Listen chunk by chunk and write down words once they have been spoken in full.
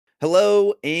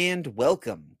Hello and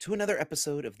welcome to another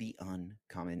episode of the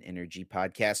Uncommon Energy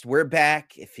Podcast. We're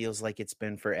back. It feels like it's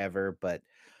been forever, but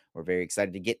we're very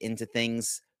excited to get into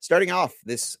things. Starting off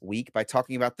this week by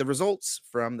talking about the results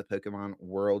from the Pokemon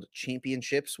World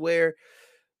Championships, where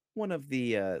one of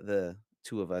the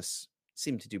two of us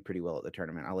seemed to do pretty well at the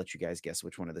tournament. I'll let you guys guess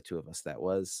which one of the two of us that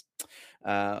was.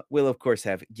 We'll, of course,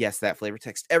 have Guess That Flavor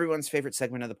Text, everyone's favorite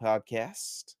segment of the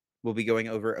podcast. We'll be going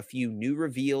over a few new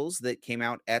reveals that came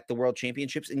out at the World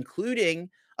Championships, including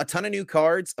a ton of new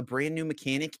cards, a brand new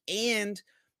mechanic, and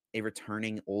a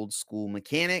returning old school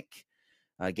mechanic,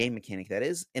 game mechanic, that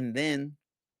is. And then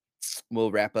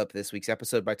we'll wrap up this week's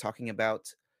episode by talking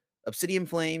about Obsidian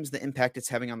Flames, the impact it's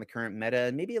having on the current meta,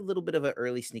 and maybe a little bit of an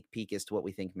early sneak peek as to what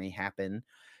we think may happen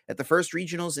at the first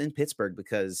regionals in Pittsburgh,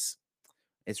 because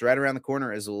it's right around the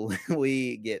corner, Azul.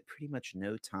 We get pretty much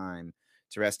no time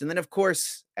to rest. And then, of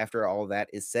course, after all that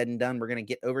is said and done, we're going to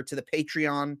get over to the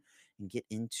Patreon and get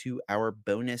into our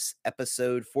bonus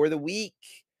episode for the week.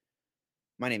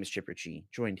 My name is Chip Ritchie,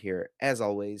 joined here, as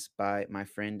always, by my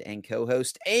friend and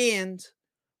co-host and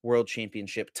World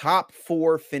Championship top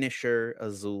 4 finisher,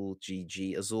 Azul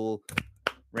GG. Azul,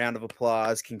 round of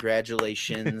applause.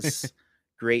 Congratulations.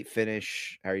 Great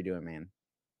finish. How are you doing, man?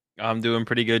 I'm doing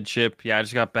pretty good, Chip. Yeah, I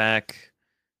just got back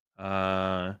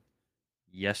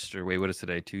yesterday. Wait, what is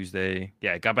today? Tuesday.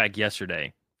 Yeah, I got back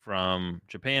yesterday from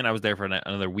Japan. I was there for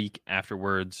another week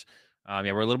afterwards.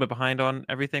 Yeah, we're a little bit behind on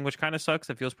everything, which kind of sucks.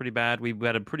 It feels pretty bad. We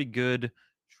had a pretty good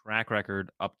track record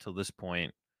up to this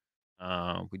point.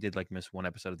 We did miss one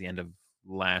episode at the end of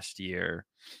last year.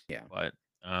 Yeah. But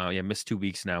yeah, missed 2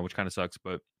 weeks now, which kind of sucks.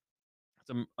 But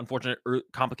some unfortunate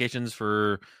complications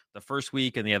for the first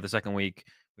week, and the second week,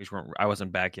 I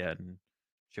wasn't back yet, and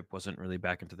Chip wasn't really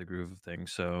back into the groove of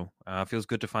things. So it feels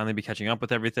good to finally be catching up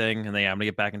with everything, and then I'm gonna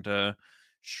get back into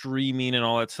streaming and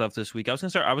all that stuff this week. I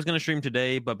was gonna stream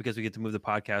today, but because we get to move the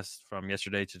podcast from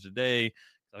yesterday to today,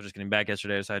 I was just getting back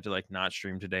yesterday. I decided to not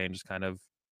stream today and just kind of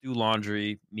do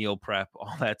laundry, meal prep,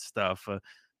 all that stuff.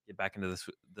 Get back into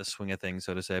the swing of things,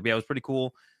 so to say. But yeah, it was pretty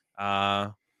cool.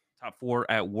 Top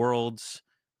 4 at Worlds.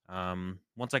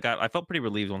 I felt pretty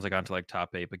relieved once I got into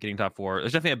top 8, but getting top 4,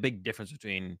 there's definitely a big difference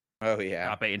between top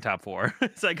 8 and top 4.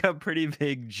 It's a pretty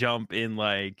big jump in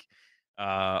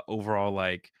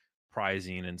overall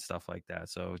prizing and stuff like that.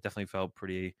 So definitely felt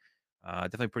pretty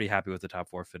happy with the top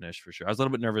 4 finish for sure. I was a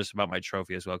little bit nervous about my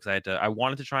trophy as well, because I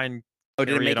wanted to try and Oh,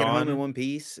 did it carry make it home in on. one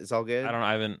piece? It's all good?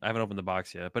 I haven't opened the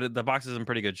box yet, but the box is in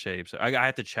pretty good shape, so I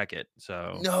have to check it.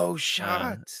 So No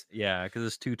shot. yeah, because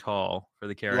it's too tall for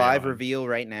the carry Live on. reveal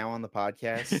right now on the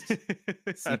podcast. See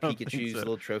I don't think Pikachu's so.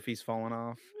 little trophies falling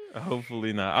off.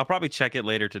 Hopefully not. I'll probably check it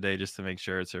later today just to make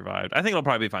sure it survived. I think it'll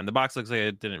probably be fine. The box looks like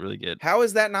it didn't really get. How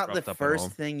is that not the roughed up at all.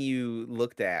 first thing you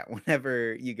looked at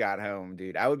whenever you got home,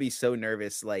 dude? I would be so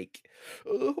nervous. Oh,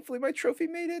 hopefully my trophy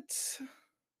made it.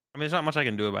 I mean, there's not much I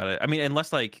can do about it. I mean,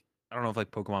 unless I don't know if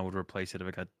Pokemon would replace it if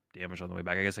it got damaged on the way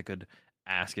back. I guess I could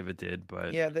ask if it did,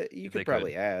 but Yeah, you could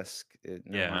probably ask.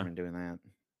 No harm in doing that.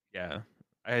 Yeah,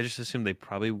 I just assumed they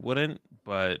probably wouldn't,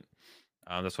 but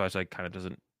that's why it's kind of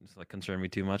doesn't concern me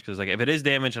too much, because if it is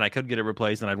damaged and I could get it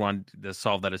replaced, then I'd want to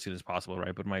solve that as soon as possible,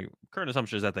 right? But my current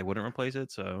assumption is that they wouldn't replace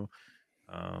it, so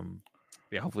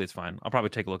yeah, hopefully it's fine. I'll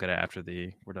probably take a look at it after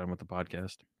we're done with the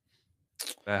podcast.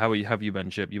 How have you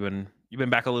been, Chip? You've been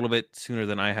back a little bit sooner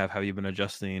than I have. How have you been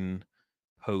adjusting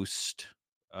post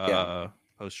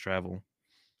travel?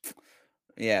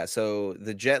 Yeah, so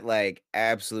the jet lag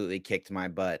absolutely kicked my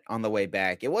butt on the way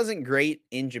back. It wasn't great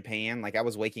in Japan. I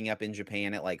was waking up in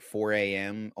Japan at 4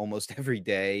 a.m. almost every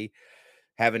day,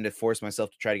 having to force myself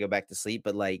to try to go back to sleep.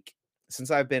 But since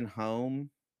I've been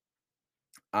home,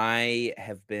 I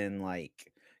have been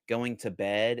going to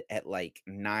bed at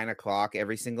 9 o'clock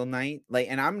every single night.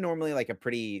 And I'm normally a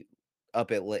pretty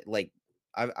up at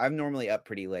I'm normally up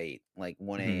pretty late,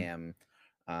 1 a.m.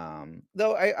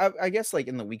 Though I guess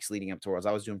in the weeks leading up to Worlds,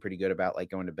 I was doing pretty good about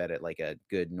going to bed at a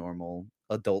good normal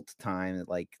adult time at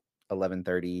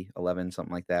 11:30, 11,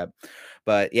 something like that.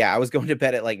 But yeah, I was going to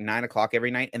bed at 9 o'clock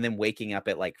every night and then waking up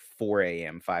at 4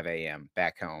 a.m., 5 a.m.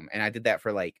 back home. And I did that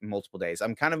for multiple days.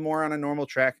 I'm kind of more on a normal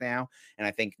track now. And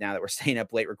I think now that we're staying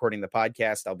up late recording the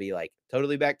podcast, I'll be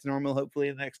totally back to normal, hopefully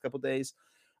in the next couple days.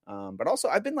 But also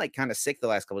I've been kind of sick the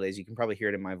last couple days. You can probably hear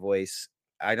it in my voice.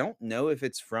 I don't know if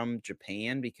it's from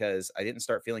Japan, because I didn't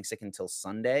start feeling sick until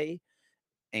Sunday,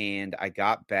 and I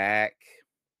got back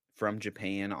from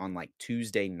Japan on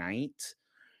Tuesday night.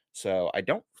 So I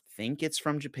don't think it's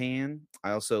from Japan.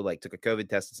 I also took a COVID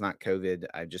test. It's not COVID.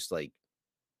 I just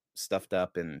stuffed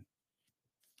up and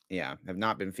yeah, have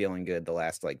not been feeling good the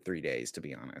last 3 days, to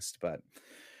be honest. But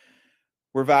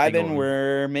We're Big vibing, old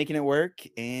we're making it work,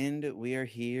 and we are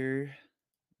here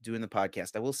doing the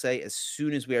podcast. I will say, as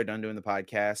soon as we are done doing the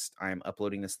podcast, I'm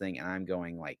uploading this thing and I'm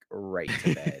going like right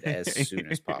to bed as soon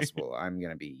as possible. I'm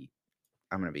gonna be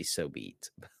so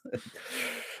beat.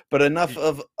 But enough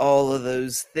of all of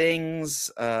those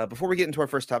things. Before we get into our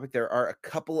first topic, there are a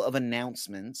couple of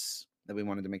announcements that we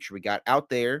wanted to make sure we got out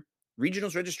there.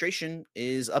 Regionals registration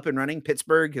is up and running.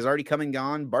 Pittsburgh has already come and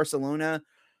gone. Barcelona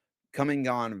come and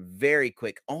gone very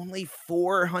quick. Only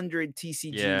 400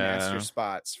 TCG master Yeah.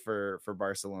 spots for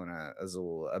Barcelona,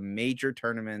 Azul, a major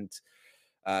tournament.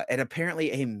 And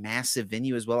apparently a massive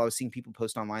venue as well. I was seeing people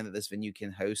post online that this venue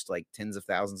can host like tens of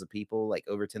thousands of people, like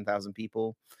over 10,000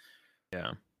 people. Yeah.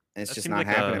 And it's That just seems not like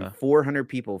happening. a 400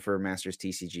 people for Masters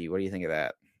TCG. What do you think of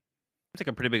that? it's like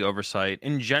a pretty big oversight.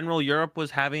 In general, Europe was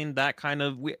having that kind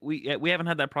of we haven't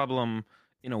had that problem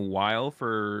in a while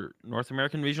for North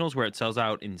American regionals where it sells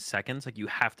out in seconds. Like you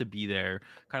have to be there,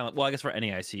 kind of like, well, I guess for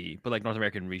NAIC, but like North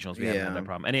American regionals, we haven't had Yeah. that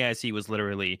problem. NAIC was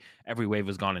literally every wave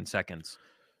was gone in seconds.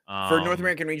 For North Um,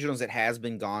 American regionals, it has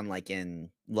been gone like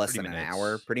in less 30 than an hour,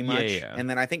 minutes. pretty Yeah, much. yeah. And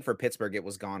then I think for Pittsburgh, it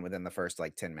was gone within the first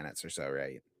like 10 minutes or so,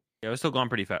 right? Yeah, it was still gone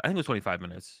pretty fast. I think it was 25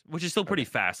 minutes, which is still pretty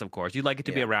Okay. fast, of course. You'd like it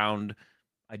to be Yeah. around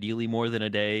ideally more than a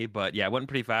day, but yeah, it went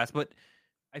pretty fast. But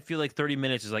I feel like 30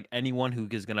 minutes is like anyone who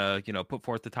is gonna, put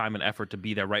forth the time and effort to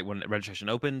be there right when registration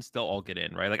opens, they'll all get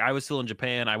in, right? Like I was still in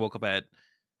Japan. I woke up at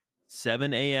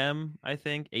 7 a.m., I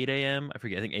think, 8 a.m. I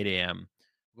forget, I think 8 a.m.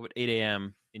 Woke up at 8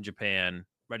 a.m. in Japan,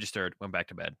 registered, went back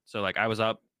to bed. So like I was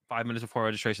up 5 minutes before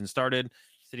registration started,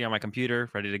 sitting on my computer,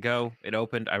 ready to go. It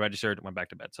opened, I registered, went back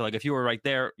to bed. So like if you were right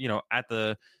there, at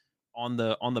the on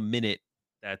the minute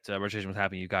that registration was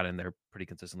happening, you got in there pretty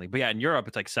consistently. But yeah, in Europe,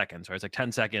 it's like seconds, right? It's like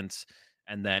 10 seconds.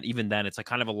 And then even then, it's like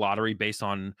kind of a lottery based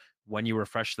on when you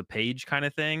refresh the page kind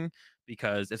of thing.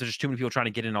 Because if there's just too many people trying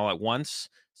to get in all at once,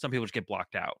 some people just get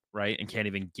blocked out, right? And can't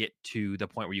even get to the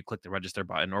point where you click the register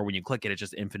button, or when you click it, it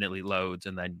just infinitely loads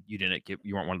and then you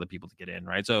weren't one of the people to get in,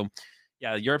 right? So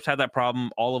yeah, Europe's had that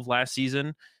problem all of last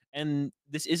season. And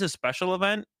this is a special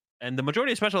event. And the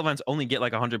majority of special events only get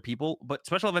like 100 people, but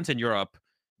special events in Europe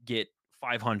get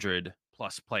 500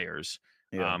 plus players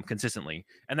Yeah. consistently.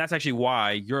 And that's actually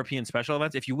why European special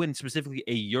events, if you win specifically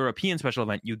a European special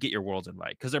event, you get your Worlds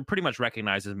invite because they're pretty much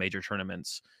recognized as major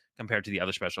tournaments compared to the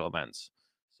other special events.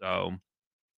 So,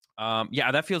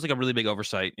 yeah, that feels like a really big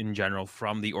oversight in general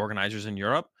from the organizers in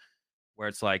Europe, where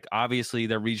it's like obviously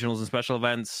their regionals and special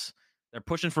events, they're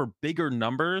pushing for bigger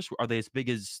numbers. Are they as big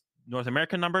as North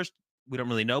American numbers? We don't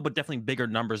really know, but definitely bigger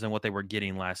numbers than what they were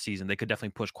getting last season. They could definitely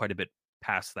push quite a bit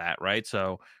past that, right?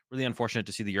 So really unfortunate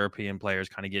to see the European players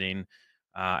kind of getting,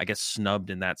 I guess, snubbed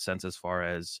in that sense as far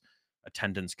as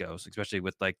attendance goes, especially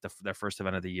with like their first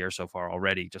event of the year so far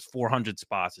already. Just 400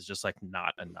 spots is just like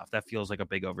not enough. That feels like a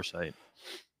big oversight.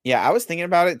 Yeah, I was thinking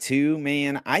about it too,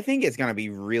 man. I think it's gonna be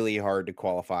really hard to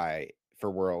qualify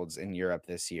for Worlds in Europe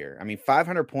this year. I mean,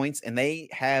 500 points, and they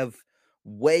have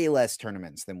way less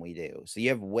tournaments than we do. So you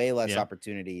have way less Yeah.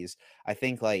 opportunities. I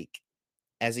think, like,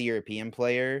 as a European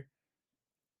player,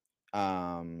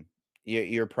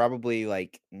 you're probably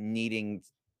like needing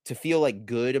to feel like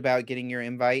good about getting your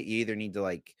invite. You either need to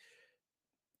like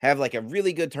have like a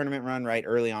really good tournament run right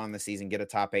early on in the season, get a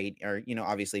top 8, or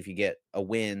obviously if you get a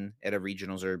win at a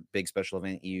regionals or big special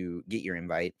event, you get your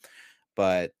invite.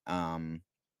 But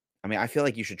I mean, I feel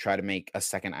like you should try to make a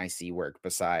second IC work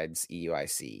besides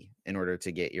EUIC in order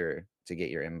to get your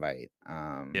invite.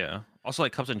 Yeah. Also,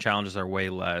 like cups and challenges are way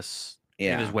less. I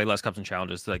think there's Yeah. way less cups and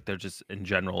challenges. Like they're just in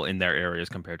general in their areas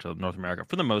compared to North America,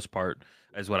 for the most part,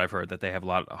 is what I've heard. That they have a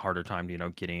lot harder time,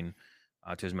 getting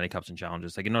to as many cups and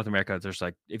challenges. Like in North America, there's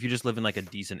like if you just live in like a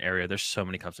decent area, there's so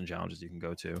many cups and challenges you can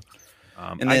go to.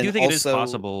 And I then do think it is also,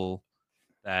 possible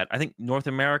that I think North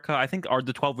America, I think are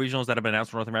the 12 regionals that have been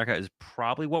announced for North America is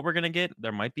probably what we're gonna get.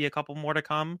 There might be a couple more to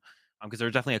come, because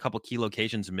there's definitely a couple key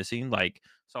locations missing, like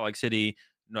Salt Lake City,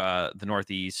 the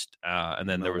Northeast, and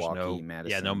then there was Milwaukee, no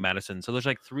Madison. Madison. So there's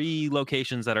like 3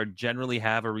 locations that are generally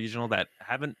have a regional that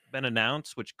haven't been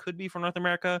announced, which could be for North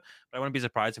America. But I wouldn't be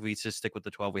surprised if we just stick with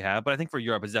the 12 we have. But I think for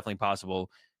Europe, it's definitely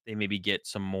possible they maybe get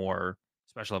some more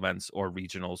special events or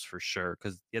regionals for sure,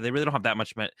 because yeah, they really don't have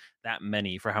that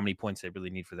many for how many points they really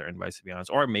need for their invites, to be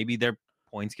honest. Or maybe their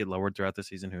points get lowered throughout the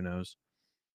season. Who knows?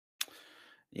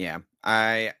 Yeah.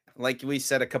 I like we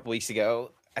said a couple weeks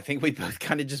ago, I think we both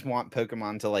kind of just want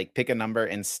Pokemon to like pick a number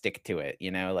and stick to it,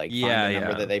 like find Yeah, a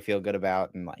number yeah, that they feel good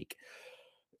about and like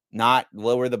not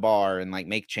lower the bar and like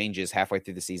make changes halfway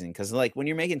through the season. Cause like when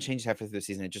you're making changes halfway through the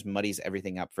season, it just muddies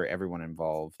everything up for everyone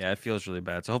involved. yeah. It feels really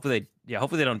bad. So hopefully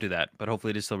they don't do that. But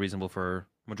hopefully it is still reasonable for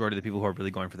majority of the people who are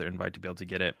really going for their invite to be able to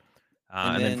get it.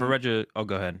 And And then for then, oh,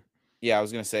 go ahead. yeah, I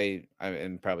was going to say,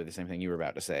 and probably the same thing you were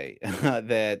about to say,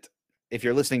 that if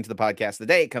you're listening to the podcast the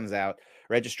day it comes out,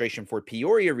 registration for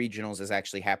Peoria regionals is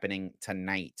actually happening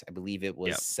tonight. I believe it was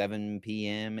Yeah, 7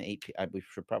 p.m., we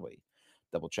should probably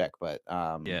double check, but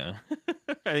yeah.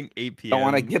 I think 8 don't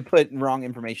want to p.m. get put wrong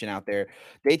information out there.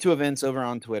 Day two events over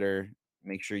on Twitter.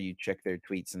 Make sure you check their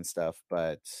tweets and stuff,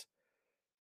 but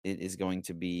it is going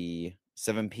to be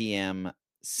 7 p.m.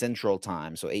 Central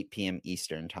Time, so 8 p.m.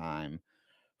 Eastern Time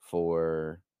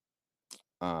for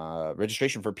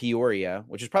registration for Peoria,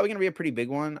 which is probably going to be a pretty big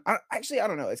one. I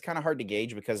don't know. It's kind of hard to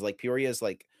gauge because like Peoria is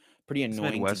like pretty It's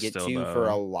annoying to Midwest get still to for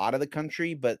a though. lot of the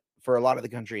country, but for a lot of the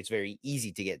country, it's very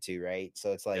easy to get to, right?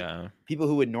 So it's like Yeah. people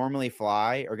who would normally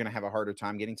fly are going to have a harder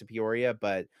time getting to Peoria,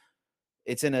 but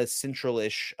it's in a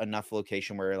central-ish enough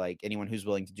location where like anyone who's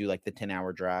willing to do like the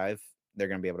 10-hour drive, they're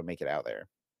going to be able to make it out there.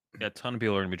 Yeah, a ton of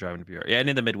people are gonna be driving to Peoria. Yeah, and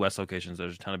in the Midwest locations,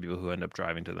 there's a ton of people who end up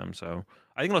driving to them. So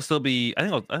I think it'll still be. I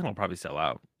think it'll probably sell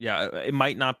out. Yeah, it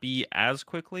might not be as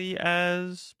quickly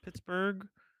as Pittsburgh,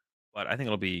 but I think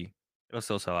it'll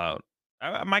still sell out.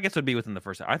 My guess would be within the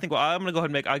first hour. I think. Well, I'm gonna go ahead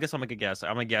and make. I guess I'll make a guess.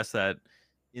 I'm gonna guess that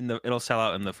it'll sell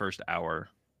out in the first hour.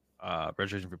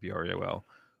 Registration for Peoria will.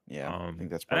 Yeah, I think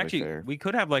that's And probably actually, fair. we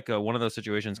could have like one of those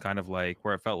situations, kind of like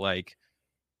where it felt like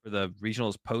for the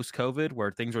regionals post COVID, where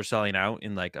things were selling out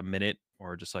in like a minute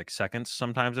or just like seconds.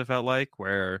 Sometimes it felt like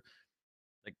where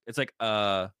like it's like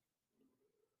the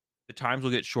times will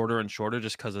get shorter and shorter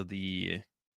just because of the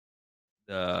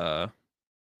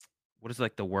what is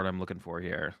like the word I'm looking for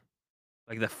here,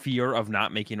 like the fear of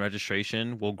not making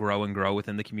registration will grow and grow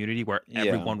within the community where Yeah.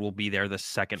 everyone will be there the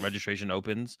second registration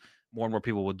opens. More and more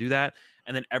people will do that.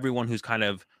 And then everyone who's kind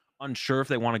of unsure if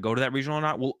they want to go to that regional or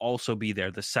not will also be there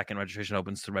the second registration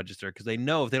opens to register because they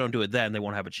know if they don't do it then they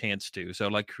won't have a chance to. So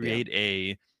like Yeah. create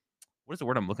a what is the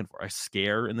word I'm looking for? A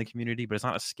scare in the community, but it's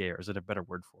not a scare. Is it a better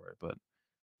word for it? But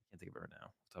I can't think of it right now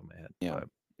off the top of my Yeah.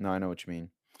 No, I know what you mean.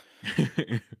 head.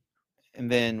 But And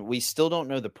then we still don't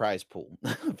know the prize pool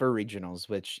for regionals,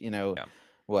 which, yeah.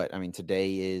 what? I mean,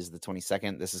 today is the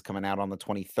 22nd. This is coming out on the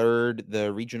 23rd.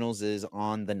 The regionals is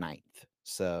on the 9th.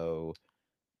 So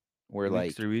we're 2 weeks,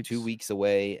 like 3 weeks. 2 weeks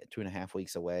away, 2.5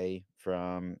 weeks away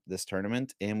from this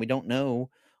tournament, and we don't know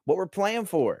what we're playing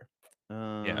for.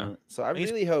 Yeah. So I I think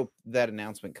it's really hope that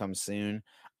announcement comes soon.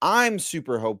 I'm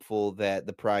super hopeful that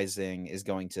the pricing is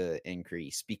going to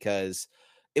increase because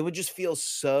it would just feel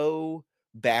so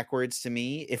backwards to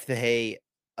me if they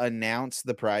announce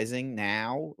the pricing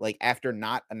now, like after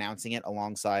not announcing it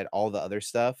alongside all the other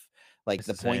stuff. Like it's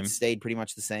the the points same. stayed pretty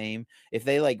much the same. If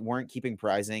they like weren't keeping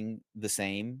pricing the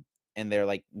same and they're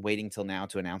like waiting till now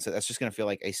to announce it, that's just going to feel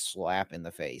like a slap in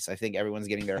the face. I think everyone's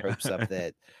getting their hopes up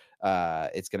that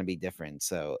it's going to be different.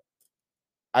 So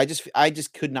I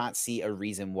just could not see a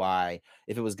reason why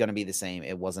if it was going to be the same,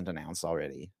 it wasn't announced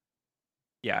already.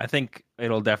 Yeah, I think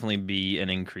it'll definitely be an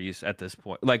increase at this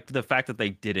point. Like the fact that they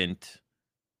didn't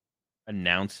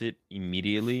announce it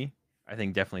immediately, I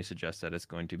think definitely suggests that it's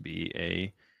going to be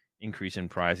a increase in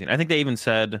pricing. I think they even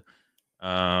said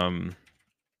um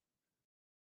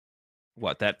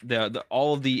what that the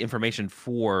all of the information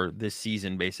for this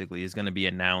season basically is going to be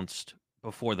announced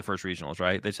before the first regionals,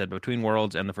 right? They said between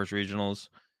worlds and the first regionals,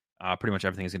 pretty much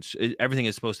everything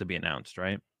is supposed to be announced,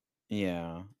 right?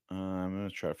 Yeah, I'm gonna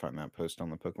try to find that post on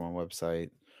the Pokemon website.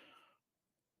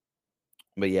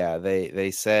 But yeah,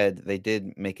 they said they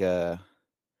did make a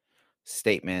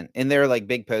statement in their like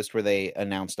big post where they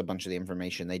announced a bunch of the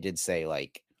information. They did say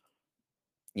like,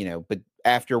 but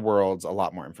after Worlds, a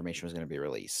lot more information was going to be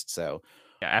released. So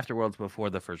Yeah, after worlds before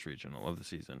the first regional of the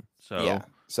season. yeah,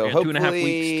 So so we got 2.5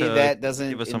 weeks hopefully to that give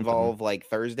doesn't us something. involve like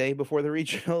Thursday before the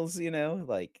regionals.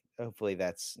 Like hopefully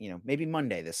that's maybe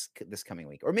Monday this coming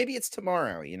week, or maybe it's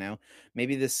tomorrow.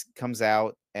 Maybe this comes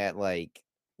out at like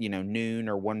noon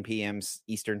or 1 p.m.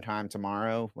 Eastern time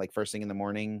tomorrow, like first thing in the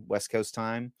morning West Coast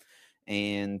time,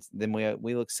 and then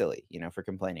we look silly, for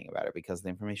complaining about it because the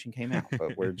information came out,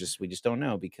 but we just don't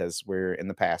know because we're in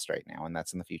the past right now, and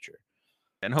that's in the future.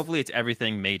 And hopefully it's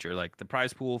everything major, like the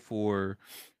prize pool for.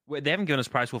 Wait, they haven't given us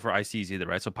prize pool for ICs either,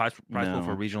 right? So prize pool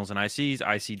for No, regionals and ICs,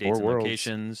 IC dates or and Worlds.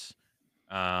 locations.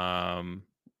 Um,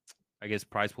 I guess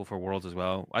prize pool for worlds as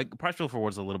well. Like prize pool for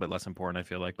worlds is a little bit less important, I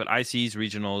feel like, but ICs,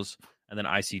 regionals, and then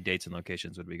IC dates and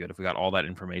locations would be good if we got all that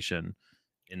information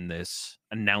in this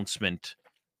announcement.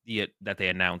 That they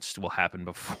announced will happen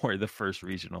before the first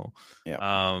regional. Yeah.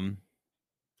 Um,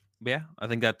 but yeah, I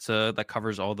think that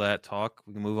covers all that talk.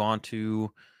 We can move on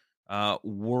to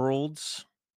worlds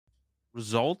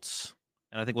results,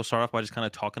 and I think we'll start off by just kind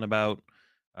of talking about.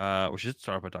 We should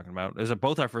start off by talking about. Those are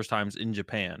both our first times in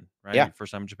Japan, Yeah. right?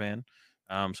 First time in Japan.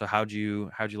 So how'd you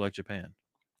like Japan?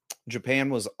 Japan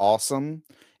was awesome.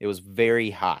 It was very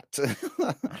hot.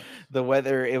 Oh, The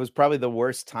weather, it was probably the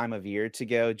worst time of year to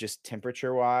go, just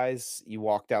temperature-wise. You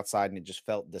walked outside and it just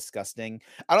felt disgusting.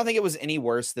 I don't think it was any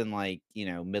worse than, like,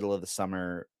 middle of the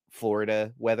summer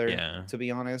Florida weather, yeah. to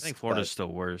be I think honest, Florida's but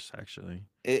still worse, actually.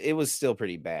 it was still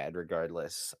pretty bad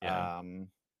regardless. Yeah.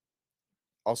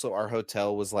 Also, our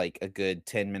hotel was, like, a good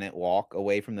 10-minute walk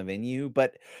away from the venue,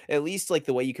 but at least, like,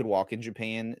 the way you could walk in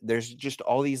Japan, there's just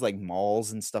all these, like,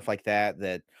 malls and stuff like that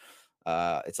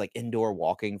it's like indoor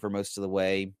walking for most of the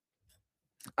way.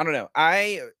 I don't know.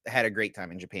 I had a great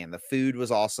time in Japan. The food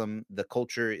was awesome. The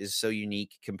culture is so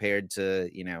unique compared to,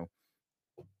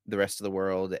 the rest of the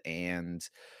world. And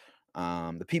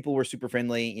the people were super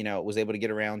friendly. Was able to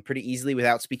get around pretty easily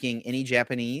without speaking any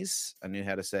Japanese. I knew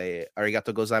how to say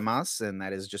arigato gozaimasu, and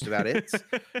that is just about it.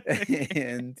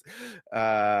 And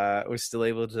was still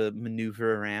able to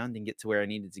maneuver around and get to where I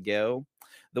needed to go.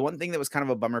 The one thing that was kind of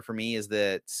a bummer for me is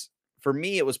that for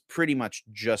me, it was pretty much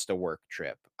just a work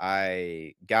trip.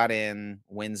 I got in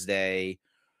Wednesday.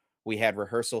 We had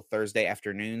rehearsal Thursday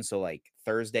afternoon. So, like,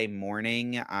 Thursday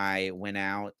morning, I went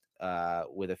out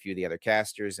with a few of the other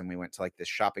casters and we went to like this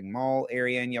shopping mall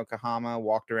area in Yokohama,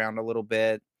 walked around a little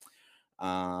bit.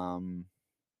 Um,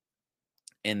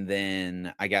 and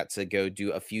then I got to go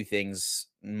do a few things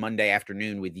Monday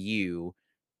afternoon with you,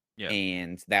 Yeah.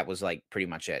 and that was like pretty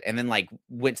much it. And then like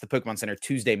went to the Pokemon Center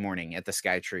Tuesday morning at the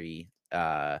Skytree,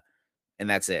 and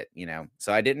that's it.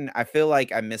 So I feel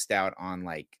like I missed out on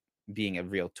like being a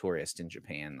real tourist in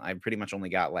Japan. I pretty much only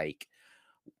got like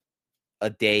a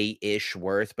day-ish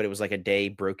worth, but it was like a day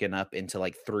broken up into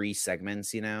like 3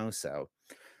 segments. So,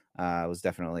 it was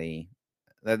definitely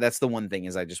that's the one thing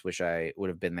is I just wish I would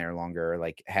have been there longer,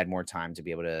 like, had more time to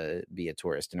be able to be a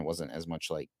tourist, and it wasn't as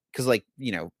much like because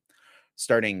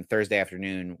starting Thursday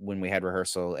afternoon when we had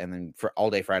rehearsal and then for all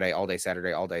day Friday, all day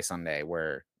Saturday, all day Sunday,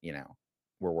 we're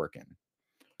working.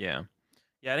 Yeah.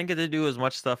 Yeah, I didn't get to do as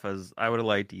much stuff as I would have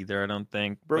liked either, I don't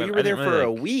think, Bro, but you I were there didn't really, for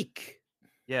a like. week.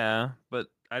 Yeah, but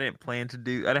I didn't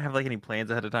have, like, any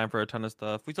plans ahead of time for a ton of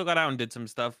stuff. We still got out and did some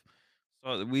stuff.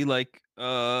 So we, like,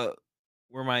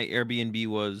 where my Airbnb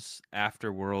was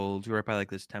after Worlds, we were right by, like,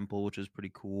 this temple, which is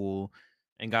pretty cool,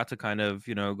 and got to kind of,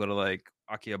 go to, like,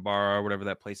 Akihabara or whatever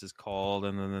that place is called,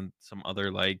 and then some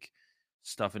other, like,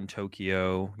 stuff in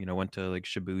Tokyo, went to, like,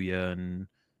 Shibuya and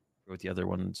what the other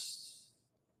ones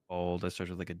called. That starts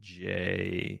with like a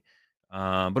J.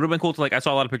 But it would have been cool to like. I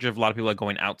saw a lot of pictures of a lot of people like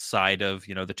going outside of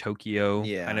the Tokyo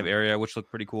kind of Yeah. area, which looked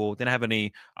pretty cool. Didn't have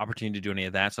any opportunity to do any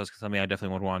of that, so that's something I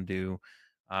definitely would want to do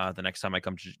the next time I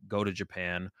go to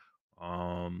Japan,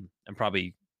 and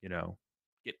probably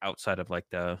get outside of like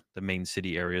the main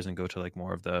city areas and go to like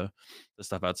more of the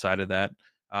stuff outside of that.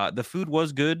 The food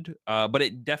was good, but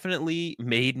it definitely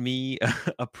made me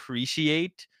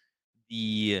appreciate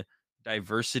the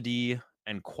diversity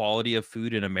and quality of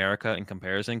food in America in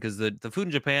comparison, because the food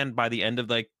in Japan by the end of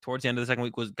like towards the end of the second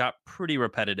week was got pretty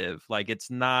repetitive. Like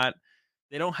it's not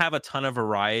they don't have a ton of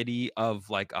variety of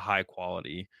like a high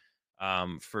quality,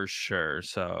 for sure.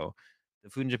 So the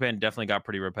food in Japan definitely got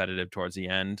pretty repetitive towards the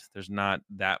end. There's not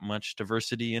that much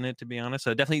diversity in it, to be honest.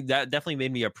 So that definitely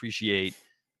made me appreciate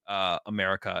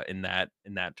America in that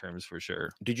terms for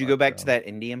sure. Did you go But back to that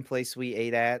Indian place we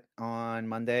ate at on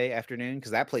Monday afternoon?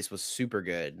 Because that place was super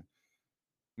good.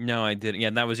 no, I didn't. Yeah,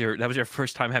 and that was your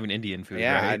first time having Indian food,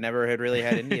 Yeah, I right? never had really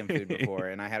had Indian food before,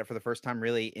 and I had it for the first time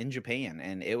really in Japan,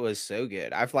 and it was so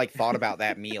good. I've like thought about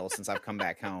that meal since I've come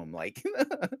back home. Like,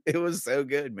 it was so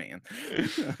good, man.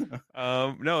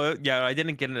 No, yeah, I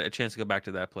didn't get a chance to go back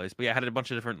to that place, but yeah, I had a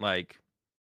bunch of different like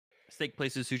steak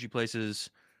places, sushi places,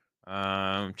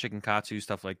 chicken katsu,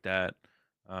 stuff like that.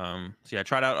 So yeah, I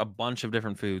tried out a bunch of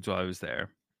different foods while I was there.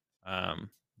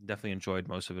 Um, Definitely enjoyed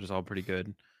most of it. It's all pretty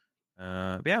good.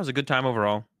 But yeah, it was a good time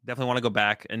overall. Definitely want to go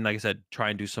back and, like I said, try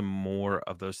and do some more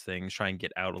of those things. Try and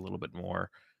get out a little bit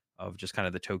more of just kind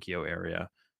of the Tokyo area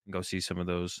and go see some of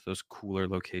those cooler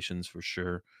locations for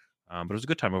sure. But it was a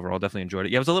good time overall. Definitely enjoyed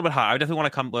it. Yeah, it was a little bit hot. I definitely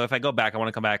want to come. If I go back, I want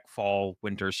to come back fall,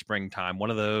 winter, springtime. One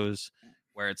of those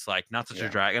where it's like not such a Yeah.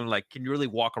 drag, and like can you really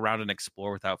walk around and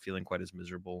explore without feeling quite as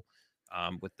miserable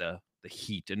with the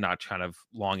heat and not kind of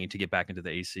longing to get back into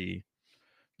the AC.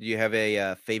 Do you have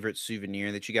a favorite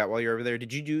souvenir that you got while you're over there?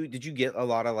 Did you get a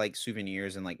lot of like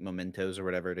souvenirs and like mementos or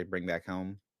whatever to bring back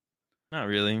home? Not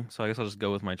really. So I guess I'll just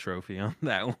go with my trophy on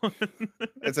that one.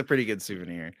 That's a pretty good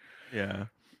souvenir. Yeah.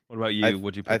 What about I you? th-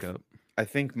 What'd you I pick th- up? I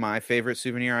think my favorite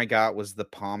souvenir I got was the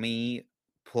Palmy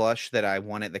plush that I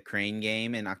won at the Crane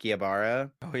game in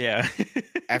Akihabara. Oh yeah.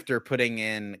 After putting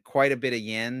in quite a bit of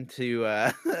yen to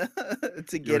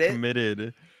to You're get it.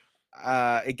 committed.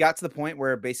 It got to the point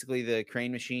where basically the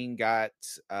crane machine got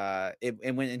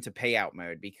it went into payout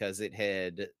mode because it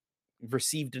had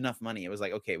received enough money. It was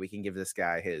like, okay, we can give this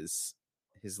guy his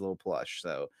little plush.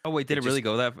 So Oh wait, did it it really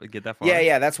just get that yeah, far?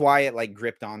 yeah, that's why it like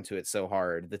gripped onto it so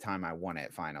hard the time I won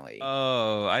it finally.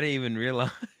 Oh, I didn't even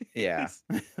realize. Yeah.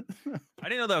 I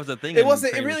didn't know that was a thing It in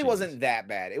wasn't it crane really machines. wasn't that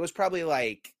bad. It was probably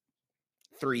like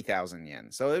 3,000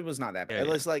 yen. So it was not that bad. Yeah, It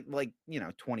yeah, was like,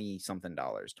 20 something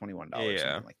dollars, yeah, $21, yeah.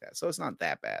 something like that. So it's not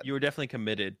that bad. You were definitely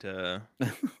committed to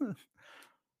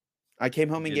I came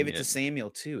home and gave getting it to it. Samuel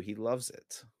too. He loves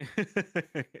it.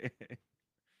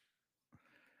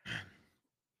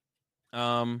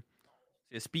 um,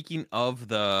 speaking of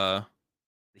the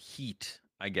heat,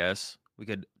 I guess we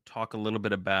could talk a little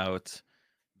bit about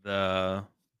the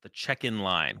the check-in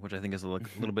line, which I think is a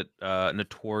little bit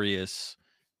notorious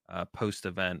post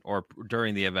event or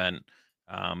during the event.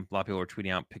 A lot of people were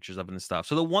tweeting out pictures of it and stuff.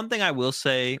 So the one thing I will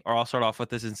say, or I'll start off with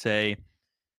this and say,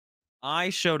 I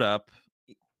showed up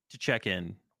to check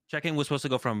in. Check in was supposed to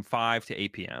go from 5 to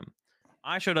 8 p.m.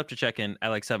 I showed up to check in at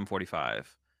like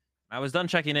 7:45. I was done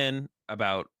checking in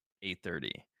about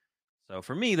 8:30. So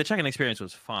for me, the check in experience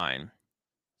was fine.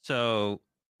 So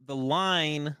the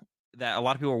line that a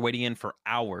lot of people were waiting in for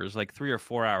hours, like 3 or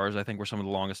 4 hours, I think were some of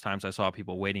the longest times I saw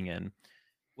people waiting in,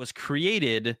 was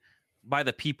created by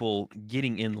the people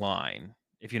getting in line,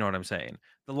 if you know what I'm saying.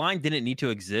 The line didn't need to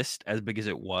exist as big as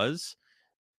it was.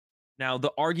 Now,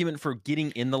 the argument for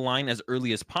getting in the line as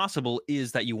early as possible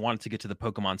is that you wanted to get to the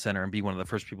Pokemon Center and be one of the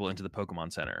first people into the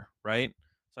Pokemon Center, right?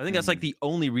 So I think that's like Mhm. the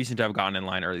only reason to have gotten in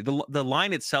line early. The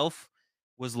line itself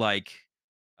was like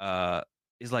uh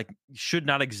is like should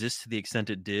not exist to the extent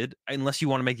it did, unless you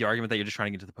want to make the argument that you're just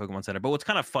trying to get to the Pokemon Center. But what's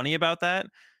kind of funny about that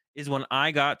is when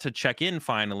I got to check in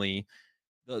finally,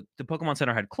 the Pokemon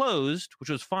Center had closed, which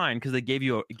was fine because they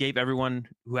gave everyone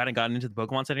who hadn't gotten into the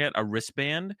Pokemon Center yet a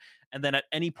wristband, and then at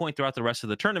any point throughout the rest of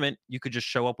the tournament, you could just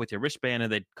show up with your wristband,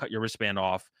 and they'd cut your wristband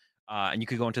off, and you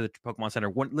could go into the Pokemon Center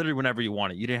literally whenever you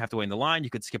wanted. You didn't have to wait in the line. You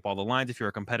could skip all the lines if you're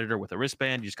a competitor with a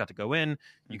wristband. You just got to go in.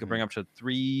 You could bring Mhm. up to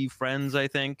 3 friends, I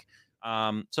think.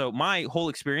 So my whole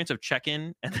experience of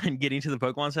check-in and then getting to the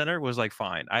Pokemon Center was like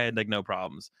fine. I had like no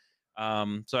problems.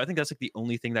 So I think that's like the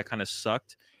only thing that kind of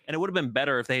sucked. And it would have been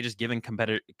better if they had just given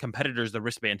competitors the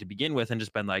wristband to begin with and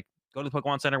just been like, go to the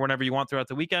Pokemon Center whenever you want throughout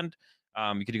the weekend.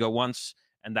 You could go once,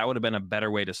 and that would have been a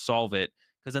better way to solve it.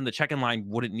 Because then the check-in line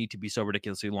wouldn't need to be so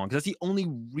ridiculously long. Because that's the only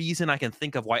reason I can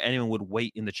think of why anyone would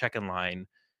wait in the check-in line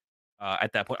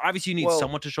at that point. Obviously, you need Well,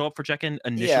 someone to show up for check-in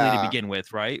initially to yeah. begin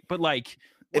with, right? But like,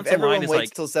 If once the line everyone is waits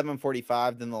like, till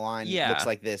 7:45, then the line looks yeah,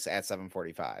 like this at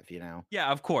 7:45.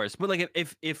 yeah, of course. But like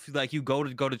if like you go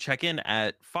to check in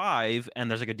at 5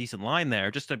 and there's like a decent line there,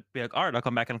 just to be like, all right, I'll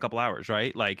come back in a couple hours,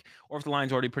 right? Like, or if the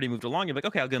line's already pretty moved along, you're like,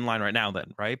 okay, I'll get in line right now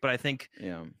then, right? But I think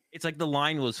Yeah. it's like the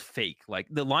line was fake. Like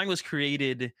the line was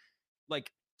created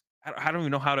like I don't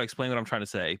even know how to explain what I'm trying to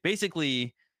say.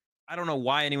 Basically, I don't know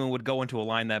why anyone would go into a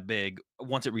line that big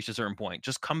once it reached a certain point.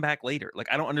 Just come back later. Like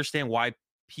I don't understand why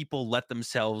people let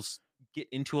themselves get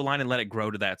into a line and let it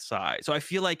grow to that size. So I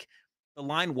feel like the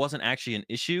line wasn't actually an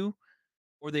issue,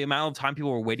 or the amount of time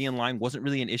people were waiting in line wasn't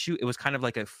really an issue. It was kind of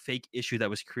like a fake issue that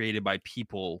was created by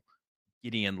people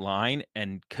getting in line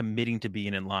and committing to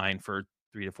being in line for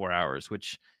 3 to 4 hours,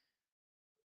 which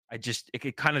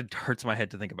it kind of hurts my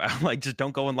head to think about. Like, just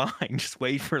don't go in line. Just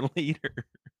wait for later.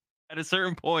 At a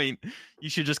certain point, you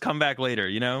should just come back later,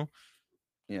 you know?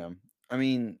 Yeah. I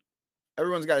mean,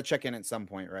 everyone's got to check in at some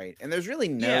point, right? And there's really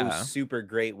no Yeah. super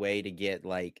great way to get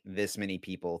like this many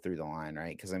people through the line,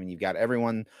 right? Because I mean, you've got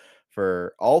everyone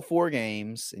for all four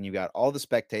games, and you've got all the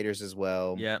spectators as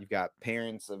well. Yeah. You've got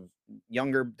parents of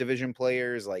younger division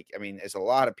players. Like, I mean, it's a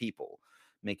lot of people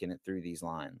making it through these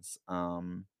lines.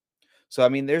 So I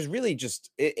mean, there's really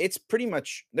just it's pretty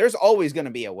much there's always going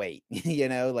to be a wait,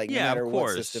 like no Yeah, of matter what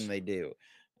system course. they do.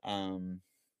 Um,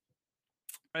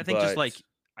 I think just but like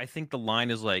I think the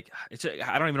line is like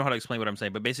I don't even know how to explain what I'm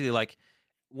saying, but basically like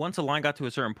once a line got to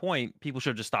a certain point, people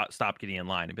should just stop getting in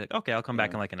line and be like, okay, I'll come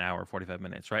back yeah, in like an hour, 45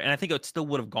 minutes, right? And I think it still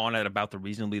would have gone at about the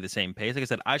reasonably the same pace. Like I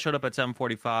said, I showed up at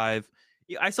 7:45.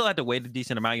 I still had to wait a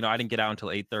decent amount. I didn't get out until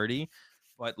 8:30,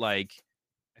 but like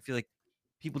I feel like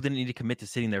people didn't need to commit to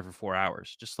sitting there for 4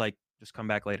 hours. Just come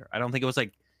back later. I don't think it was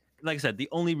like I said, the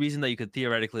only reason that you could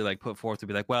theoretically like put forth would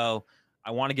be like, well,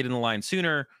 I want to get in the line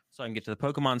sooner so I can get to the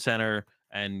Pokemon Center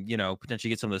and potentially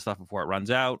get some of the stuff before it runs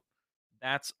out.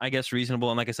 That's, I guess, reasonable.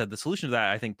 And like I said, the solution to that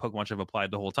I think Pokemon should have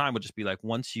applied the whole time would just be like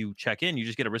once you check in, you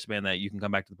just get a wristband that you can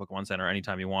come back to the Pokemon Center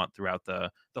anytime you want throughout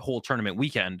the whole tournament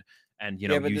weekend. and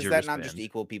Yeah, but use does your that not just wristband.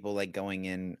 equal people like going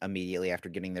in immediately after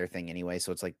getting their thing anyway?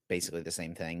 So it's like basically the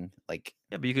same thing. Like,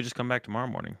 Yeah, but you could just come back tomorrow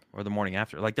morning or the morning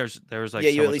after. Like there's like yeah,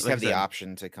 so you at much. least Like I have the said,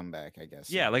 option to come back, I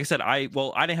guess. yeah, Yeah. like I said, I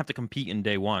didn't have to compete in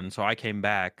day one, so I came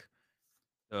back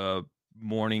the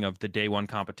morning of the day one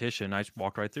competition. I just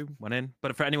walked right through, went in.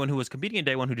 But for anyone who was competing in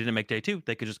day one who didn't make day two,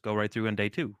 they could just go right through in day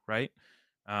two, right?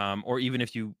 Or even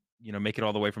if you make it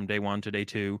all the way from day one to day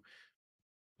two,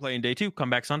 playing day two, come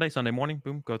back Sunday morning,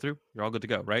 boom, go through. You're all good to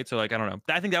go, right? So like I don't know.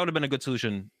 I think that would have been a good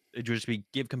solution. It would just be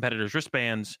give competitors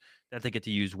wristbands that they get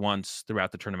to use once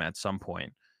throughout the tournament at some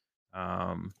point.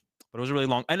 Um, but it was really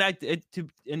long. And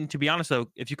to be honest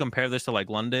though, if you compare this to like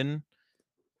London,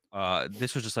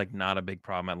 this was just like not a big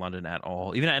problem at London at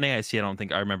all. Even at NAIC, I don't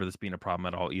think I remember this being a problem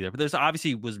at all either. But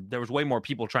there was way more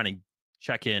people trying to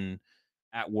check in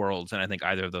at Worlds than I think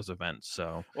either of those events.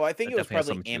 So Well, I think that it was definitely has probably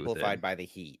something to do with it. amplified by the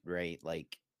heat, right?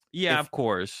 Like, Yeah, if of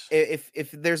course.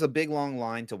 if there's a big long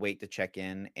line to wait to check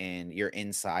in and you're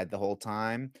inside the whole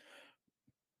time,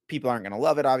 people aren't going to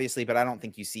love it obviously, but I don't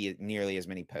think you see it nearly as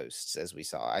many posts as we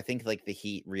saw. I think like the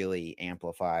heat really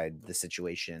amplified the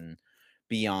situation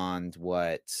beyond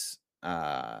what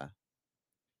uh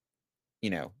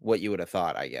what you would have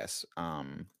thought, I guess.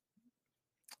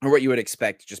 Or what you would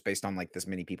expect just based on like this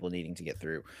many people needing to get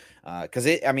through. Cuz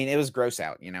it was gross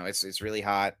out, It's really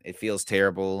hot. It feels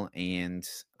terrible and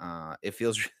it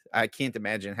feels I can't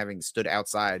imagine having stood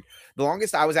outside. The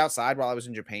longest I was outside while I was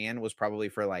in Japan was probably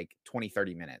for like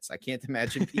 20-30 minutes. I can't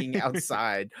imagine being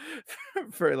outside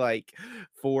for like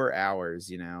 4 hours.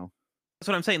 That's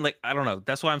what I'm saying. Like, I don't know.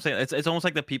 That's what I'm saying. It's almost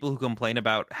like the people who complain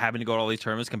about having to go to all these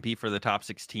tournaments, compete for the top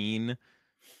 16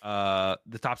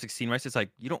 the top 16 race. It's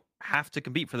like you don't have to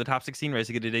compete for the top 16 race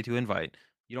to get a day two invite.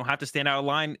 You don't have to stand out of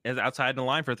line as outside in the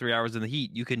line for 3 hours in the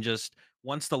heat. You can just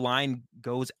once the line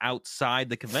goes outside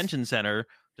the convention center,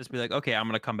 just be like, okay, I'm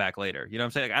gonna come back later. You know what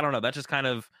I'm saying? Like, I don't know. That's just kind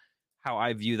of how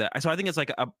I view that. So I think it's like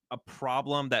a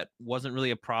problem that wasn't really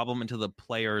a problem until the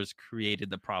players created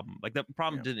the problem. Like the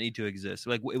problem Yeah. didn't need to exist.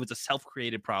 Like it was a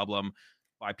self-created problem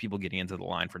by people getting into the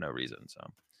line for no reason. So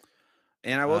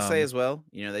And I will say um as well,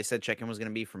 they said check-in was going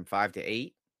to be from 5 to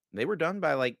 8. They were done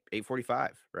by like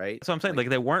 8:45, right? That's what I'm saying. Like, Like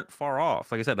they weren't far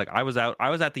off. Like I said, like I was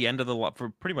at the end of for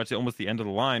pretty much almost the end of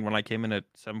the line when I came in at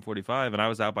 7:45, and I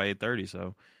was out by 8:30.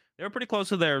 So they were pretty close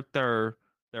to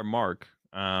their mark.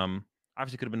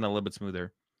 Obviously could have been a little bit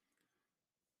smoother,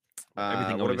 but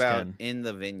everything what always about can. in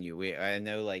the venue? I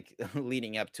know, like,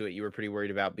 leading up to it, you were pretty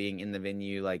worried about being in the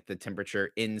venue, like the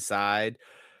temperature inside.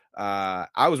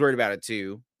 I was worried about it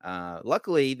too.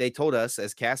 Luckily, they told us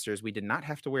as casters we did not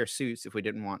have to wear suits if we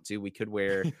didn't want to. We could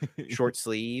wear short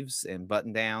sleeves and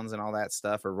button downs and all that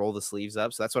stuff, or roll the sleeves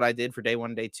up. So that's what I did for day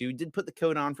one, day two. Did put the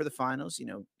coat on for the finals,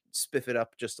 spiff it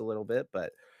up just a little bit,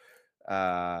 but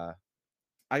uh,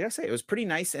 I gotta say it was pretty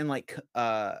nice and like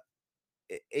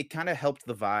it kind of helped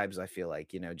the vibes. I feel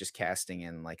like just casting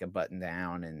in like a button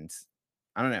down, and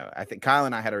I don't know. I think Kyle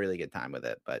and I had a really good time with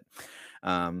it, but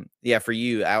yeah, for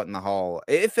you out in the hall,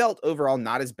 it felt overall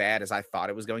not as bad as I thought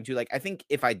it was going to. Like, I think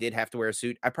if I did have to wear a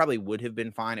suit, I probably would have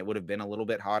been fine. It would have been a little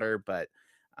bit hotter, but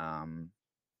um,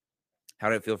 how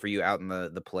did it feel for you out in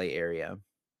the play area?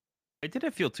 I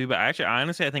didn't feel too bad. Actually,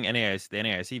 honestly, I think the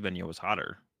NAIC venue was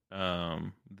hotter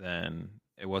than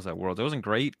it was at Worlds. It wasn't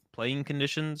great playing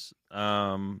conditions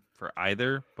for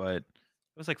either, but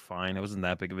it was like fine. It wasn't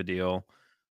that big of a deal.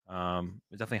 It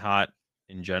was definitely hot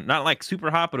in general. Not like super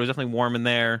hot, but it was definitely warm in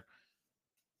there.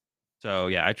 So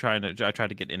yeah, I tried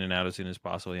to get in and out as soon as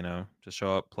possible. Just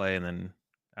show up, play, and then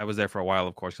I was there for a while,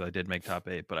 of course, because I did make top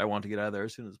 8. But I wanted to get out of there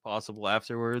as soon as possible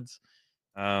afterwards.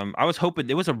 I was hoping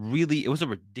it was a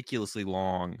ridiculously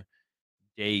long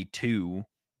day two.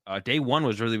 Day one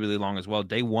was really really long as well.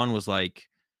 Day one was like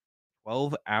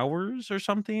 12 hours or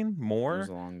something It was more.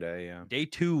 a long day, yeah. Day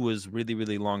two was really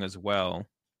really long as well,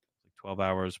 like 12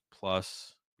 hours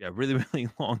plus. Yeah, really really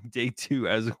long day two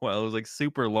as well. It was like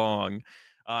super long,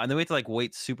 and then we had to like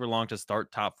wait super long to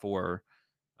start top four,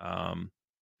 um,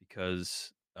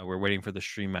 because we're waiting for the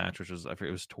stream match, which was I forget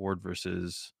it was Tord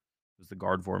versus it was the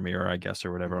guard Vormir, I guess,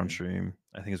 or whatever on Hmm. stream.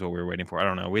 I think is what we were waiting for. I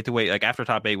don't know. We had to wait like after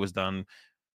top 8 was done.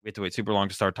 We had to wait super long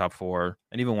to start top 4,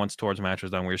 and even once Tord's match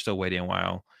was done, we were still waiting a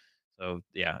while. So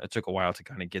yeah, it took a while to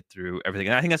kind of get through everything,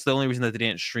 and I think that's the only reason that they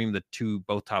didn't stream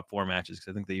both top 4 matches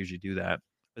because I think they usually do that.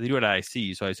 But they do it at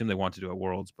IC, so I assume they want to do it at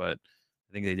Worlds, but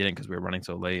I think they didn't because we were running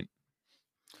so late.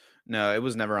 No, it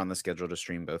was never on the schedule to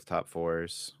stream both top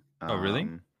fours. Oh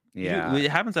really? Yeah,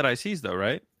 It happens at ICs though,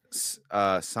 right?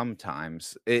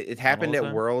 sometimes it Not all happened the at time.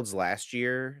 Worlds last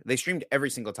year. They streamed every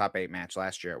single top 8 match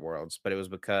last year at Worlds, but it was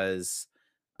because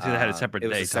I see they had a it separate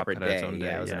was day. a Top separate had its day. own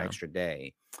Yeah, it day. was an Yeah. extra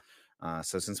day.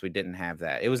 So since we didn't have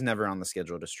that, it was never on the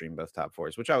schedule to stream both top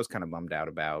fours, which I was kind of bummed out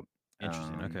about.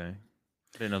 Interesting. Okay,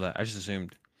 I didn't know that. I just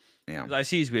assumed Yeah. because I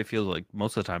see it feels like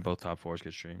most of the time both top fours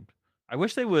get streamed. I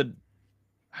wish they would.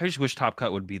 I just wish Top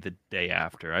Cut would be the day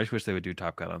after. I just wish they would do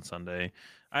Top Cut on Sunday.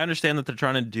 I understand that they're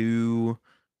trying to do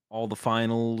all the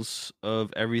finals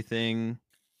of everything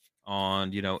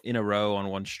on in a row on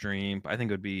one stream. But I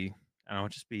think it would be I don't know,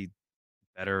 just be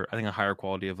better. I think a higher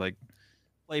quality of like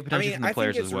play I potentially mean, from the I think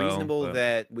players as it's well. reasonable But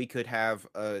that we could have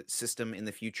a system in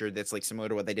the future that's like similar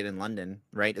to what they did in London,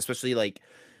 right? Especially like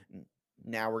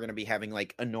now we're going to be having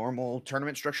like a normal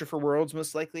tournament structure for Worlds,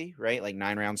 most likely, right? Like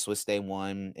 9 rounds Swiss day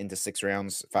one into 6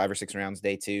 rounds, 5 or 6 rounds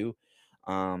day two.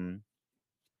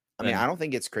 I mean, I then don't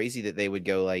think it's crazy that they would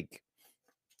go like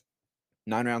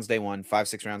 9 rounds day one, 5,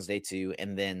 6 rounds day two,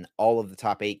 and then all of the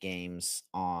top 8 games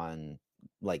on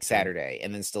like two. Saturday,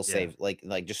 and then still Yeah. save like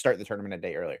just start the tournament a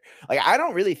day earlier. Like I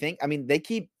don't really think. I mean, they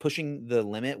keep pushing the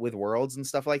limit with Worlds and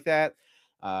stuff like that.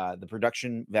 The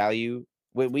production value.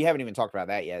 We haven't even talked about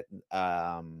that yet.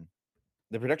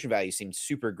 The production value seemed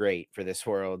super great for this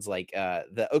Worlds. Like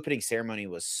the opening ceremony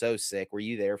was so sick. Were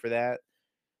you there for that?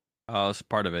 Oh, it's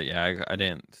part of it. Yeah, I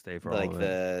didn't stay for all Like of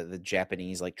it. the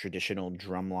Japanese like traditional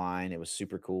drum line. It was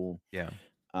super cool. Yeah.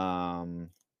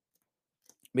 Um,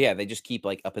 but yeah, they just keep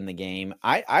like up in the game.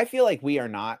 I feel like we are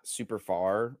not super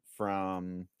far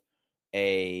from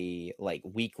a like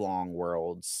week long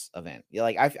Worlds event. Yeah,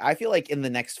 like I feel like in the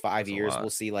next five That's a years we'll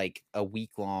lot. see like a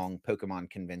week long Pokemon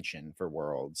convention for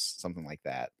Worlds, something like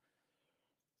that.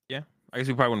 Yeah. I guess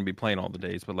we probably wouldn't be playing all the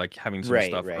days, but like having some Right,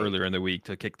 stuff right. earlier in the week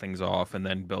to kick things off and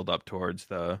then build up towards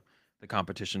the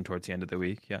competition towards the end of the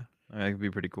week. Yeah. It could be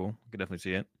pretty cool. I could definitely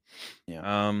see it.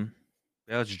 Yeah. Um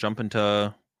yeah, let's jump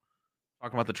into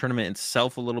talking about the tournament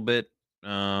itself a little bit.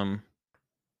 You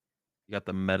got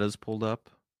the metas pulled up.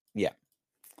 Yeah.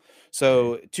 Okay.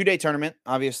 So 2 day tournament.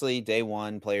 Obviously, day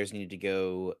one, players needed to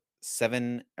go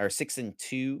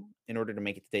 6-2 in order to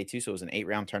make it to day two. So it was an 8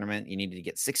 round tournament. You needed to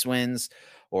get 6 wins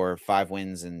or 5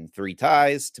 wins and 3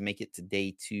 ties to make it to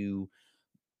day two,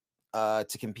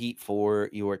 to compete for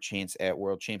your chance at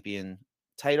world champion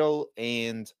title.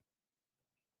 And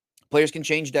players can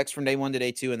change decks from day one to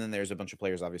day two, and then there's a bunch of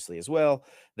players, obviously, as well,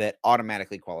 that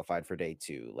automatically qualified for day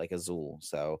two, like Azul.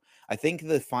 So I think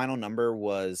the final number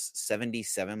was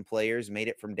 77 players made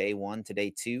it from day one to day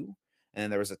two, and then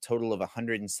there was a total of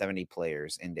 170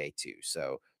 players in day two.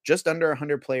 So just under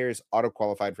 100 players auto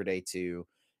qualified for day two,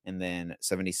 and then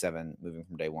 77 moving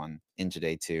from day one into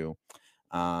day two.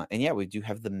 And yeah, we do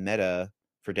have the meta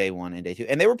for day one and day two,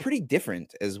 and they were pretty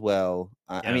different as well.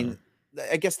 I Yeah. mean,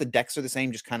 I guess the decks are the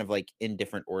same, just kind of like in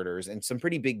different orders, and some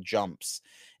pretty big jumps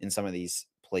in some of these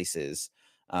places.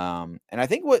 And I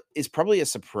think what is probably a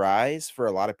surprise for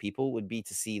a lot of people would be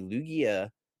to see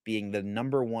Lugia being the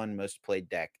number one most played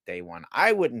deck day one.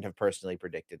 I wouldn't have personally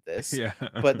predicted this, Yeah.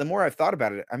 but the more I've thought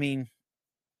about it, I mean,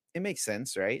 it makes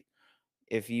sense, right?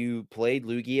 If you played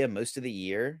Lugia most of the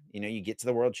year, you get to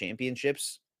the World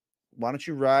Championships, why don't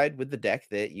you ride with the deck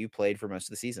that you played for most of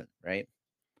the season, right?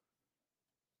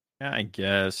 Yeah, I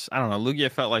guess. I don't know.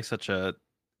 Lugia felt like such a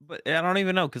but I don't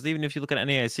even know because even if you look at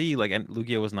NAIC, like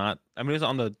Lugia was not. I mean, it was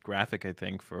on the graphic, I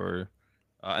think, for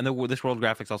and this world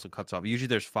graphics also cuts off. Usually,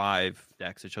 there's 5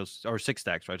 decks. It shows or 6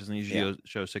 decks, right? It doesn't Yeah. usually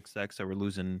show 6 decks. So we're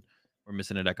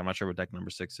missing a deck. I'm not sure what deck number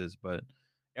 6 is, but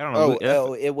I don't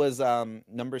know. It was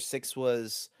number 6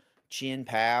 was Chien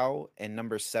Pao and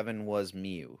number 7 was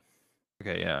Mew.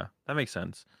 Okay, yeah, that makes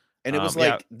sense. And it was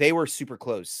Yeah, like they were super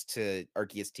close to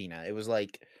Arceus Tina. It was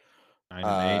like 9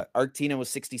 and 8. Arctina was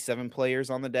 67 players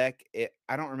on the deck.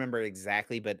 I don't remember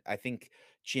exactly, but I think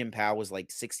Chien Pao was like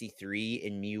 63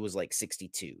 and Mew was like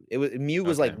 62. Mew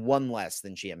was like Okay. one less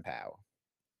than Chien Pao.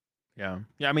 Yeah,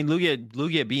 yeah. I mean,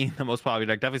 Lugia being the most popular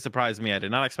deck definitely surprised me. I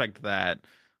did not expect that,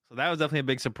 so that was definitely a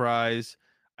big surprise.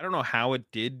 I don't know how it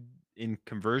did in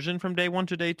conversion from day one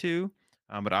to day two,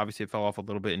 but obviously it fell off a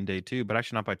little bit in day two, but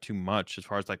actually not by too much as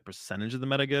far as like percentage of the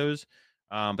meta goes.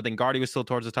 But then Guardy was still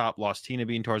towards the top, Lost Tina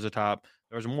being towards the top.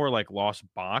 There was more like Lost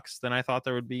Box than I thought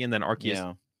there would be, and then Arceus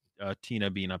Yeah. Tina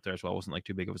being up there as well wasn't like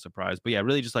too big of a surprise. But yeah,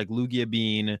 really just like Lugia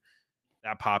being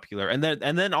that popular, and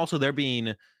then also there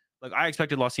being like I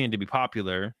expected Lost Tina to be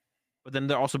popular, but then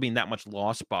there also being that much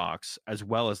Lost Box as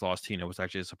well as Lost Tina was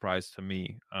actually a surprise to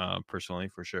me, personally,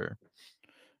 for sure.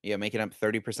 Yeah, making up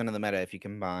 30% of the meta if you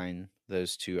combine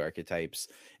those two archetypes.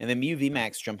 And then Mew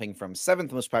VMAX jumping from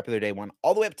 7th most popular day one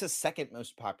all the way up to 2nd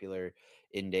most popular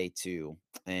in day two.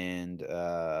 And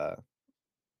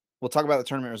we'll talk about the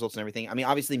tournament results and everything. I mean,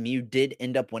 obviously, Mew did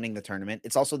end up winning the tournament.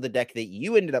 It's also the deck that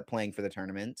you ended up playing for the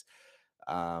tournament.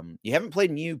 You haven't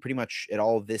played Mew pretty much at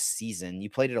all this season. You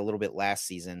played it a little bit last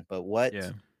season, but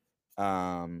Yeah.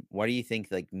 why do you think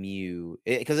like Mew?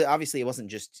 Because obviously it wasn't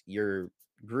just your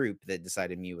group that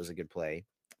decided Mew was a good play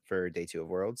for day two of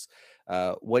Worlds.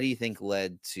 What do you think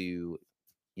led to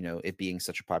it being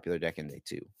such a popular deck in day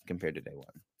two compared to day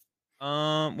one?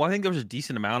 Well, I think there was a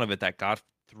decent amount of it that got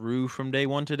through from day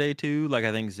 1 to day 2. Like,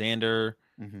 I think Xander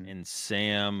Mm-hmm. and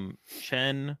Sam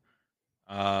Chen,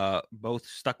 both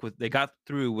stuck with they got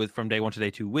through with from day 1 to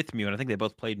day 2 with Mew, and I think they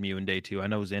both played Mew in day 2. I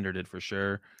know Xander did for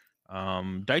sure.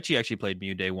 Daichi actually played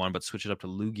Mew day 1, but switched it up to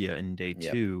Lugia in day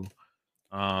Yep. 2.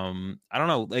 I don't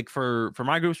know, like, for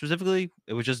my group specifically,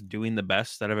 it was just doing the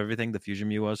best out of everything the Fusion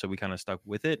Mew was, so we kinda stuck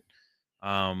with it.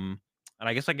 Um, and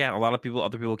I guess, again, a lot of people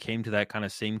other people came to that kinda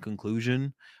same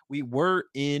conclusion. We were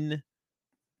in,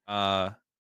 uh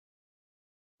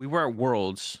we were at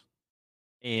Worlds,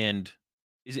 and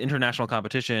is international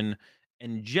competition,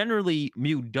 and generally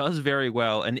Mew does very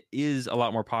well and is a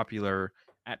lot more popular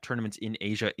at tournaments in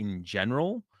Asia in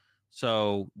general.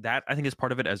 So that I think is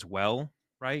part of it as well,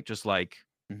 right? Just like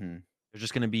Mm-hmm. there's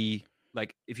just going to be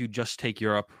like if you just take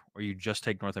Europe or you just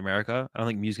take North America, I don't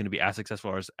think Mew's going to be as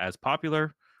successful or as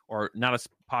popular or not as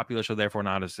popular, so therefore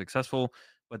not as successful.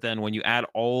 But then when you add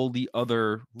all the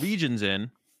other regions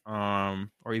in,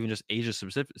 or even just Asia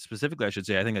specifically, I should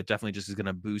say, I think that definitely just is going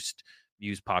to boost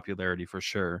Mew's popularity for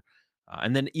sure.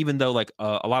 And then even though like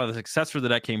a lot of the success for the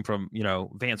deck came from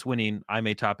Vance winning, I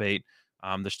made top eight.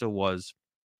 There still was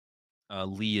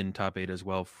Lee in top eight as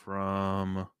well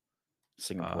from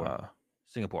Singapore. uh,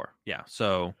 Singapore. Yeah.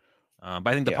 So, but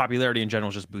I think the Yeah. popularity in general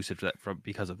is just boosted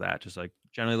because of that. Just like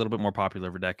generally a little bit more popular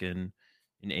of a deck in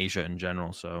Asia in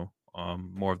general. So,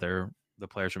 more of the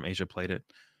players from Asia played it.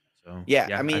 So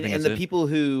Yeah, I yeah, I mean, think and that's the it. people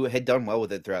who had done well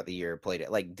with it throughout the year played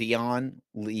it. Like Dion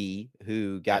Lee,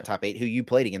 who got Yeah. top eight, who you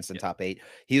played against in Yeah. top eight.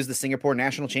 He was the Singapore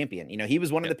national champion. He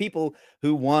was one of Yeah. the people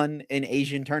who won an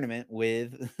Asian tournament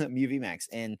with Mew VMAX.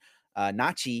 And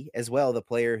Nachi as well, the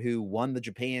player who won the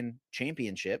Japan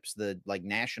championships, the like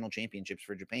national championships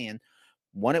for Japan,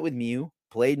 won it with Mew,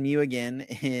 played Mew again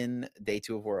in day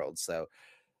two of Worlds. So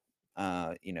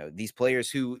these players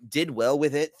who did well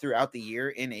with it throughout the year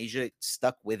in Asia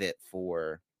stuck with it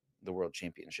for the world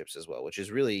championships as well, which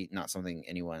is really not something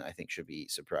anyone I think should be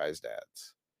surprised at.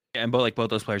 Yeah, and both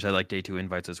those players had like day two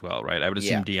invites as well, right? I would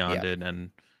assume Yeah, Dion yeah, did,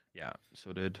 and yeah,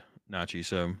 so did Nachi.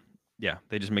 So yeah,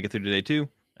 they just make it through to day two,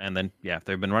 and then yeah, if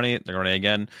they've been running it, they're running it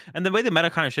again. And the way the meta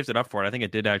kind of shifted up for it, I think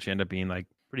it did actually end up being like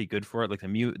pretty good for it. Like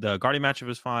the Guardian matchup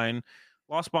was fine.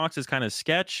 Lost Box is kind of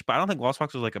sketch, but I don't think Lost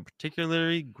Box was like a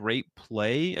particularly great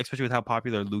play, especially with how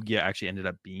popular Lugia actually ended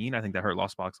up being. I think that hurt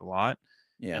Lost Box a lot.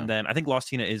 yeah, And then I think Lost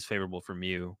Tina is favorable for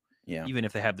Mew, yeah. even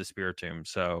if they have the Spiritomb.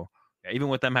 So yeah, even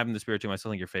with them having the Spiritomb, I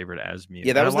still think you're favored as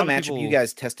Yeah, Mew. that And a was the lot of matchup you people,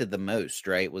 guys tested the most,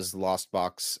 right? Was Lost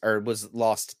Box or was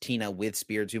Lost Tina with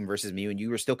Spiritomb versus Mew, and you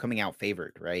were still coming out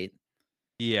favored, right?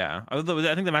 yeah, although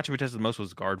I think the matchup we tested the most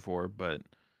was Guard for, but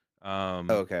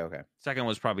Oh, um, okay, okay. second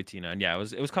was probably Tina. And yeah,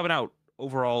 it was coming out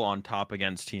overall on top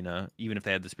against Tina, even if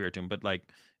they had the Spiritomb. But like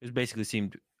it was basically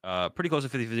seemed pretty close to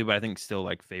 50-50, but I think still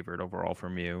like favored overall for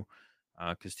Mew.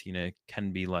 Because Tina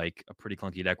can be like a pretty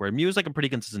clunky deck, where Mew is like a pretty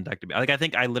consistent deck to be. Like I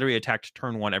think I literally attacked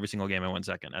turn one every single game I went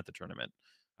second at the tournament.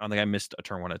 I don't think I missed a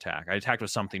turn one attack. I attacked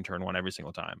with something turn one every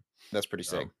single time. That's pretty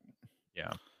So sick.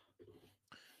 yeah,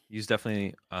 he's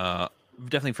definitely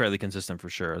fairly consistent for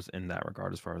sure in that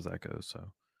regard as far as that goes.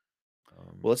 So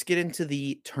Well, let's get into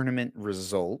the tournament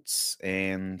results.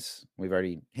 And we've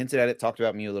already hinted at it, talked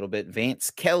about Mew a little bit.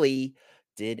 Vance Kelly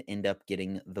did end up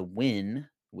getting the win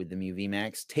with the Mew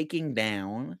VMAX, taking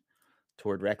down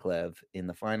Tord Reklev in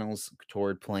the finals.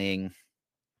 Tord playing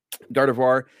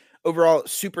Gardevoir. Overall,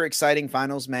 super exciting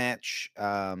finals match.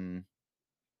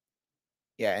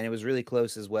 Yeah, and it was really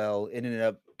close as well. It ended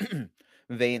up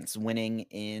Vance winning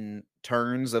in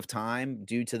turns of time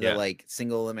due to the yeah, like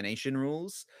single elimination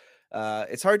rules.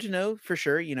 It's hard to know for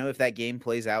sure, if that game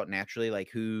plays out naturally, like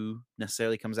who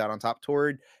necessarily comes out on top.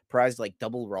 Toward prized like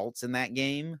double Ralts in that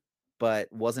game,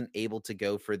 but wasn't able to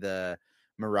go for the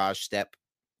Mirage step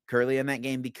Curly in that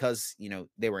game because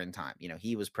they were in time.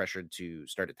 He was pressured to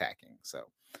start attacking. So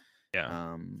yeah.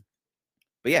 um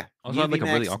but yeah, Also Mew had like a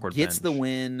really VMAX awkward gets the bench.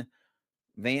 win.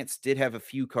 Vance did have a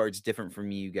few cards different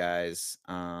from you guys.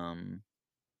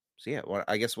 So yeah, well,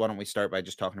 I guess why don't we start by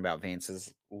just talking about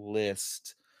Vance's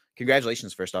list?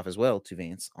 Congratulations, first off, as well to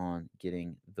Vance on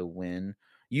getting the win.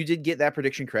 You did get that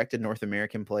prediction correct, a North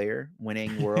American player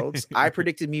winning Worlds. I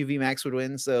predicted Mew VMAX would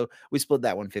win, so we split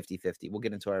that one 50-50. We'll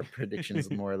get into our predictions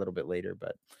more a little bit later,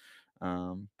 but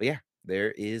yeah,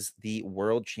 there is the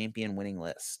world champion winning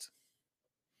list.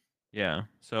 Yeah.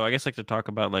 So I guess like to talk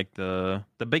about like the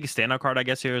biggest standout card I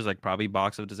guess here is like probably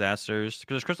Box of Disasters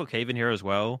because there's Crystal Cave in here as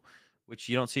well, which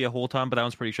you don't see a whole ton, but that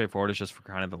one's pretty straightforward. It's just for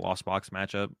kind of the Lost Box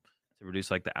matchup to reduce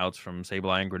like the outs from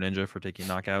Sableye and Greninja for taking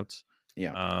knockouts.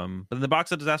 Yeah. But then the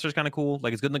Box of Disasters is kind of cool.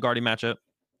 Like it's good in the Guardian matchup.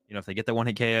 You know, if they get the one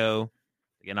hit KO,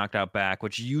 they get knocked out back,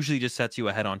 which usually just sets you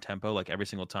ahead on tempo like every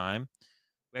single time.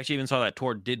 We actually even saw that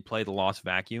Tord did play the Lost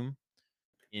Vacuum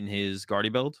in his Guardy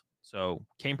build. So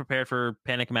came prepared for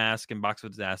Panic Mask and Box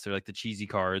of Disaster, like the cheesy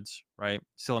cards, right?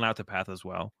 Still an out to path as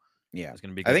well. Yeah. It's going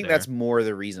to be I good think that's there. more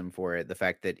the reason for it. The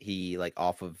fact that he, like,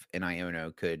 off of an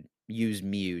Iono could use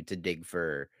Mew to dig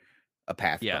for a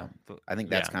path Yeah. bone. I think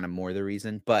that's Yeah. kind of more the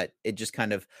reason, but it just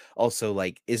kind of also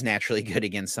like is naturally good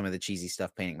against some of the cheesy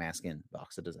stuff Panic Mask and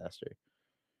Box of Disaster.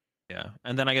 Yeah.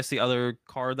 And then I guess the other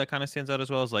card that kind of stands out as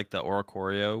well is like the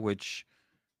Oricorio, which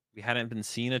we hadn't been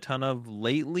seeing a ton of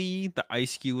lately. The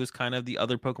Ice Cube was kind of the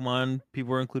other Pokemon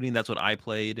people were including. That's what I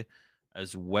played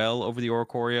as well over the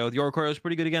Oricorio. The Oricorio is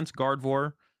pretty good against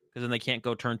Gardevoir because then they can't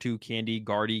go turn 2 Candy,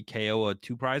 Guardy, KO a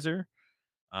 2-prizer.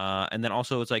 And then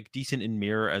also it's like decent in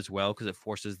mirror as well because it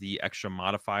forces the extra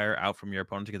modifier out from your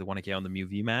opponent to get the 1K on the Mew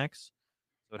V Max.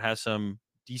 So it has some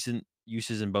decent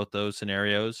uses in both those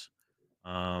scenarios.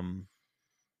 Um,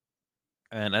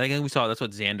 and I think we saw that's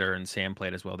what Xander and Sam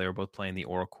played as well. They were both playing the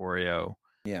Oricorio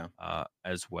Yeah.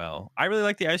 as well. I really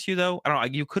like the ISQ though. I don't know.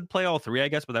 You could play all three, I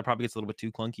guess, but that probably gets a little bit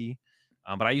too clunky.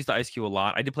 But I used the ISQ a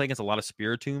lot. I did play against a lot of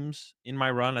Spiritombs in my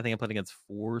run. I think I played against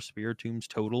 4 Spiritombs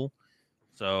total.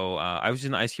 So I was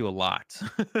using the ISQ a lot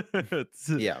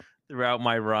Yeah. throughout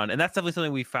my run, and that's definitely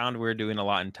something we found we are doing a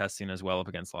lot in testing as well up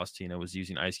against Lost Tina was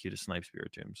using ISQ to snipe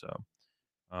Spiritomb. So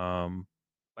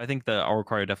I think the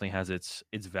Auricaria definitely has its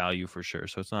value for sure.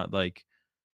 So it's not like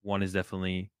one is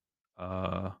definitely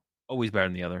uh, always better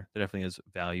than the other. There definitely is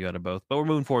value out of both. But we're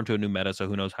moving forward to a new meta, so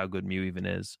who knows how good Mew even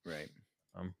is. Right.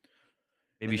 Um,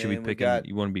 maybe you And should be then we've picking. got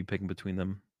You want to be picking between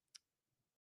them.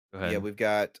 Go yeah, ahead. we've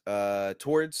got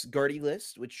Towards Guardy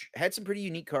list, which had some pretty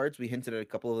unique cards. We hinted at a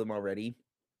couple of them already.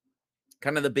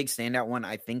 Kind of the big standout one,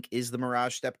 I think, is the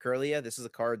Mirage Step Curlia. This is a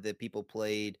card that people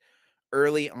played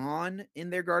early on in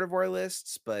their Gardevoir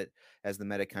lists, but as the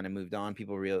meta kind of moved on,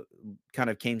 people kind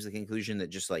of came to the conclusion that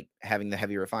just like having the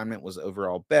heavy refinement was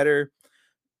overall better.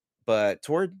 But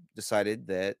Tord decided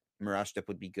that Mirage Step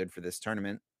would be good for this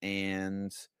tournament.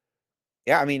 And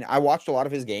yeah, I mean, I watched a lot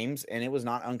of his games, and it was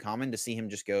not uncommon to see him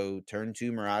just go turn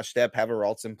 2 Mirage Step, have a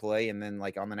Ralts in play, and then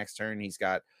like on the next turn, he's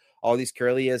got all these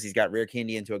Curlias, he's got Rare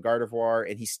Candy into a Gardevoir,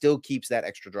 and he still keeps that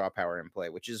extra draw power in play,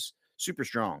 which is super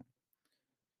strong.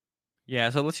 Yeah,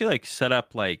 so let's see, like set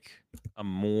up like a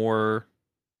more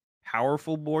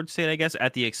powerful board state, I guess,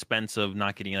 at the expense of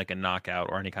not getting like a knockout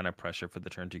or any kind of pressure for the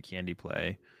turn 2 candy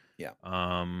play. Yeah.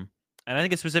 Um, and I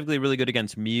think it's specifically really good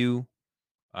against Mew,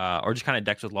 or just kind of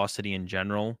decks with Lost City in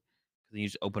general. Then you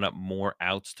just open up more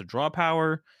outs to draw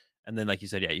power. And then, like you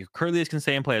said, yeah, your Curlias can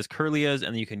stay in play as Curlias, and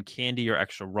then you can candy your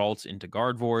extra Ralts into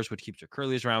Gardevoirs, which keeps your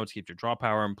Curlias around, which keeps your draw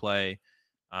power in play.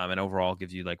 And overall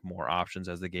gives you like more options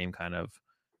as the game kind of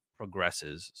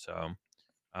progresses. So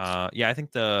yeah, I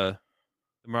think the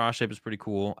Mirage shape is pretty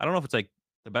cool. I don't know if it's like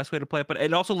the best way to play it, but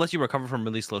it also lets you recover from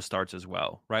really slow starts as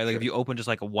well, right? Like if Sure. you open just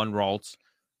like a 1 Ralts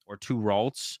or 2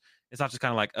 Ralts, it's not just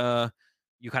kind of like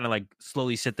you kind of like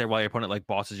slowly sit there while your opponent like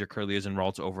bosses your Curlias and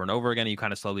Ralts over and over again. And you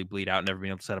kind of slowly bleed out, never being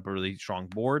able to set up a really strong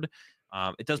board.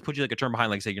 It does put you like a turn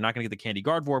behind. Like say, you're not going to get the Candy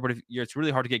Gardevoir, but if you're, it's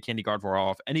really hard to get Candy Gardevoir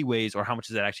off anyways. Or how much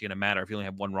is that actually going to matter if you only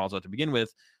have 1 Ralts out to begin with?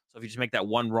 So if you just make that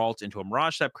 1 Ralt into a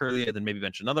Mirage Step Curlia, then maybe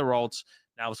bench another Ralts.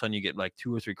 Now all of a sudden you get like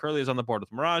 2 or 3 Curlias on the board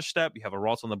with Mirage Step. You have a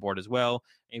Ralts on the board as well,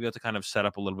 and you'll be able to kind of set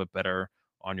up a little bit better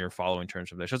on your following turns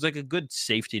from there. So it's like a good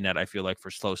safety net, I feel like, for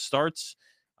slow starts.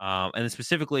 And then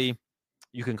specifically,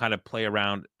 you can kind of play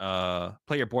around,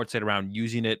 play your board state around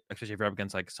using it, especially if you're up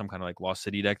against like some kind of like Lost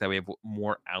City deck. That way, you have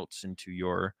more outs into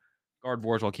your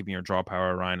Gardevoirs while keeping your draw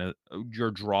power around.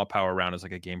 Your draw power around as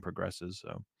like a game progresses.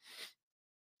 So,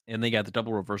 and they got the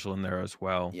double reversal in there as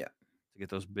well Yeah. to get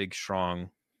those big strong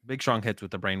hits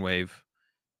with the Brainwave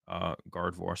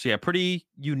Gardevoir. So yeah, pretty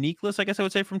unique list, I guess I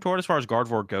would say, from Tord as far as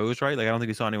Gardevoir goes, right? Like I don't think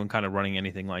we saw anyone kind of running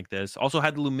anything like this. Also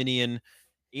had the Luminion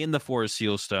in the Forest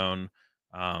Sealstone.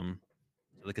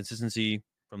 So the consistency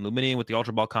from Luminion with the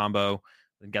Ultra Ball combo,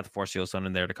 then got the Force Sealstone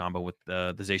in there to combo with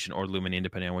the Zacian or Luminion,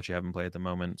 depending on what you have in play at the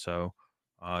moment. So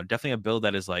definitely a build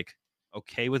that is like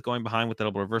okay with going behind with the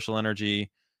double reversal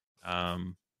energy.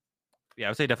 Um, yeah, I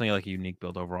would say definitely like a unique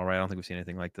build overall, right? I don't think we've seen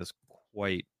anything like this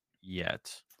quite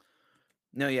yet.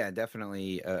 No, yeah,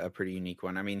 definitely a pretty unique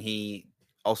one. I mean,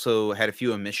 also had a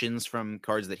few omissions from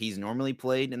cards that he's normally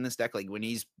played in this deck. Like when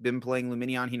he's been playing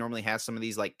Luminion, he normally has some of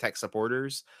these like tech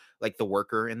supporters, like the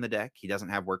Worker in the deck. He doesn't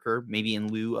have Worker, maybe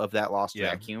in lieu of that Lost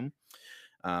Yeah, Vacuum.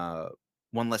 Uh,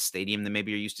 one less Stadium than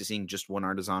maybe you're used to seeing, just one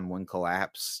Artisan, one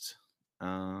Collapsed.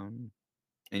 And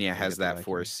yeah, yeah, you has get the that vacuum.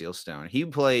 Forest Sealstone. He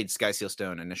played Sky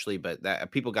Sealstone initially, but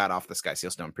that people got off the Sky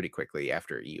Sealstone pretty quickly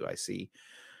after EUIC.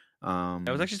 I was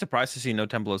Um, actually surprised to see no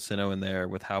Temple of Sinnoh in there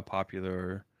with how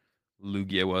popular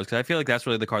Lugia was, because I feel like that's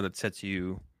really the card that sets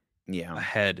you yeah.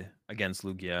 ahead against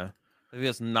Lugia. I think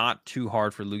it's not too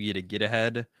hard for Lugia to get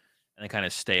ahead and then kind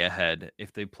of stay ahead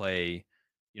if they play,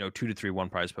 2 to 3 one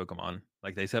prize Pokemon.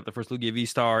 Like they set up the first Lugia V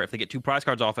Star. If they get 2 prize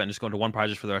cards off it and just go into 1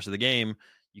 prizes for the rest of the game,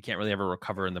 you can't really ever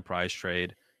recover in the prize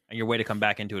trade. And your way to come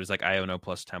back into it is like Iono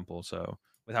plus Temple. So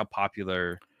with how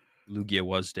popular Lugia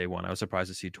was day one, I was surprised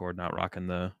to see Tord not rocking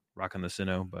the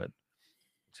Sinnoh, but looks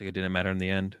like it didn't matter in the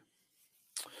end.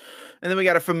 And then we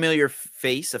got a familiar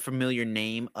face, a familiar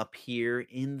name up here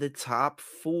in the top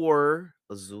four.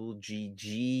 Azul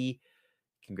GG.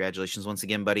 Congratulations once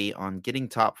again, buddy, on getting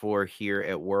top four here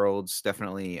at Worlds.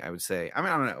 Definitely, I would say. I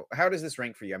mean, I don't know. How does this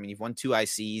rank for you? I mean, you've won 2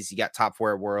 ICs, you got top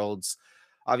four at Worlds.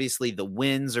 Obviously, the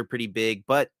wins are pretty big,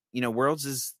 but Worlds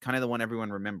is kind of the one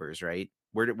everyone remembers, right?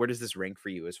 Where does this rank for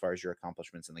you as far as your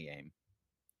accomplishments in the game?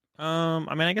 I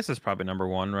mean, I guess it's probably number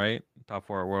one, right? Top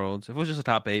four at Worlds. If it was just a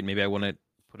top eight, maybe I wouldn't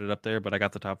put it up there, but I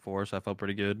got the top four, so I felt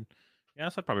pretty good. Yeah,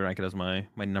 so I'd probably rank it as my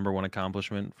number one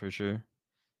accomplishment for sure.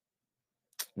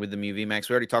 With the Mew Max,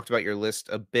 we already talked about your list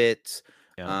a bit.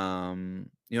 Yeah.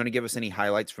 You want to give us any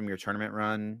highlights from your tournament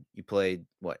run? You played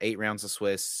what, 8 rounds of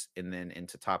Swiss and then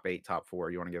into top eight, top four.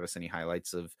 You want to give us any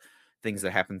highlights of things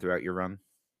that happened throughout your run?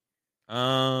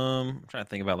 I'm trying to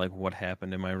think about like what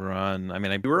happened in my run. I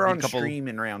mean, I You were beat a on couple. stream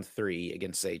in round 3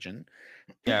 against Sagen,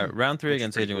 Yeah, round three which is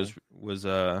against pretty Agent cool. was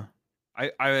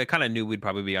I kind of knew we'd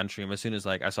probably be on stream as soon as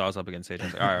like I saw us up against Sage. I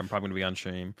was like, all right, I'm probably gonna be on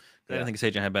stream because I didn't Yeah. think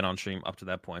Sage had been on stream up to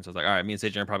that point. So I was like, all right, me and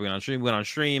Sage are probably on stream. We went on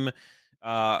stream.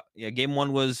 Yeah, game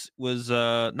one was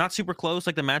not super close.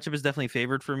 Like the matchup is definitely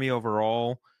favored for me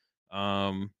overall.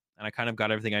 And I kind of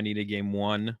got everything I needed game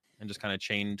one and just kind of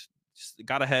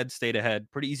got ahead, stayed ahead.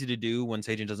 Pretty easy to do when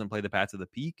Sage doesn't play the Path of the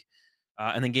Peak.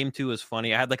 And then game two was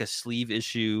funny. I had like a sleeve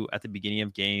issue at the beginning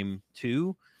of game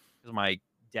two because my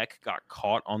deck got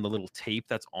caught on the little tape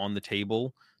that's on the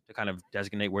table to kind of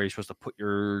designate where you're supposed to put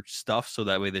your stuff so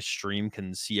that way the stream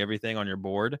can see everything on your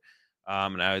board.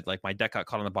 And I like my deck got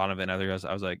caught on the bottom of it. And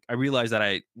I realized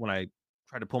that when I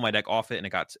tried to pull my deck off it and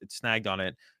it snagged on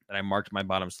it, that I marked my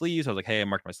bottom sleeve. So I was like, hey, I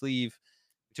marked my sleeve.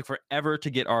 It took forever to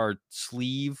get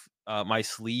my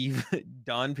sleeve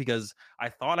done because I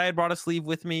thought I had brought a sleeve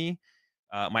with me,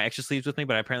 my extra sleeves with me,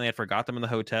 but apparently I forgot them in the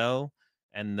hotel.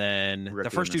 And then Rookie mistake.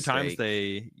 the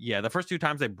first two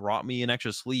times they brought me an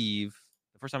extra sleeve.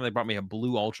 The first time they brought me a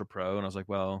blue Ultra Pro, and I was like,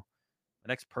 well,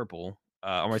 my neck's purple,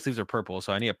 or my sleeves are purple,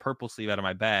 so I need a purple sleeve out of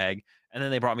my bag. And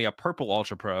then they brought me a purple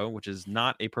Ultra Pro, which is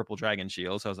not a purple Dragon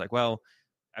Shield. So I was like, well,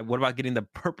 what about getting the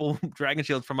purple Dragon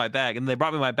Shield from my bag? And they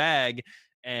brought me my bag,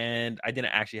 and I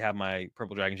didn't actually have my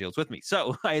purple Dragon Shields with me,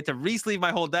 so I had to re-sleeve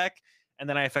my whole deck. And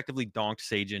then I effectively donked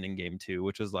Sagen in game two,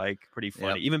 which was like pretty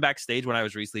funny. Yep. Even backstage when I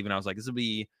was re-sleeving, I was like, this would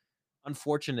be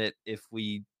unfortunate if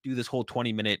we do this whole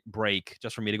 20-minute break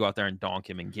just for me to go out there and donk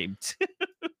him in game two.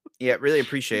 Yeah, really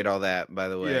appreciate all that, by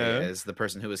the way, Yeah. as the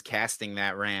person who was casting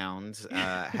that round.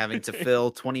 Having to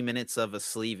fill 20 minutes of a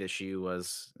sleeve issue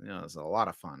was a lot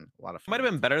of fun. A lot of Might fun.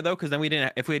 have been better though, because then we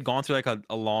didn't. If we had gone through like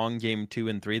a long game two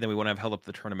and three, then we wouldn't have held up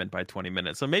the tournament by 20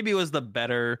 minutes. So maybe it was the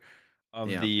better of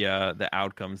Yeah. the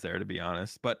outcomes there, to be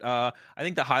honest. But I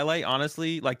think the highlight,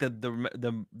 honestly, like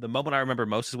the moment I remember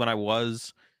most is when I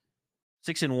was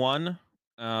 6-1,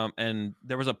 and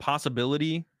there was a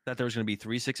possibility that there was going to be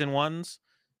 3 6-1s.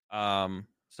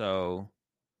 So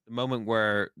the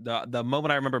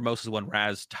moment I remember most is when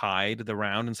Raz tied the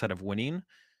round instead of winning.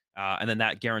 And then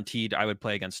that guaranteed I would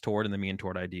play against Tord, and then me and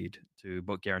Tord ID'd to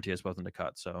both guarantee us both in the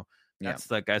cut. So Yeah.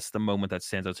 that's the moment that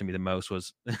stands out to me the most,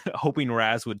 was hoping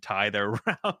Raz would tie their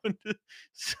round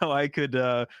so I could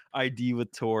ID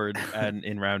with Tord and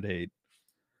in round 8.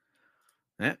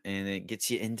 Yeah, and it gets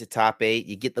you into top eight.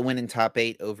 You get the win in top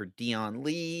eight over Dion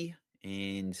Lee,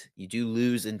 and you do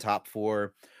lose in top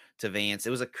four to Vance.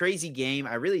 It was a crazy game.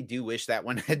 I really do wish that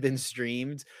one had been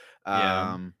streamed.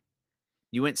 Yeah.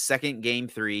 You went second game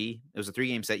three. It was a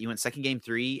 3-game set. You went second game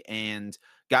three and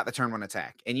got the turn one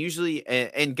attack, and usually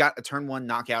and got a turn one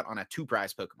knockout on a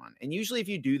 2-prize Pokemon. And usually, if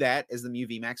you do that as the Mew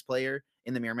VMAX player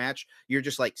in the mirror match, you're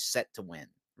just like set to win,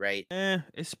 right?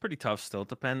 It's pretty tough still.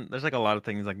 There's like a lot of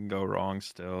things that can go wrong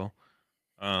still.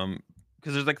 Because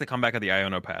there's like the comeback of the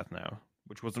Iono path now,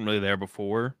 which wasn't really there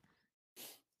before.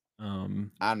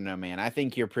 I don't know, man. I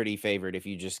think you're pretty favored if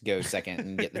you just go second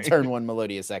and get the turn one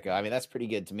Melodious Echo. I mean, that's pretty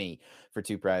good to me for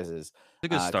 2 prizes. It's a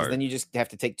good Because then start. you just have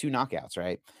to take 2 knockouts,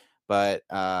 right? But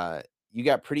you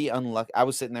got pretty unlucky. I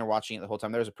was sitting there watching it the whole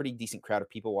time. There was a pretty decent crowd of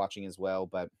people watching as well.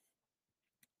 But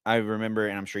I remember,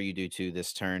 and I'm sure you do too,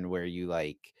 this turn where you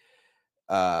like,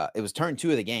 it was turn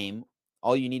 2 of the game.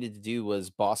 All you needed to do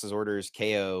was boss's orders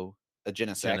KO a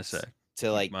Genesect Genesect. to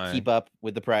Keep like my keep up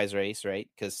with the prize race, right?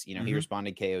 Because he Mhm.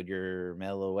 responded KO'd your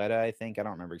Meloetta, I think. I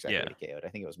don't remember exactly Yeah. what he KO'd. I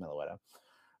think it was Meloetta.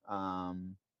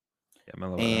 Um, Yeah,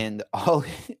 Meloetta. and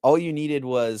all you needed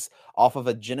was off of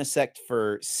a Genesect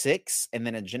for 6 and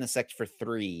then a Genesect for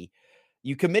 3.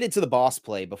 You committed to the boss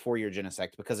play before your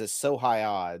Genesect because it's so high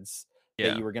odds that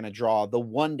Yeah. you were going to draw the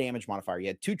 1 damage modifier. You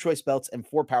had 2 choice belts and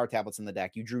 4 power tablets in the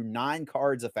deck. You drew 9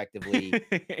 cards effectively,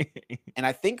 and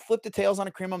I think flipped the tails on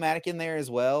a Cremomatic in there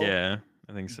as well. Yeah,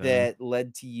 I think so. That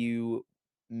led to you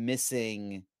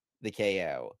missing the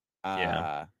KO.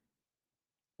 Yeah.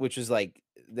 Which was like,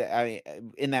 I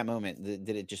mean, in that moment, did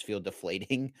it just feel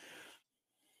deflating,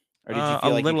 or did you A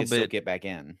feel like you little could still bit. get back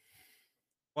in?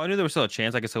 Well, I knew there was still a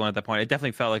chance I could still win at that point. It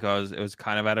definitely felt like it was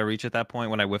kind of out of reach at that point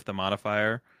when I whiffed the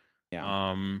modifier.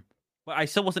 Yeah, Um, but I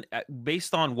still wasn't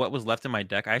based on what was left in my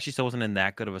deck. I actually still wasn't in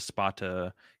that good of a spot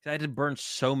to. 'Cause I had to burn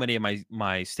so many of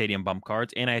my stadium bump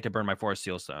cards, and I had to burn my Forest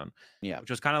Sealstone, yeah. which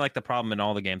was kind of like the problem in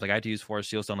all the games. Like I had to use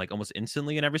Forest Sealstone like almost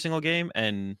instantly in every single game,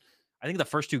 and I think the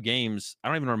first 2 games I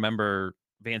don't even remember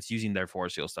Vance using their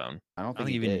Forest Sealstone. I don't I don't think think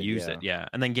he he even did. used it. Yeah. Yeah,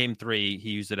 and then game 3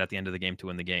 he used it at the end of the game to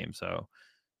win the game.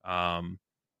 Um,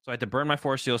 so I had to burn my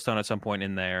Forest Sealstone at some point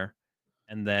in there,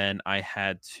 and then I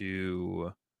had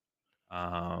to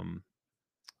um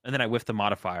and then I whiffed the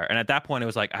modifier. And at that point, it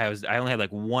was like I only had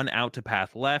like 1 out to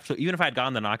path left. So even if I had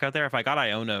gotten the knockout there, if I got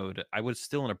Iono'd, I was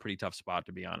still in a pretty tough spot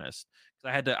to be honest.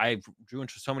 Because I drew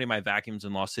into so many of my vacuums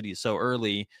in Lost Cities so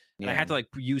early, and I Yeah. had to like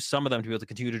use some of them to be able to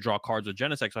continue to draw cards with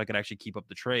Genesect so I could actually keep up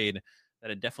the trade.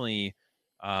 That it definitely.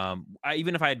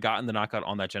 Even if I had gotten the knockout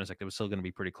on that Genesect, it was still going to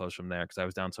be pretty close from there because I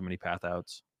was down so many path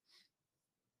outs.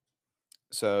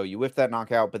 So you whiffed that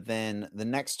knockout, but then the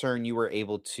next turn you were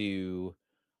able to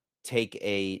take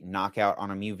a knockout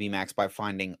on a Mew VMAX by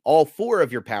finding all 4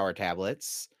 of your power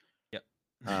tablets. Yep.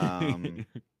 Um,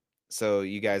 so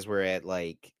you guys were at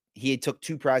like, he took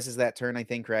 2 prizes that turn, I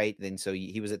think, right? Then so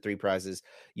he was at 3 prizes.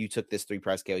 You took this 3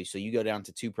 prize KO, so you go down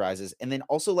to 2 prizes. And then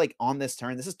also like on this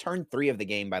turn, this is turn 3 of the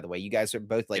game, by the way. You guys are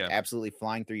both like Yeah. absolutely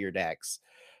flying through your decks.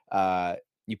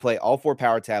 You play all 4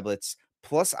 power tablets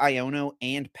plus Iono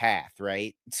and Path,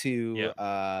 right? To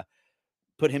Yeah.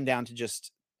 put him down to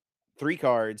just 3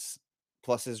 cards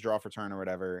plus his draw for turn or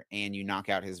whatever, and you knock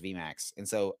out his VMAX. And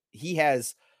so he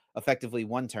has effectively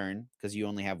 1 turn because you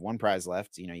only have 1 prize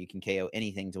left. You can KO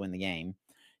anything to win the game.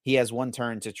 He has 1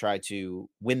 turn to try to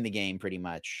win the game, pretty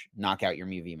much, knock out your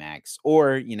Mew VMAX,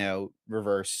 or,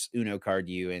 reverse Uno card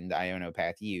you and Iono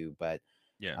Path you. But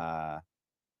Yeah. uh,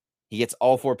 he gets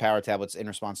all 4 power tablets in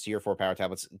response to your 4 power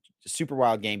tablets. Super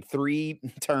wild game. 3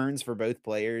 turns for both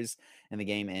players, and the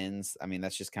game ends. I mean,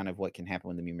 that's just kind of what can happen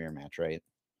with the Mew Mirror match, right?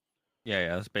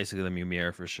 Yeah, that's basically the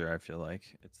Mimir for sure. I feel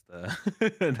like it's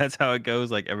the that's how it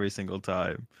goes like every single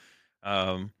time.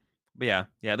 Um, but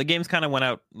yeah, the games kind of went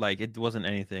out like it wasn't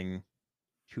anything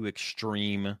too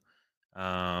extreme.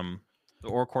 Um, the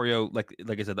Oricorio,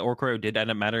 like I said, the Oricorio did end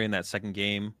up mattering in that second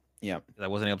game. Yep. I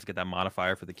wasn't able to get that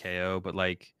modifier for the KO, but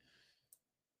like,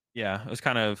 yeah, it's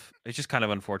just kind of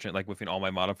unfortunate. Like within all my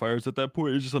modifiers at that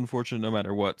point, it's just unfortunate no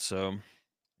matter what. So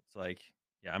it's like,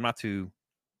 yeah, I'm not too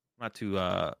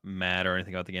mad or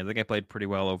anything about the game. I think I played pretty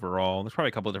well overall. There's probably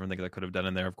a couple of different things I could have done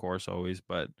in there, of course, always,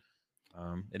 but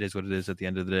it is what it is at the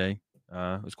end of the day.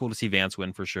 It was cool to see Vance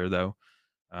win for sure, though.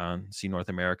 See North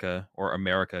America or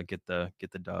America get the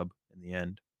dub in the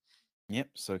end. Yep.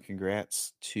 So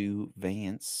congrats to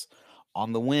Vance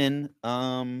on the win.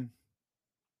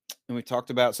 And we talked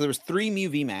about, so there was 3 Mew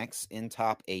VMAX in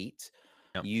top 8.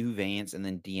 Yep. You, Vance, and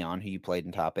then Dion, who you played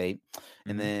in top 8. And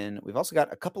Mm-hmm. then we've also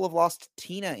got a couple of lost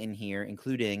Tina in here,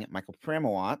 including Michael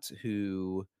Pramawat,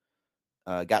 who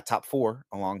got top 4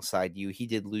 alongside you. He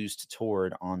did lose to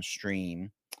Tord on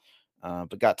stream,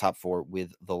 but got top 4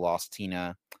 with the lost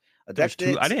Tina. A There's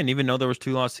deck 2. I that, didn't even know there was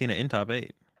 2 lost Cena in top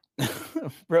 8.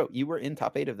 bro, you were in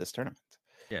top 8 of this tournament.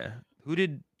 Yeah. Who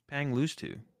did Pang lose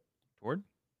to? Toward?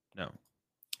 No.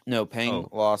 No, Peng Oh,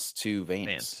 lost to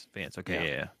Vance. Vance. Okay,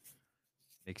 Yeah. yeah.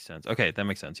 Makes sense. Okay, that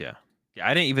makes sense. Yeah. Yeah,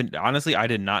 I didn't even honestly. I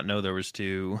did not know there was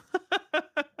 2.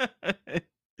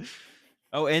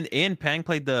 Oh, and Pang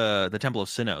played the Temple of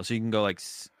Sinnoh, so you can go like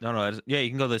no, yeah, you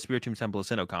can go the Spiritomb Temple of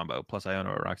Sinnoh combo plus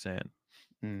Iono or Roxanne,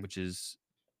 Mm. which is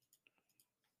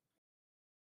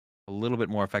a little bit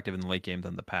more effective in the late game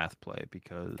than the path play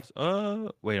because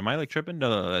wait, am I like tripping?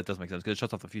 No, that doesn't make sense because it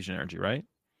shuts off the fusion energy, right?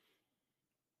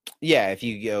 Yeah, if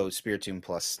you go Spiritomb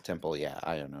plus Temple,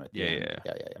 I don't know at the Yeah, end.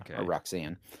 yeah. Yeah. Or Okay.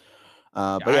 Roxanne.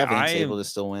 Yeah, But yeah, Vank's able to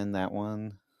still win that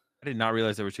one. I did not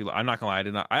realize there were two. I'm not gonna lie, I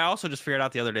did not. I also just figured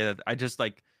out the other day that I just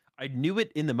like I knew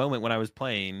it in the moment when I was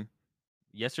playing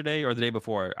yesterday or the day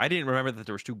before. I didn't remember that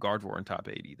there was two Gardevoir in top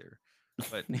 8 either.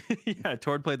 But yeah,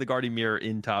 Tord played the Guardian Mirror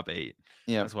in top 8.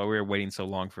 Yeah. That's why we were waiting so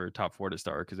long for top 4 to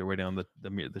start because they're waiting on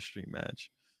the stream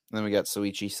match. Then we got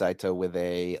Soichi Saito with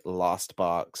a Lost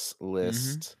Box Mm-hmm.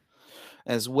 list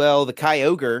as well. The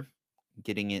Kyogre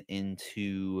getting it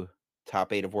into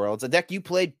top 8 of Worlds, a deck you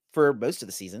played for most of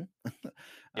the season.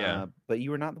 Yeah. But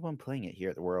you were not the one playing it here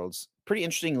at the Worlds. Pretty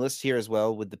interesting list here as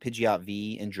well with the Pidgeot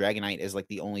V and Dragonite as like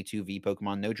the only 2 V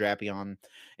Pokemon. No Drapion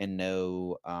and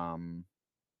no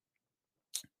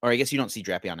or I guess you don't see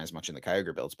Drapion as much in the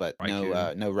Kyogre builds, but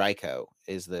Raikou. no Raikou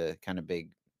is the kind of big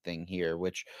thing here,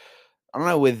 which I don't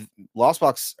know, with with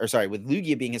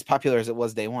Lugia being as popular as it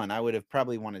was day one, I would have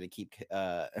probably wanted to keep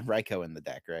Raikou in the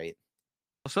deck, right?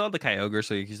 I still have the Kyogre,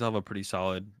 so you can still have a pretty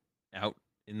solid out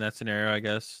in that scenario, I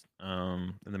guess,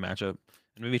 in the matchup.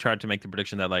 And maybe tried to make the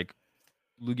prediction that like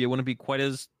Lugia wouldn't be quite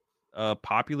as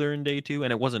popular in day 2,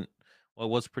 and it wasn't. Well,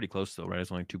 it was pretty close though, right?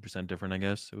 It's only 2% different, I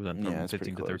guess. It was Yeah, from it's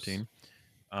pretty 15 to close. 13.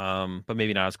 But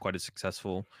maybe not as quite as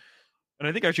successful. And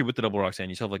I think actually with the double Roxanne,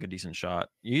 you still have like a decent shot.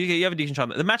 You have a decent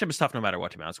shot. The matchup is tough no matter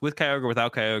what, to be honest. With Kyogre,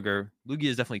 without Kyogre, Lugia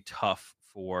is definitely tough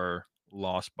for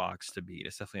Lost Box to beat.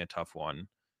 It's definitely a tough one.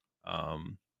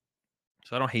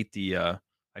 So I don't hate the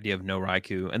idea of no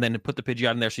Raikou. And then to put the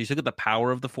Pidgeot in there, so you still get the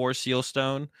power of the Force Seal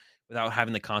Stone without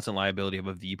having the constant liability of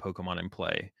a V Pokemon in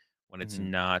play when it's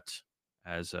not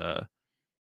as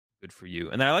good for you.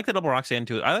 And then I like the double Roxanne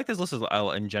too. I like this list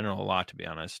in general a lot, to be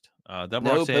honest. Double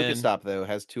No Roxanne, Pokestop though,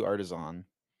 has 2 Artisan.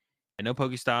 and no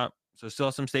Pokestop. So still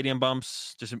have some stadium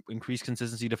bumps, just increased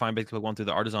consistency to find basic Pokemon through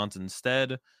the Artisans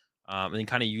instead. And then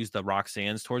kind of use the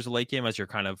Roxannes towards the late game as your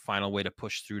kind of final way to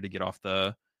push through to get off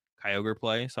the Kyogre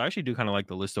play. So I actually do kind of like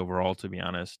the list overall, to be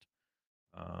honest.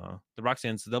 The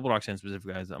Roxannes, the double Roxanne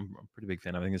specific guys, I'm a pretty big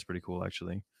fan. I think it's pretty cool,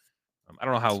 actually. I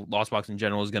don't know how Lost Box in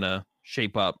general is going to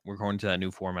shape up. We're going to that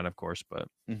new format, of course, but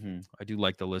I do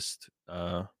like the list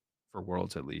for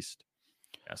Worlds at least.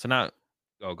 Yeah, so now,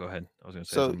 go ahead. I was going to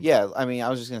say something. Yeah, I mean, I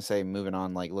was just gonna say, moving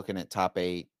on, like looking at top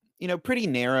 8, pretty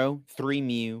narrow. 3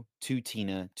 Mew, 2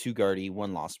 Tina, 2 Guardy,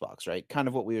 1 Lost Box, right? Kind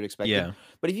of what we would expected. Yeah.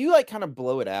 But if you like kind of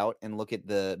blow it out and look at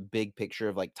the big picture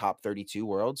of like top 32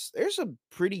 Worlds, there's a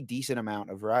pretty decent amount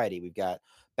of variety. We've got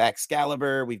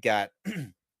Baxcalibur, we've got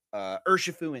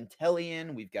Urshifu and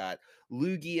Tellian, we've got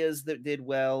Lugias that did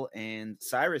well, and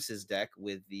Cyrus's deck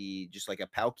with the just like a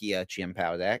Palkia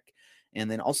Chimpao deck. And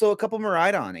then also a couple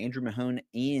Miraidon, Andrew Mahone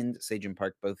and Sajin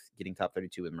Park both getting top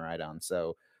 32 with Miraidon.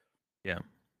 So yeah,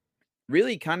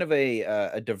 really kind of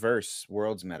a diverse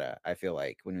Worlds meta, I feel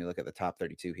like, when we look at the top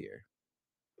 32 here.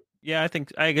 Yeah,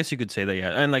 I guess you could say that.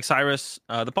 Yeah, and like Cyrus,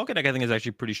 the Poké deck I think is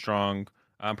actually pretty strong.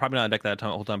 Probably not a deck that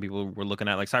whole time people were looking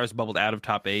at. Like Cyrus bubbled out of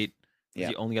top 8. He's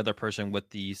the only other person with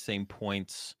the same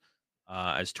points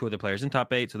as 2 other players in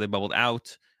top 8, so they bubbled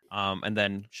out. And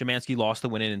then Szymanski lost the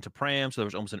win in into Pram, so there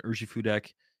was almost an Urshifu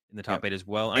deck in the top 8 as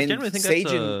well. And I generally think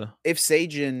if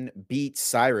Sajin beats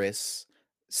Cyrus,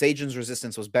 Sajin's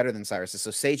resistance was better than Cyrus's, so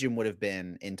Sajin would have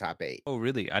been in top 8. Oh,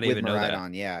 really? I didn't even know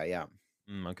that. Yeah.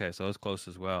 Okay, so it was close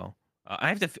as well. I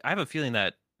have a feeling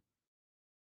that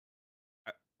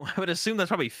I would assume that's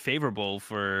probably favorable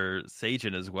for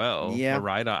Sajin as well. Yeah.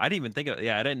 Miraidon. I didn't even think of.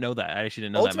 Yeah, I didn't know that. I actually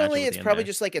didn't know Ultimately, that matchup. it's probably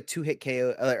just like a 2-hit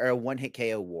KO or a 1-hit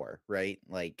KO war, right?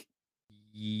 Like,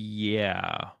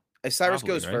 yeah. if Cyrus Probably,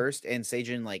 goes right? first and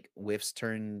Sajin like whiffs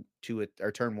turn 2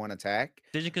 or turn 1 attack,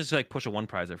 Sajin can just like push a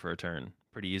 1-prizer for a turn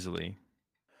pretty easily,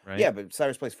 right? yeah, but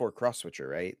Cyrus plays 4 cross switcher,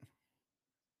 right?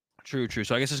 True.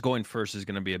 So I guess just going first is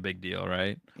going to be a big deal,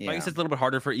 right? Yeah. I guess it's a little bit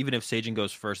harder for even if Sajin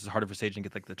goes first, it's harder for Sajin to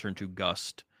get like the turn 2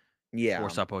 gust. Yeah.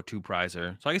 Force up a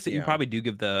 2-prizer. So I guess that you probably do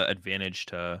give the advantage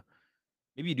to.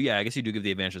 Maybe you do. Yeah, I guess you do give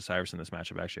the advantage to Cyrus in this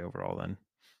matchup actually overall. Then,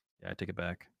 yeah, I take it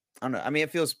back. I don't know. I mean,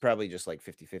 it feels probably just like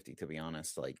 50-50, to be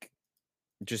honest. Like,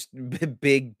 just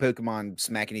big Pokemon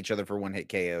smacking each other for 1-hit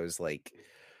KOs. Like,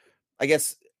 I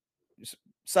guess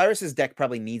Cyrus's deck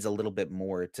probably needs a little bit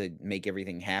more to make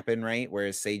everything happen, right?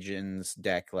 Whereas Sajin's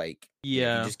deck, like, if you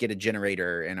just get a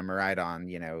generator and a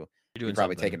Miraidon, you're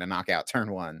probably taking a knockout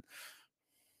turn 1.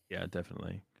 Yeah,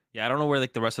 definitely. Yeah, I don't know where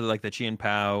like the rest of the Chien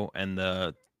Pao and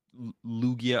the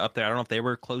Lugia up there. I don't know if they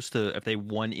were close to if they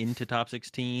won into top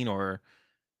 16 or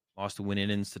lost to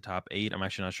win-ins to top 8. I'm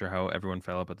actually not sure how everyone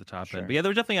fell up at the top end. But yeah,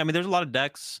 there's definitely. I mean, there's a lot of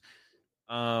decks.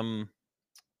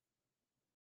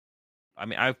 I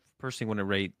mean, I personally wouldn't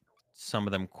rate some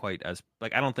of them quite as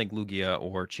like I don't think Lugia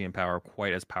or Chien Pao are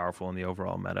quite as powerful in the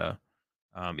overall meta.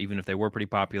 Even if they were pretty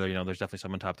popular, there's definitely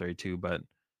some in top 32, but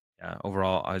yeah,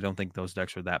 overall, I don't think those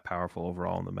decks are that powerful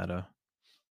overall in the meta.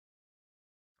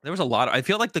 There was a lot. I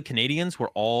feel like the Canadians were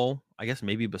all, I guess,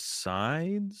 maybe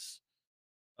besides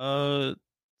uh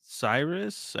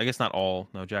Cyrus. I guess not all.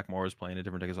 No, Jack Moore was playing a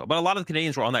different deck as well. But a lot of the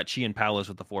Canadians were on that Chi and Palace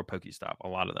with the 4 Pokestop. A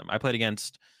lot of them. I played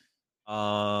against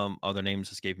their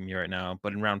names escaping me right now.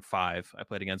 But in round 5, I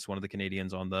played against one of the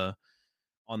Canadians on the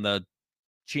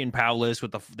Chi and Palace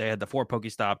with they had the 4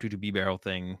 Pokestop 2 B barrel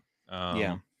thing.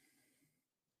 Yeah.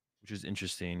 Which is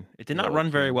interesting. It did Good not old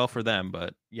run very Kieran. well for them,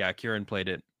 but yeah, Kieran played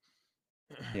it.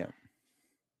 Yeah.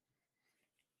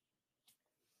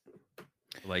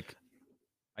 Like,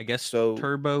 I guess So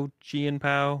Turbo Chi and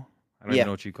Pow. I don't even yeah.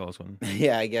 know what you call this one.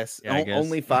 Yeah, I guess. Yeah, I guess.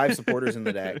 Only 5 supporters in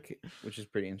the deck, which is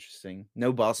pretty interesting.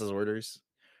 No boss's orders.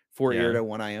 4 Yeah. Irida,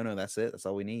 1 Iono. That's it. That's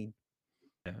all we need.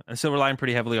 Yeah, and still relying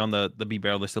pretty heavily on the B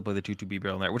barrel. They still play the 2 B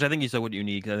barrel in there, which I think is so what you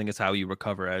need. Because I think it's how you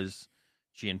recover as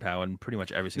Chi and Pow in pretty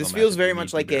much every single This matchup. feels very You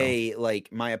much need B-barrel. like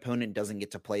my opponent doesn't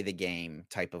get to play the game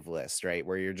type of list, right?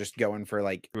 Where you're just going for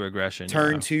like Through aggression.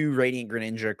 turn Yeah. 2 Radiant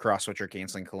Greninja, cross switcher,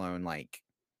 canceling Cologne, like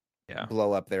Yeah.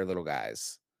 blow up their little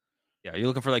guys. Yeah, you're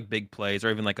looking for like big plays, or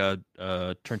even like a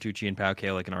turn 2 Chi and Pow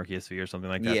KO, like an Arceus V or something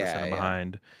like that to set Yeah, them yeah.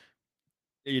 behind.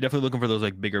 You're definitely looking for those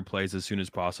like bigger plays as soon as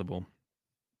possible.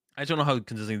 I just don't know how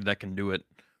consistently the deck can do it.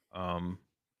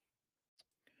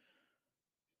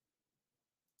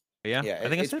 Yeah, Yeah, I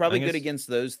think it's that's it. I probably think good it's against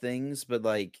those things, but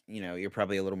like, you're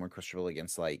probably a little more questionable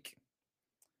against like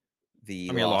the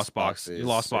your lost lost boxes or the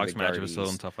box matchup is still guardies.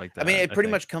 and stuff like I mean, that. it I pretty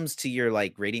think. much comes to your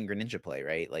like Radiant Greninja play,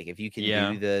 right? Like if you can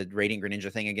Yeah, do the Radiant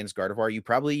Greninja thing against Gardevoir, you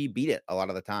probably beat it a lot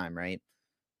of the time, right?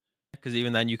 because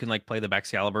even then you can like play the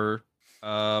Excalibur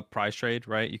prize trade,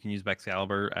 right? You can use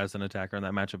Excalibur as an attacker in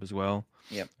that matchup as well.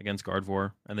 Yep. Against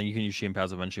Gardevoir, and then you can use Shein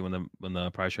Pals eventually when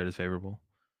the prize trade is favorable.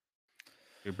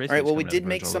 You're All basically right. just Well, we coming out did advantage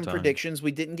make all the some time. predictions.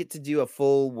 We didn't get to do a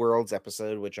full Worlds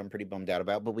episode, which I'm pretty bummed out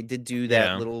about, but we did do that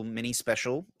Yeah. little mini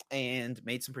special and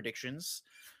made some predictions.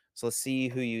 So let's see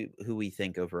who we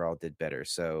think overall did better.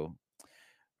 So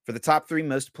for the top 3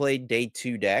 most played day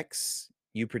 2 decks,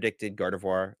 you predicted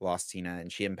Gardevoir, Lost Tina,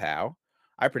 and Chien Pao.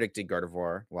 I predicted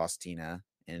Gardevoir, Lost Tina,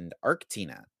 and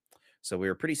Arctina. So we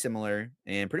were pretty similar,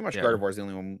 and pretty much Yeah. Gardevoir is the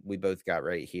only one we both got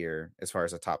right here as far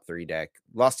as a top 3 deck.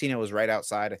 Lost Tina was right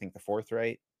outside, I think the 4th,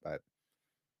 right? But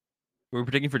We're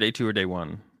predicting for day 2 or day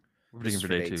 1. We're this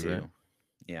predicting is for for day day 2, right? 2.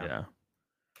 Yeah. Yeah.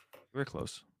 We're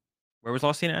close. Where was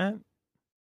Lostina at?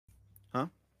 Huh?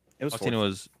 It was Lostina 4th.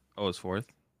 was it was 4th.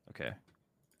 Okay.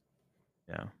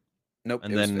 Yeah. Nope,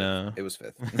 And it was then 5th. It was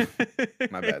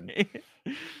 5th. My bad.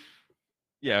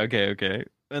 Yeah, okay.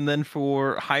 And then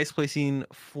for highest placing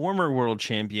former world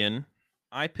champion,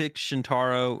 I picked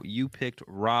Shintaro, you picked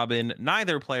Robin.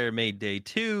 Neither player made day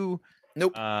 2.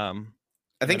 Nope. I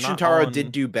I think they're not Shintaro did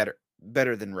on. do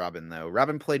better than Robin though.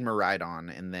 Robin played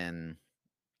Maridon, and then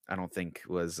I don't think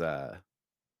was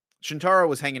Shintaro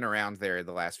was hanging around there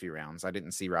the last few rounds. I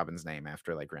didn't see Robin's name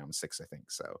after like round 6, I think.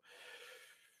 So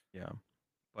Yeah.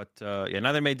 But yeah,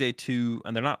 neither made day 2,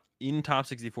 and they're not in top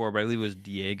 64, but I believe it was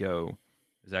Diego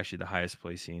is actually the highest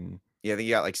placing yeah, I think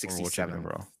you got like former world champion 67th.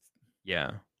 overall.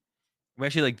 Yeah. We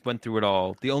actually like went through it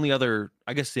all. The only other,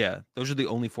 I guess, yeah, those are the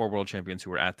only 4 world champions who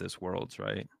were at this Worlds,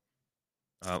 right?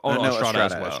 No, No, Estrada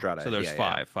as well. Estrada. So there's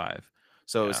Yeah, yeah. five.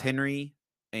 So it was Yeah. Henry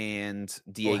and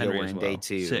Well, Diego Henry were as in day well.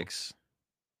 2. 6.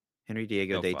 Henry,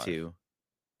 Diego, No, day 5. 2.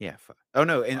 Yeah. Oh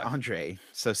no, and 5. Andre.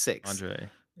 So 6. Andre.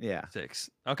 Yeah. 6.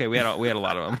 Okay, we had a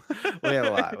lot of them. We had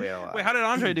a lot. Wait, how did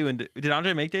Andre do? Did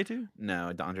Andre make day 2?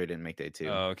 No, Andre didn't make day 2.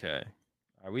 Oh, okay.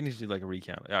 All right, we need to do like a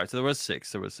recount. All right, so there was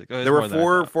 6. Oh, There were more than I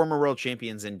 4 thought. former world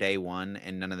champions in day 1,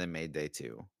 and none of them made day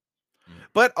 2. Mm.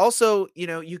 But also,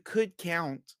 you could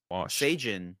count Wash.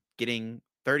 Sajin getting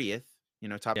 30th,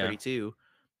 top 32.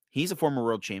 He's a former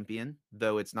world champion,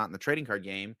 though it's not in the trading card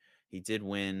game. He did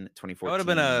win That would have 2014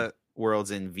 been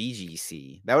Worlds in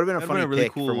VGC. That would have been a funny really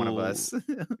pick cool for one of us.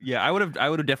 Yeah, I would have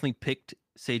definitely picked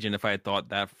Sajin if I had thought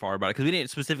that far about it, because we didn't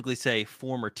specifically say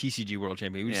former TCG world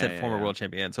champion. We just said former world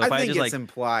champion. So if I I think just it's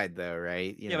implied though,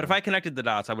 right? But if I connected the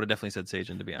dots, I would have definitely said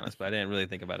Sajin, to be honest. But I didn't really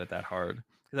think about it that hard,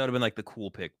 because that would have been like the cool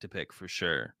pick to pick for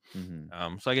sure.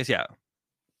 Mm-hmm. So I guess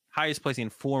highest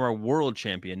placing former world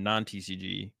champion, non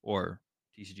TCG or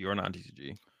TCG or non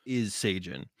TCG, is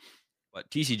Sajin, but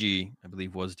TCG I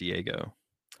believe was Diego.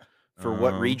 For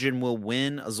what region will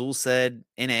win? Azul said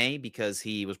NA because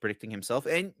he was predicting himself,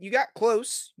 and you got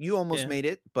close. You almost made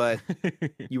it, but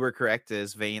you were correct,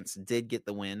 as Vance did get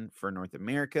the win for North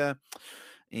America.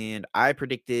 And I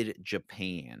predicted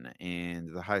Japan,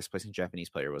 and the highest placing Japanese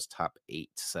player was top 8.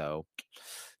 So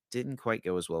didn't quite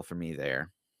go as well for me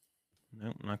there.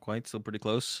 No, not quite. Still pretty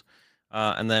close.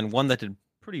 And then one that did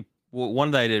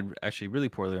one that I did actually really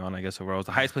poorly on, I guess overall, was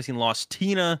the highest placing Lost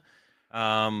Tina.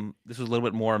 This was a little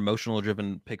bit more emotional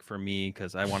driven pick for me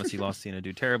because I want to see Lost Tina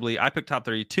do terribly. I picked top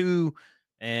 32,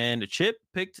 and Chip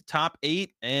picked top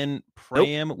 8, and Nope.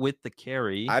 Pram with the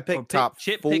carry. I picked top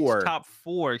Chip picked 4. top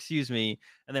 4, excuse me,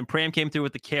 and then Pram came through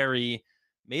with the carry,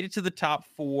 made it to the top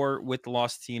 4 with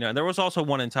Lost Tina, and there was also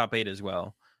one in top 8 as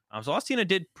well. So Lost Tina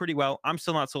did pretty well. I'm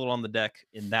still not sold on the deck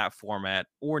in that format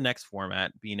or next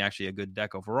format being actually a good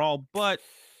deck overall, but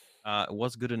it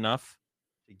was good enough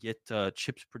to get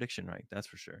Chip's prediction right. That's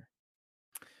for sure.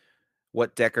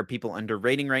 What deck are people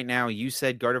underrating right now? You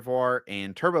said Gardevoir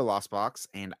and Turbo Lost Box,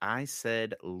 and I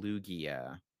said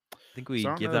Lugia. I think So we I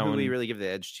don't give know that who we one. really give the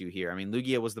edge to here. I mean,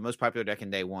 Lugia was the most popular deck in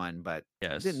day 1, but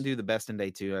didn't Yes. do the best in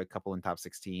day 2. A couple in top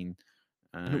 16.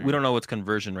 We don't know what's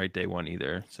conversion rate day 1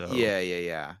 either. So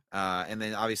Yeah. And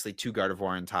then obviously 2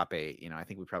 Gardevoir in top 8. I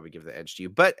think we probably give the edge to you.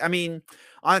 But I mean,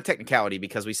 on a technicality,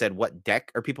 because we said what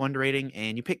deck are people underrating,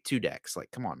 and you picked 2 decks.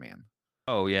 Like, come on, man.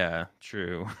 Oh yeah,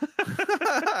 true.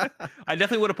 I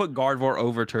definitely would have put Gardevoir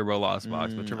over Turbo Lost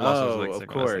Box, but Turbo Lost Box was like Of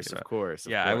second. I was course, thinking of about. course,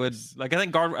 of Yeah, I would course. like. I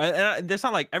think Gardevoir. It's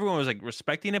not like everyone was like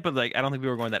respecting it, but like I don't think we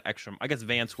were going that extra. I guess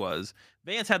Vance was.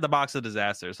 Vance had the box of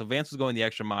disaster, so Vance was going the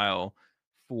extra mile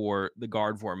for the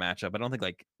Gardevoir matchup. I don't think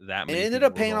like that And it many ended people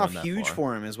up were paying off going that huge far.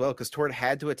 for him as well, because Tord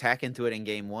had to attack into it in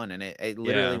game 1, and it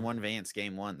literally Yeah, won Vance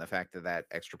game 1. The fact that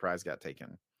extra prize got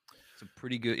taken. it's a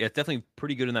pretty good. Yeah, it's definitely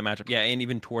pretty good in that matchup. Yeah, and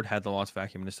even Tord had the lost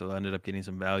vacuum, and it still ended up getting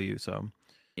some value. So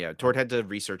Yeah, Tord had to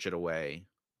research it away.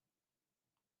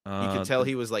 You could tell the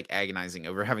he was like agonizing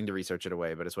over having to research it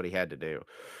away, but it's what he had to do.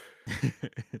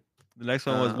 The next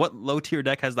one was Uh, what low tier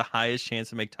deck has the highest chance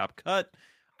to make top cut?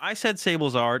 I said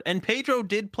Sablezard, and Pedro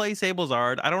did play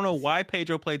Sablezard. I don't know why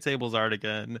Pedro played Sablezard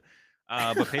again,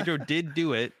 but Pedro did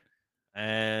do it.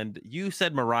 And you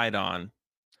said Maridon.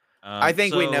 I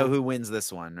think we know So who wins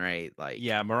this one, right? Like,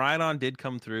 yeah, Maridon did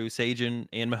come through. Sajin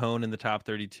and Mahone in the top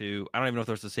 32. I don't even know if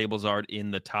there's a Sablezard in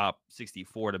the top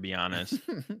 64, to be honest.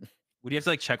 Would you have to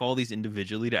like check all these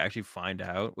individually to actually find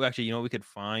out? Well, actually, we could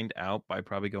find out by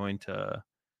probably going to cards.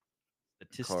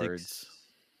 statistics,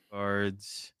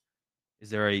 cards. Is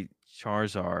there a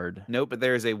Charizard? Nope, but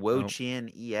there's a Nope.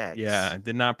 Wo-Chien Yeah, EX. I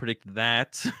did not predict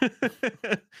that.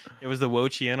 It was the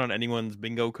Wo-Chien on anyone's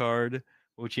bingo card.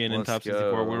 Wo-Chien in Let's top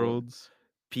 64 go. worlds.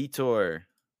 Pitor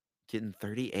getting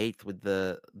 38th with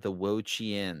the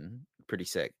Wo-Chien. Pretty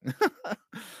sick. Wo-Chien,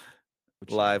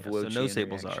 Live yeah. So no Wo-Chien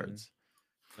reaction. Sablezards.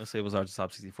 No Sablezards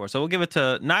top 64. So we'll give it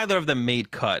to neither of them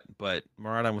made cut, but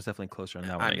Maradon was definitely closer on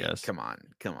that one, I mean, guess. come on.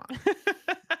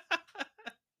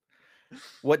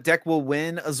 What deck will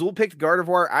win? Azul picked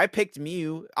Gardevoir. I picked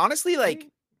Mew. Honestly, like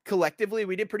collectively,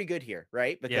 we did pretty good here,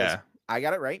 right? Because Yeah. I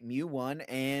got it right. Mew won,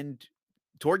 and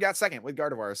Tord got second with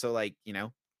Gardevoir. So, like,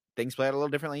 things play out a little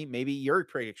differently. Maybe your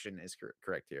prediction is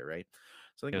correct here, right?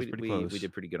 So I It was think pretty we close.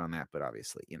 did pretty good on that. But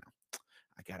obviously,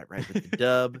 I got it right with the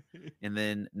dub. And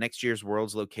then next year's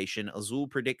World's location, Azul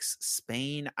predicts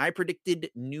Spain. I predicted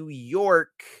New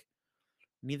York.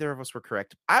 Neither of us were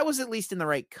correct. I was at least in the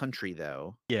right country,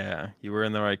 though. Yeah, you were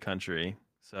in the right country.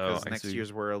 So Because next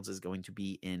year's Worlds is going to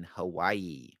be in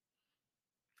Hawaii.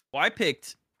 Well,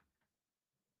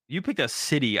 you picked a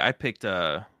city. I picked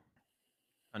a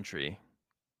country.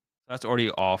 That's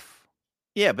already off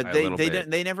Yeah, by but a little they bit. don't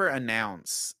they never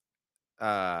announce.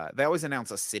 They always announce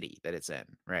a city that it's in,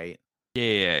 right?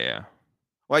 Yeah.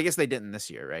 Well, I guess they didn't this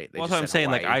year, right? They Well, that's just what I'm said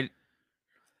saying. Like Hawaii.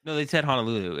 no, they said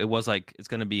Honolulu. It was like it's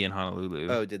gonna be in Honolulu.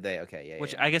 Oh, did they? Okay,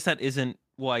 Which yeah. I guess that isn't.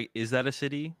 Well, is that a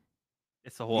city?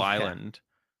 It's the whole Yeah, island.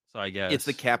 So I it's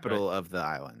the guess, right? capital of the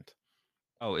island.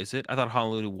 Oh, is it? I thought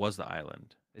Honolulu was the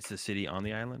island. It's the city on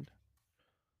the island.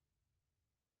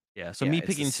 Yeah. So Yeah, me it's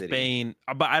the picking city. Spain,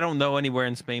 but I don't know anywhere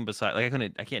in Spain besides. Like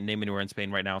I can't name anywhere in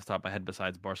Spain right now off the top of my head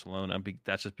besides Barcelona.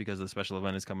 That's just because the special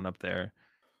event is coming up there.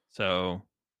 So,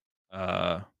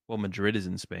 well, Madrid is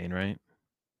in Spain, right?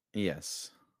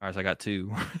 Yes. All right, so I got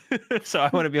two. So I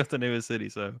want to be able to name a city.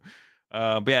 So,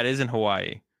 but yeah, it is in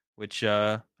Hawaii, which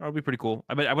that'll be pretty cool.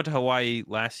 I went to Hawaii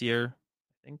last year,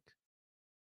 I think.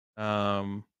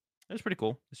 It was pretty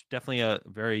cool. It's definitely a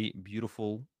very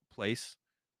beautiful place.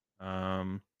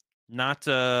 Not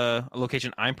a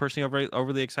location I'm personally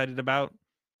overly excited about,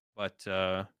 but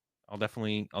I'll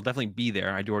definitely be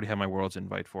there. I do already have my Worlds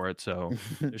invite for it, so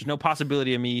there's no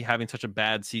possibility of me having such a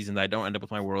bad season that I don't end up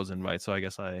with my Worlds invite. So I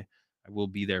guess I will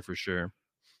be there for sure.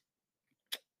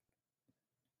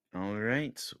 All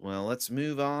right. Well, let's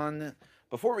move on.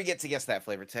 Before we get to guess that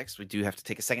flavor text, we do have to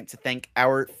take a second to thank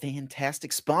our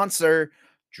fantastic sponsor,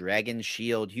 Dragon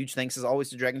Shield. Huge thanks as always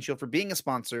to Dragon Shield for being a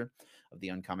sponsor of the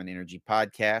Uncommon Energy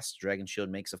podcast. Dragon Shield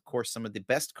makes, of course, some of the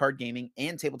best card gaming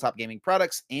and tabletop gaming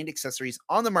products and accessories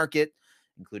on the market,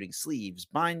 including sleeves,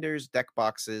 binders, deck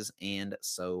boxes, and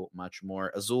so much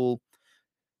more. Azul,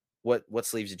 what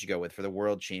sleeves did you go with for the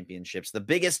World Championships, the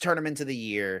biggest tournament of the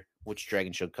year? Which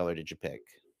Dragon Shield color did you pick?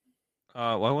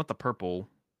 Well, I want the purple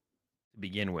to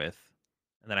begin with,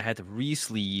 and then I had to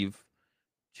re-sleeve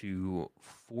to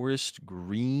forest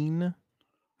green.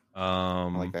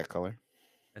 I like that color.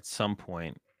 At some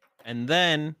point, and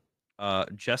then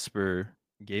Jesper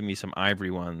gave me some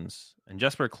ivory ones, and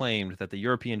Jesper claimed that the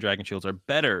European Dragon Shields are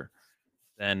better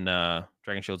than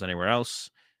Dragon Shields anywhere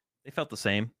else. They felt the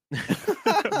same,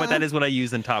 but that is what I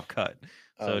used in Top Cut.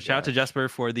 So shout out to Jesper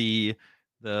for the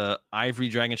ivory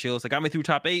Dragon Shields that got me through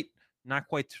top 8, not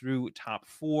quite through top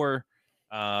 4.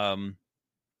 But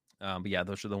yeah,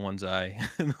 those are the ones I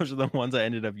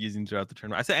ended up using throughout the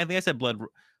tournament. I think I said blood.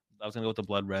 I was gonna go with the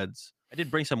blood reds. I did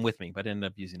bring some with me, but I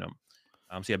ended up using them.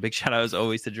 So yeah, big shout out as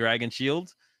always to Dragon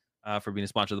Shield for being a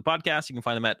sponsor of the podcast. You can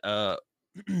find them at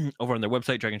over on their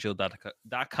website,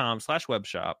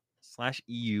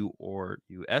 dragonshield.com/webshop/EU or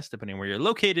US, depending on where you're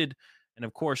located, and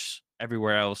of course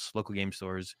everywhere else, local game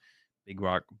stores,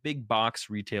 big box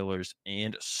retailers,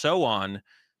 and so on.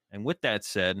 And with that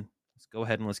said, let's go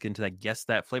ahead and let's get into that guess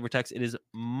that flavor text. It is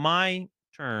my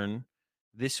turn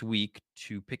this week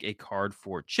to pick a card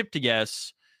for Chip to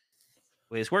guess.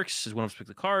 The way this works is one of us picks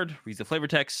a card, reads the flavor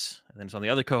text, and then it's on the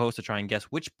other co-host to try and guess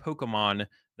which Pokemon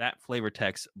that flavor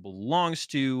text belongs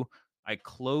to. I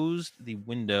closed the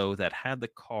window that had the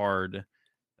card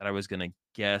that I was going to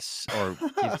guess or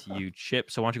give to you,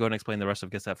 Chip. So why don't you go ahead and explain the rest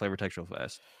of Guess That Flavor Text real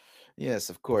fast? Yes,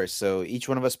 of course. So each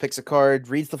one of us picks a card,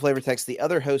 reads the flavor text. The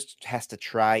other host has to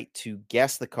try to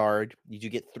guess the card. You do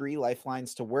get 3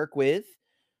 lifelines to work with.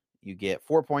 You get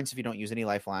 4 points if you don't use any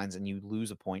lifelines, and you lose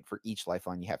a point for each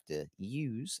lifeline you have to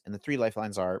use. And the 3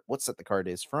 lifelines are what set the card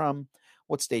is from,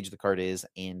 what stage the card is,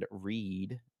 and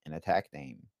read an attack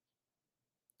name.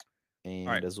 And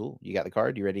All right. Azul, you got the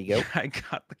card? You ready to go? Yeah, I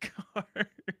got the card.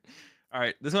 All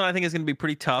right. This one I think is going to be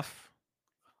pretty tough.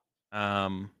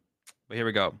 But here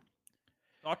we go.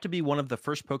 Thought to be one of the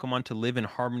first Pokemon to live in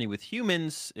harmony with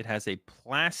humans, it has a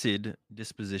placid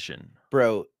disposition.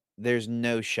 Bro, there's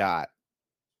no shot.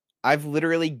 I've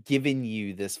literally given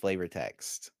you this flavor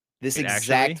text. This Wait,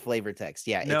 exact actually? flavor text.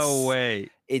 Yeah. No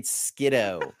way. It's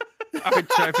Skiddo. All right,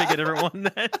 try to pick a different one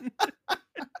then.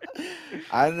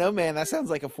 I don't know, man. That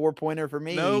sounds like a 4-pointer for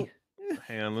me. Nope.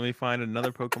 Hang on, let me find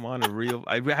another Pokemon.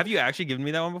 Have you actually given me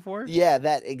that one before? Yeah,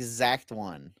 that exact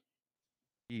one.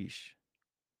 Yeesh.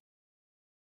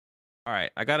 All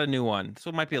right, I got a new one. This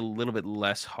one might be a little bit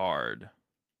less hard.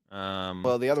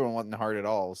 Well, the other one wasn't hard at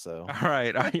all, so. All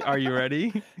right, are you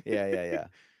ready? Yeah.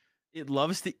 It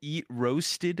loves to eat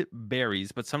roasted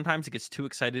berries, but sometimes it gets too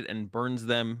excited and burns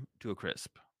them to a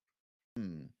crisp.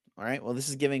 All right, well, this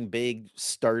is giving big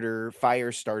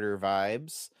fire starter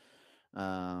vibes.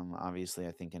 Obviously,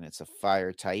 I think it's a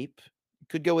fire type.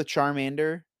 Could go with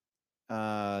Charmander.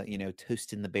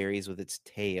 Toasting the berries with its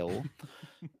tail.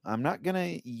 I'm not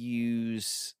gonna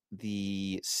use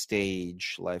the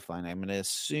stage lifeline. I'm gonna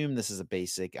assume this is a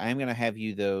basic. I am gonna have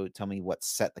you though tell me what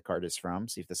set the card is from.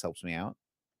 See if this helps me out.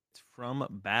 It's from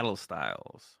Battle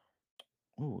Styles.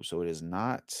 Oh, so it is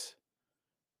not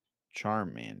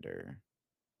Charmander.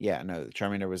 Yeah, no,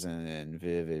 Charmander was in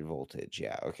Vivid Voltage.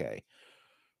 Yeah, okay.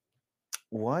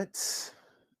 What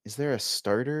is there a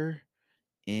starter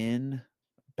in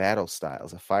Battle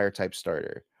Styles? A fire type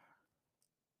starter.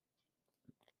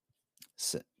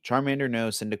 Charmander, no.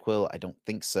 Cyndaquil, I don't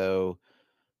think so.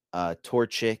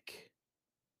 Torchic,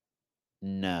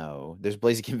 no. There's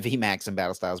Blaziken VMAX in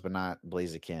Battle Styles, but not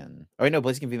Blaziken. Oh, wait, no,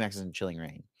 Blaziken VMAX is in Chilling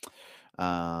Reign.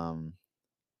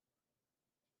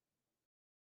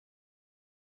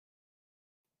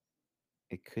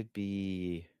 It could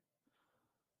be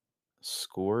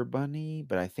Score Bunny,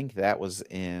 but I think that was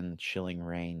in Chilling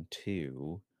Reign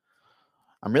too.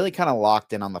 I'm really kind of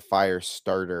locked in on the fire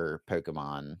starter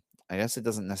Pokemon. I guess it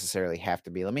doesn't necessarily have to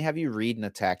be. Let me have you read an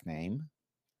attack name.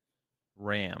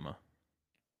 Ram.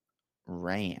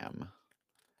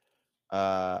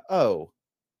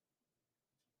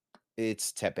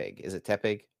 It's Tepig. Is it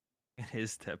Tepig? It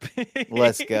is Tepig.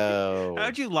 Let's go.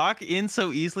 How'd you lock in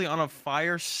so easily on a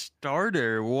fire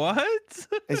starter? What?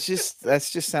 That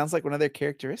just sounds like one of their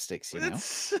characteristics, you know? It's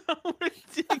so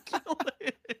ridiculous.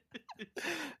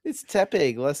 It's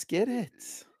Tepig. Let's get it.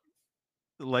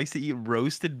 It likes to eat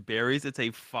roasted berries. It's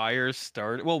a fire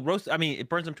starter. Well, it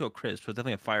burns them to a crisp, so it's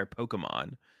definitely a fire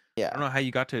Pokemon. I don't know how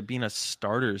you got to being a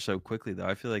starter so quickly, though.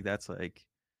 I feel like that's like,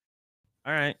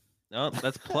 all right. No,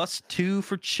 that's +2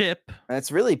 for Chip.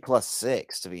 That's really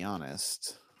 +6, to be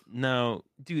honest. No,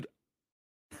 dude,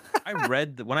 when I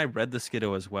read the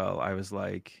Skiddo as well, I was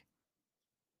like,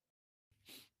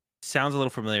 sounds a little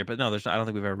familiar, but no, I don't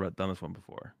think we've ever done this one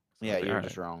before. So I Yeah, was like, you all were right.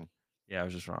 just wrong. Yeah, I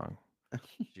was just wrong.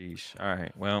 Jeez. All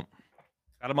right. Well,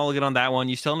 got a mulligan on that one.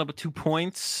 You still end up with 2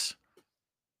 points,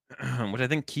 which I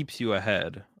think keeps you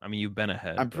ahead. I mean, you've been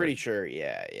ahead, I'm but pretty sure.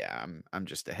 Yeah, I'm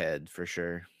just ahead for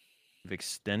sure. you've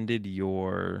extended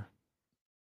your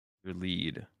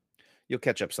lead. You'll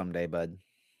catch up someday, bud.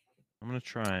 I'm gonna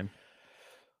try.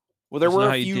 Well, there Just know were a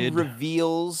how you few did.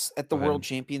 reveals at the Go World ahead.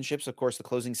 Championships. Of course, the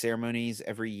closing ceremonies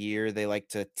every year, they like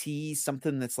to tease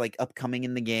something that's like upcoming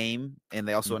in the game. And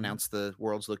they also Mhm. announced the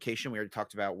World's location. We already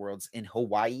talked about Worlds in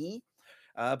Hawaii.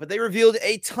 But they revealed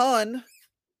a ton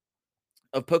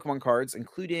of Pokemon cards,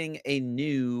 including a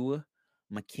new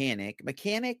mechanic.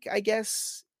 Mechanic, I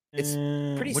guess. It's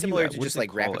pretty similar to What do just they like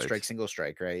call Rapid Strike, it? Single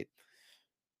Strike, right?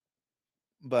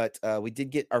 But we did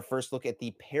get our first look at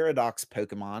the Paradox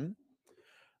Pokemon,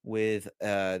 with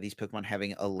these Pokemon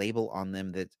having a label on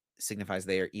them that signifies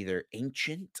they are either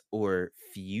ancient or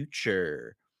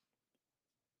future.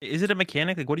 Is it a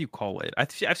mechanic? Like, what do you call it?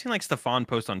 I've seen like Stefan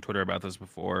post on Twitter about this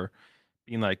before,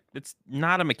 being like, it's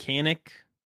not a mechanic,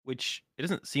 which it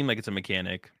doesn't seem like it's a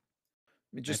mechanic.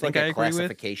 I Just like think a I agree with.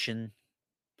 classification.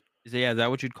 Is that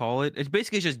what you'd call it? It's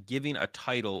basically just giving a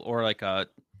title or like a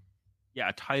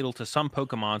title to some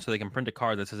Pokemon so they can print a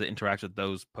card that says it interacts with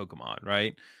those Pokemon,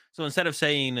 right? So instead of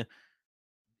saying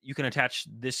you can attach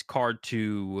this card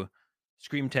to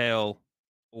Screamtail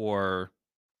or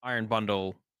Iron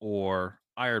Bundle or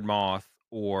Iron Moth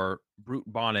or Brute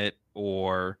Bonnet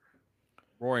or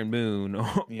Roaring Moon You go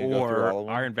through or all of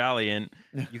Iron Valiant,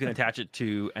 them. you can attach it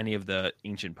to any of the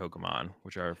ancient Pokemon,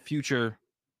 which are future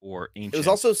or It was ancient.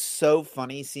 also so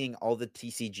funny seeing all the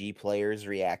TCG players'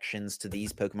 reactions to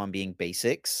these Pokemon being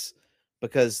basics,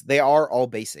 because they are all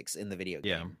basics in the video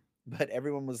Yeah. game. But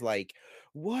everyone was like,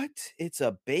 "What? It's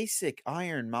a basic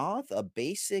Iron Moth, a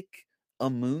basic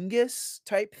Amoonguss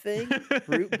type thing,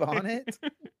 Brute Bonnet,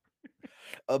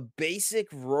 a basic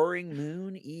Roaring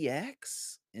Moon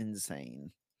EX?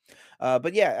 Insane."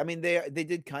 But yeah, I mean they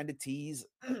did kind of tease.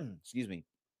 Excuse me.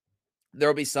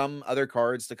 There'll be some other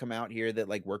cards to come out here that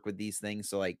like work with these things.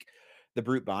 So like the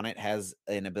Brute Bonnet has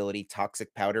an ability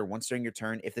Toxic Powder. Once during your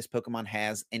turn, if this Pokemon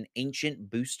has an Ancient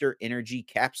Booster Energy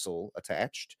Capsule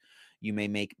attached, you may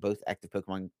make both active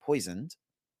Pokemon poisoned.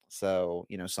 So,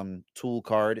 some tool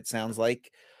card, it sounds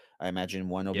like. I imagine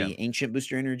one will Yeah. be Ancient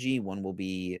Booster Energy, one will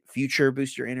be Future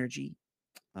Booster Energy.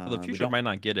 Well, the We future don't. might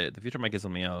not get it. The future might get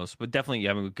something else, but definitely,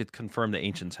 yeah, I mean, we could confirm the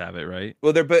ancients have it, right?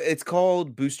 Well, but it's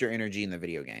called Booster Energy in the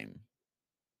video game.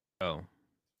 Oh,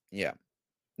 Yeah.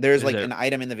 There's is like it? an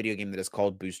item in the video game that is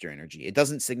called Booster Energy. It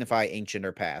doesn't signify ancient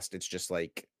or past. It's just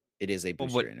like it is a Well,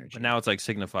 Booster but Energy. now it's like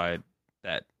signified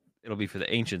that it'll be for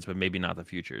the ancients, but maybe not the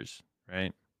futures,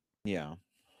 right? Yeah.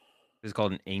 It's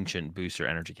called an ancient booster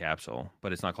energy capsule,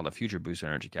 but it's not called a future booster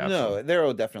energy capsule. No, there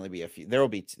will definitely be a few. There will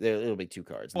be. It'll be two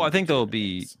cards, and Well, I they'll do think two there'll different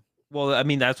be. things. Well, I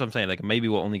mean, that's what I'm saying. Like, maybe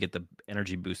we'll only get the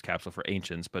energy boost capsule for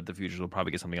ancients, but the futures will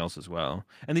probably get something else as well.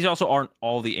 And these also aren't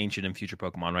all the ancient and future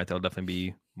Pokemon, right? There'll definitely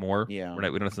be more. Yeah.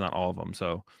 Right? We know it's not all of them,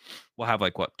 so we'll have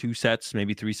like what 2 sets,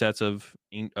 maybe 3 sets of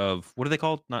what are they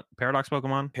called? Not paradox Pokemon,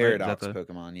 right? Is that Paradox the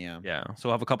Pokemon. Yeah. yeah? So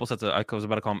we'll have a couple sets of. I was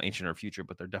about to call them ancient or future,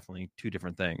 but they're definitely two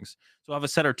different things. So I'll have a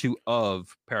set or two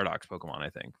of paradox Pokemon, I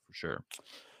think for sure.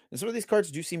 And some of these cards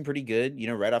do seem pretty good.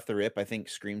 Right off the rip, I think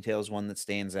Screamtail is one that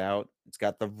stands out. It's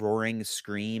got the Roaring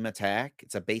Scream attack.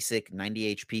 It's a basic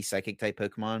 90 HP Psychic type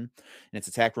Pokemon, and its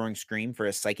attack Roaring Scream for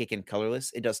a Psychic and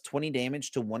Colorless. It does 20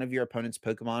 damage to one of your opponent's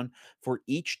Pokemon for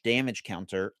each damage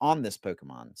counter on this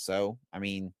Pokemon. So, I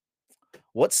mean,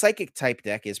 what Psychic type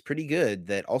deck is pretty good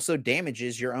that also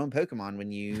damages your own Pokemon when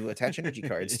you attach energy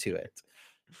cards to it?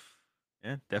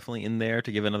 Yeah, definitely in there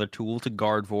to give another tool to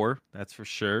guard for. That's for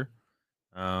sure.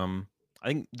 Um, I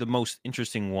think the most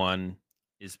interesting one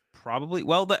is probably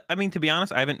I mean, to be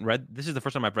honest, I haven't read. This is the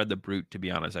first time I've read the Brute. To be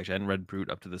honest, actually, I hadn't read Brute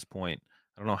up to this point.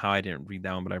 I don't know how I didn't read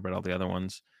that one, but I read all the other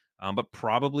ones. But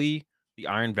probably the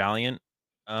Iron Valiant.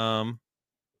 Um,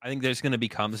 I think there's going to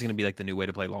become this is going to be like the new way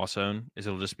to play Lost Zone. Is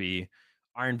it'll just be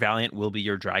Iron Valiant will be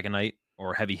your Dragonite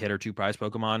or Heavy Hitter 2 prize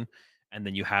Pokemon, and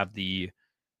then you have the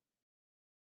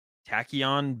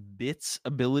Tachyon Bits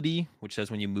ability, which says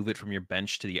when you move it from your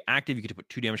bench to the active, you get to put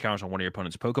 2 damage counters on one of your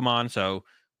opponent's Pokemon. So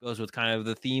goes with kind of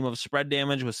the theme of spread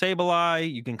damage with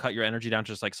Sableye. You can cut your energy down to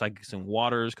just like Psychics and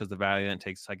Waters because the Valiant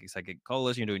takes Psychic,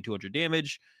 Colorless. You're doing 200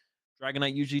 damage.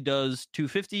 Dragonite usually does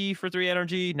 250 for 3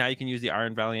 energy. Now you can use the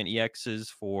Iron Valiant EXs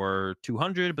for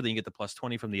 200, but then you get the plus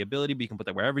 20 from the ability, but you can put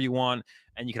that wherever you want.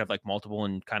 And you can have like multiple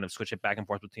and kind of switch it back and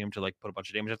forth between them to like put a bunch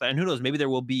of damage at that. And who knows, maybe there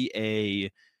will be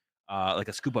a like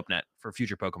a scoop up net for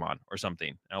future Pokemon or something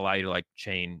and allow you to like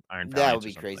chain Iron That would Valiants or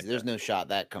be something crazy. like There's that. no shot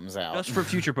that comes out. Just for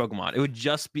future Pokemon. It would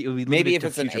be Maybe limited if to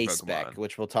it's an future A spec, Pokemon.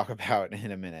 which we'll talk about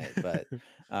in a minute. But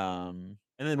And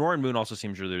then Roaring Moon also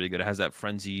seems really, really good. It has that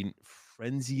frenzied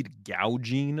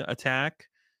gouging attack.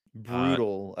 Uh,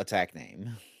 brutal attack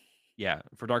name. yeah,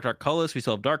 for Dark Colors, we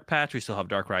still have Dark Patch, we still have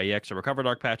Dark EX to recover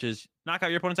Dark Patches. Knock out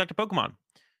your opponent's active Pokemon.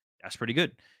 That's pretty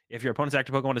good. If your opponent's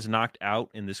active Pokemon is knocked out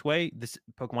in this way, this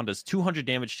Pokemon does 200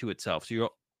 damage to itself. So you're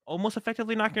almost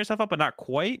effectively knocking yourself up, but not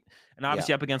quite. And Yeah.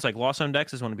 obviously, up against like Lost Zone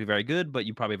decks, this one would be very good. But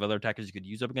you probably have other attackers you could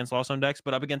use up against Lost Zone decks.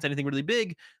 But up against anything really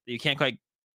big that you can't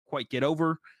quite get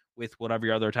over with whatever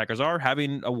your other attackers are,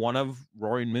 having a one of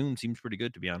Roaring Moon seems pretty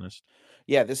good, to be honest.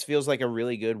 Yeah, this feels like a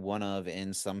really good one of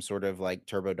in some sort of like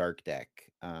Turbo Dark deck.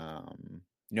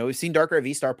 We've seen Darkrai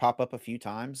V-Star pop up a few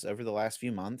times over the last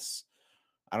few months.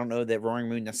 I don't know that Roaring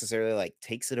Moon necessarily like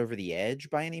takes it over the edge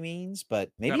by any means, but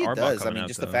Got maybe it Arbok does. I coming mean, out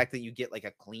just the though. fact that you get like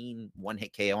a clean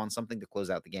one-hit KO on something to close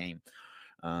out the game.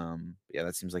 Yeah,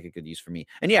 that seems like a good use for me.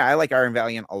 And yeah, I like Iron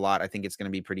Valiant a lot. I think it's going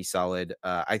to be pretty solid.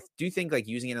 I do think like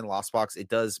using it in the Lost Box, it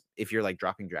does, if you're like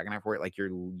dropping Dragonite for it, like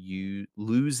you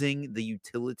losing the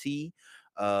utility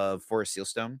of Forest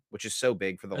Sealstone, which is so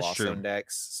big for the That's Lost true. Zone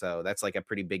decks. So that's like a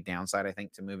pretty big downside, I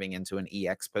think, to moving into an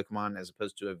EX Pokemon as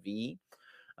opposed to a V.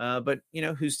 But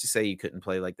who's to say you couldn't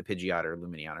play like the Pidgeot or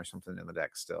Lumineon or something in the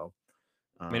deck still?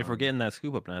 I mean, if we're getting that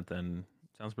scoop up net, then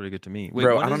sounds pretty good to me. Wait,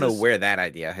 Bro, what I is don't know this? where that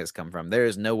idea has come from. There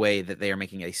is no way that they are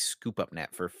making a scoop up net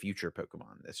for future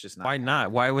Pokemon. That's just not Why not?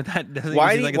 happening. Why would that doesn't even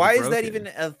seem like it's Why is that even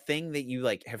broken? a thing that you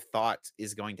like have thought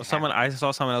is going to Well, someone I happen?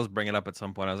 saw someone else bring it up at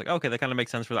some point. I was like, okay, that kind of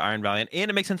makes sense for the Iron Valiant, and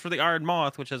it makes sense for the Iron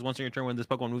Moth, which has once in your turn when this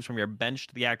Pokemon moves from your bench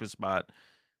to the active spot.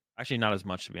 Actually, not as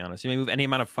much to be honest. You may move any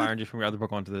amount of fire energy from your other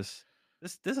Pokemon to this.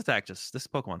 This attack this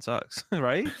Pokemon sucks,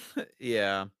 right?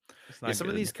 Yeah. It's Yeah, not some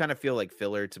of good. these kind of feel like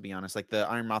filler, to be honest. Like the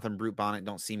Iron Moth and Brute Bonnet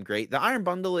don't seem great. The Iron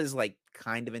Bundle is like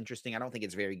kind of interesting. I don't think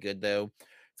it's very good though.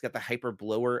 It's got the Hyper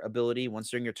Blower ability.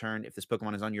 Once during your turn, if this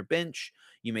Pokemon is on your bench,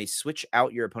 you may switch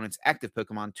out your opponent's active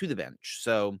Pokemon to the bench.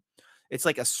 So it's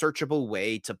like a searchable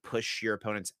way to push your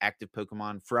opponent's active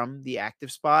Pokemon from the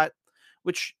active spot,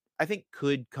 which I think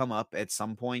could come up at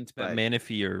some point. That But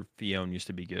Manaphy or Fion used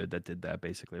to be good. That did that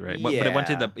basically, right? But it went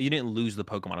to yeah, the you didn't lose the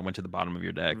Pokemon. It went to the bottom of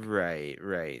your deck.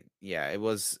 right. Yeah, it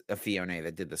was a Fione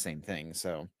that did the same thing.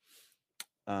 So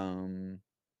um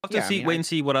We'll have to yeah, I see, mean, wait I and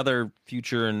see what other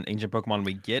future and ancient Pokemon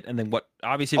we get, and then what.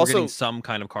 Obviously, we're getting also some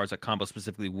kind of cards that combo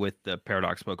specifically with the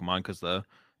Paradox Pokemon because the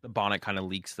Bonnet kind of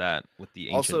leaks that with the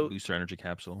ancient also booster energy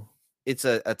capsule. it's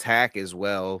a attack as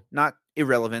well, not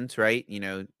irrelevant, right?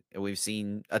 We've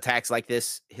seen attacks like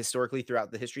this historically throughout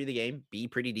the history of the game be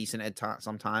pretty decent at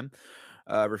some time.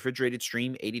 Refrigerated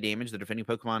Stream, 80 damage. The defending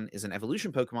Pokemon is an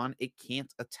evolution Pokemon. It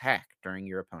can't attack during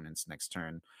your opponent's next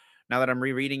turn. Now that I'm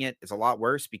rereading it, it's a lot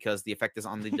worse because the effect is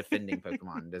on the defending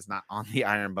Pokemon. It is not on the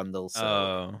Iron Bundle, so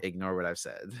Oh, ignore what I've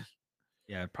said.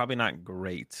 yeah, probably not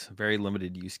great. Very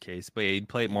limited use case, but yeah, you'd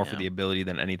play it more for Yeah. the ability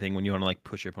than anything when you want to like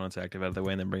push your opponent's active out of the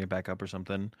way and then bring it back up or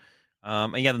something.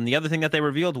 And yeah, then the other thing that they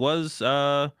revealed was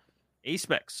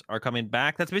A-Specs are coming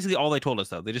back. That's basically all they told us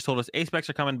though. They just told us A-Specs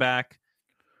are coming back.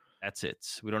 That's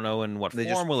it. We don't know in what They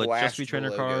just form. Will it just be flashed the trainer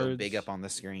logo big up cards? on the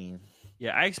screen.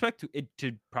 Yeah, I expect it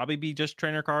to probably be just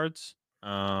trainer cards.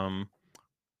 Um,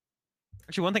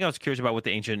 Actually, one thing I was curious about with the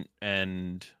ancient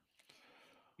and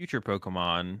future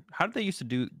Pokemon, how did they used to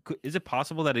do? Is it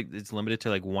possible that it's limited to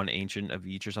like one ancient of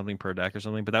each or something per deck or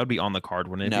something? But that would be on the card,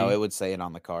 wouldn't it No, be? it would say it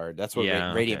on the card. That's what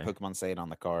Yeah. Radiant Okay. Pokemon say it on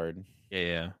the card.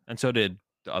 Yeah. And so did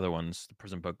the other ones, the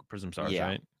Prism Stars, Yeah.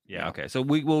 right? Yeah. Yeah. Okay. So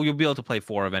you'll be able to play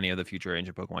 4 of any of the future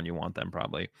ancient Pokemon you want them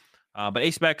probably. But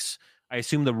A specs, I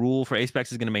assume the rule for A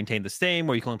specs is going to maintain the same,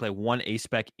 where you can only play one A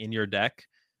spec in your deck.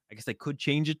 I guess they could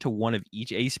change it to one of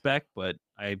each A spec, but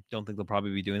I don't think they'll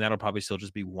probably be doing that. It'll probably still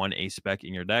just be one A spec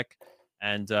in your deck,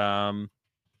 and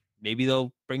maybe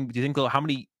they'll bring. Do you think they'll? How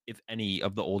many, if any,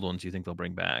 of the old ones do you think they'll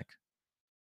bring back?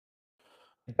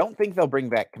 I don't think they'll bring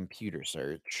back computer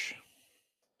search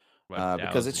What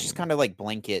because it's just dowsing? kind of like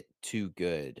blanket too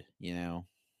good.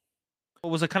 What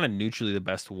was it? Kind of neutrally the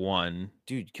best one.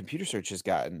 Dude, computer search has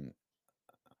gotten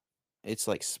it's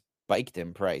like spiked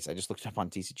in price. I just looked up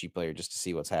on TCG Player just to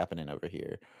see what's happening over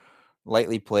here.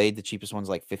 Lightly played, the cheapest one's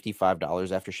like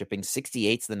 $55 after shipping.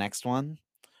 68's the next one.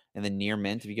 And then near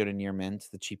mint, if you go to near mint,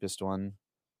 the cheapest one,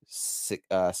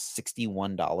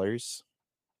 $61.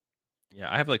 Yeah,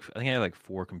 I think I have like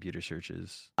 4 computer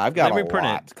searches. I've If they got a reprint it,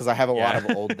 lot because I have a lot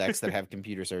yeah. of old decks that have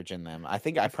computer search in them. I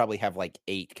think I if probably have like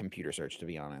 8 computer search, to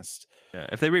be honest. yeah,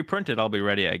 if they reprint it, I'll be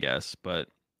ready, I guess. But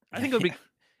I think Yeah.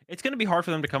 it's gonna be hard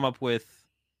for them to come up with.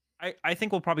 I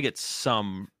think we'll probbe get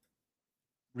some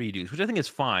redos, which I think is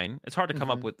fine. It's hard to come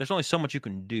up Mhm. with. There's only so much you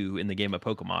can do in the game of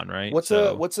Pokemon, right? What's a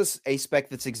So what's a spec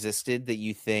that's existed that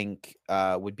you think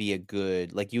would be a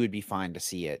good, like, you would be fine to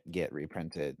see it get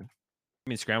reprinted? I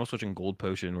mean, Scramble Switch and Gold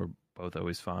Potion were both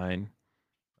always fine.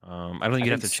 I don't think I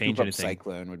you'd have think to Scoop change Up anything.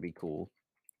 Cyclone would be cool.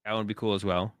 That would be cool as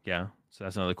well. Yeah. So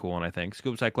that's another cool one, I think.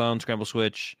 Scoop Cyclone, Scramble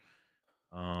Switch,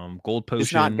 Gold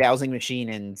Just not Potion. dowsing machine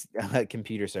and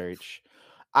computer search.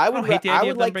 I don't hate the I idea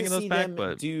would of them like to bringing those see back, them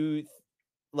but do,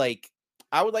 like,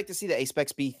 I would like to see the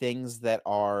Apex be things that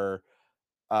are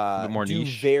a bit more do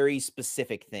niche. very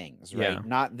specific things, right? Yeah.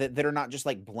 Not that are not just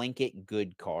like blanket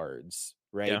good cards,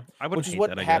 right? Yeah. I wouldn't Which is hate what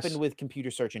that, I happened guess. with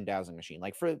computer search and dowsing machine.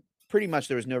 Like, for pretty much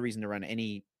there was no reason to run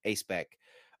any A spec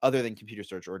other than computer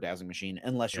search or dowsing machine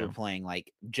unless you were Yeah. playing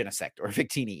like Genesect or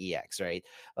Victini EX, right?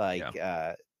 Yeah.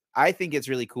 Like, I think it's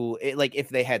really cool. Like, if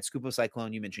they had Scoop of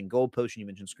Cyclone, you mentioned Gold Potion, you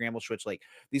mentioned Scramble Switch, like,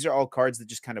 these are all cards that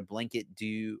just kind of blanket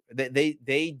do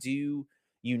they do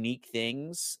unique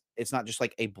things. It's not just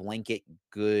like a blanket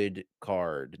good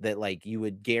card that, like, you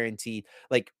would guarantee,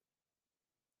 like,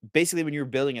 basically when you were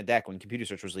building a deck when computer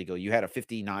search was legal, you had a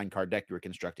 59 card deck you were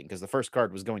constructing because the first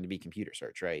card was going to be computer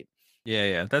search, right? Yeah,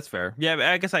 yeah, that's fair. Yeah, but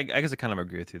I guess I kind of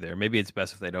agree with you there. Maybe it's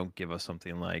best if they don't give us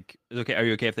something like is okay. Are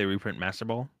you okay if they reprint Master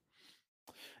Ball?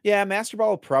 Yeah, Master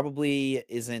Ball probably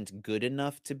isn't good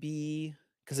enough to be,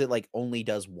 because it, like, only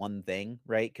does one thing,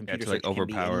 right? Yeah, Computer to like search can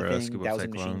be overpower a anything, Scoop of dowsing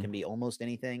machine Cyclone. can be almost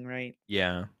anything, right?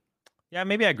 Yeah. Yeah,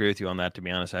 maybe I agree with you on that, to be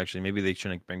honest, actually. Maybe they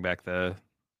shouldn't bring back the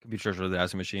computer search or the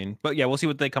Dancing Machine. But yeah, we'll see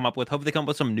what they come up with. Hopefully they come up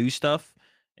with some new stuff,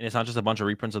 and it's not just a bunch of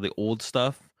reprints of the old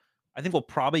stuff. I think we'll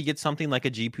probably get something like a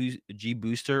G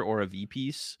booster or a V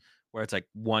piece, where it's like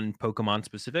one Pokemon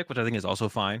specific, which I think is also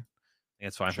fine. I think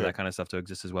it's fine for that Sure. kind of stuff to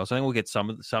exist as well. So I think we'll get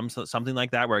something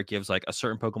like that, where it gives like a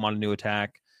certain Pokemon a new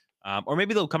attack, or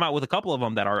maybe they'll come out with a couple of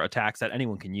them that are attacks that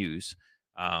anyone can use.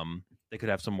 They could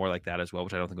have some more like that as well,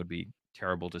 which I don't think would be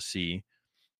terrible to see.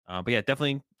 But yeah,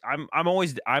 definitely. I'm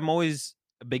always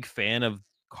a big fan of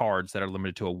cards that are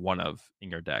limited to a one of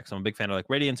in your deck. So I'm a big fan of like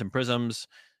Radiance and Prisms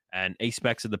and Ace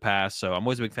Specs in the past. So I'm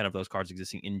always a big fan of those cards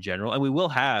existing in general. And we will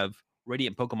have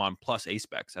Radiant Pokemon plus Ace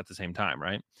Specs at the same time,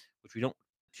 right? Which we don't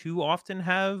too often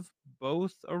have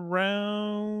both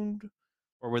around,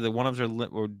 or where the one ofs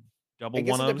or I double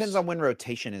guess one it depends ofs. on when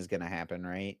rotation is going to happen,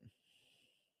 right?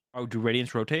 Oh, do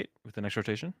Radiants rotate with the next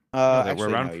rotation? No, we're Actually,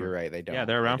 no, around you're for right. They yeah, don't. they're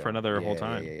They around for don't. another whole Yeah, yeah,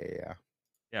 time. yeah, yeah, yeah.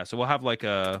 Yeah, so we'll have like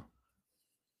a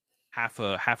half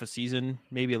a season,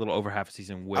 maybe a little over half a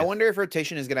season I with wonder if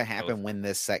rotation is going to both. happen when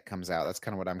this set comes out. That's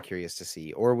kind of what I'm curious to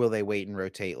see. Or will they wait and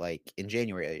rotate like in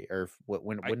January? Or I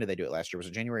when did they do it last year? Was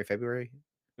it January, February?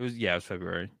 it was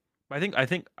February. But I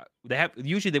think they have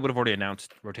usually they would have already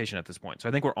announced rotation at this point. So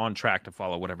I think we're on track to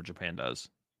follow whatever Japan does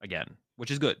again, which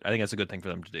is good. I think that's a good thing for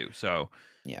them to do. So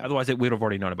Yeah. otherwise we would have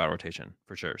already known about rotation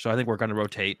for sure. So I think we're going to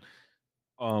rotate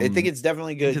I think it's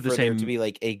definitely into good the for there to same be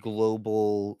like a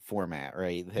global format,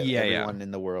 right? That yeah, yeah. everyone in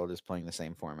the world is playing the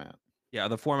same format. Yeah,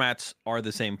 the formats are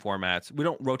the same formats. We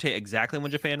don't rotate exactly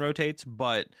when Japan rotates,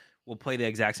 but we'll play the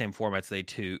exact same formats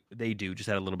they do, just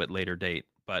at a little bit later date.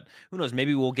 But who knows?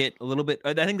 Maybe we'll get a little bit.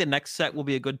 I think the next set will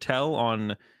be a good tell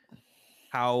on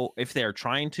how if they are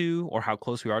trying to or how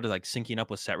close we are to like syncing up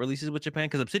with set releases with Japan.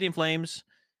 Because Obsidian Flames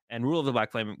and Rule of the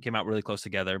Black Flame came out really close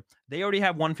together. They already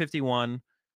have 151.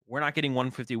 We're not getting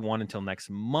 151 until next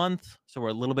month, so we're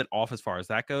a little bit off as far as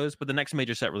that goes. But the next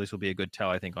major set release will be a good tell,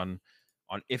 I think, on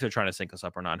if they're trying to sync us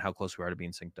up or not, and how close we are to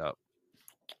being synced up.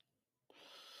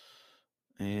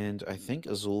 And I think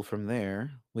Azul from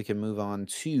there, we can move on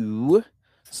to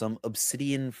some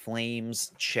Obsidian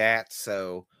Flames chat.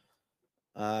 So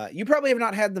you probably have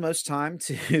not had the most time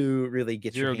to really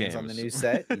get your Zero hands on the games. new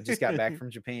set. You just got back from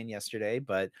Japan yesterday,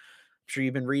 but I'm sure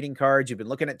you've been reading cards, you've been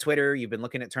looking at Twitter, you've been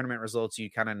looking at tournament results, you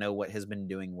kind of know what has been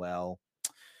doing well.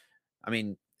 I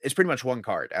mean, it's pretty much one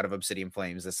card out of Obsidian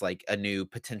Flames that's like a new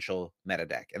potential meta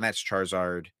deck, and that's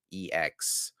Charizard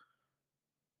EX.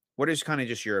 What is kind of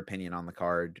just your opinion on the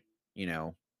card? You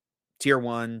know, tier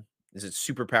one, is it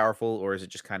super powerful, or is it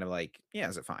just kind of like, yeah,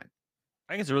 is it fine?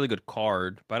 I think it's a really good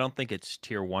card, but I don't think it's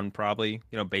tier one, probably,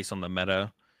 based on the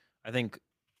meta. I think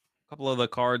a couple of the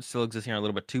cards still existing are a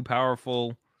little bit too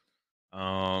powerful.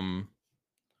 Um,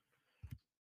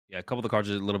 Yeah, a couple of the cards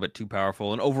are a little bit too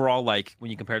powerful. And overall, like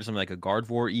when you compare to something like a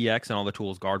Gardevoir EX and all the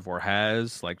tools Gardevoir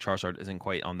has, like Charizard isn't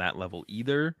quite on that level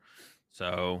either.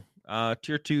 So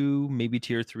tier two, maybe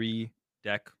tier three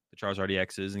deck. the Charizard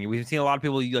EXs, and we've seen a lot of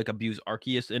people like abuse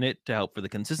Arceus in it to help for the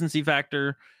consistency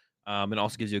factor. It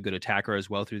also gives you a good attacker as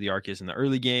well through the Arceus in the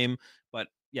early game. But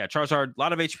yeah, Charizard, a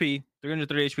lot of HP,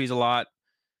 330 HP is a lot.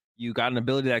 You got an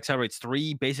ability that accelerates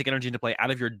 3 basic energy into play out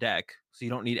of your deck, so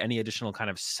you don't need any additional kind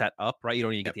of setup, right? You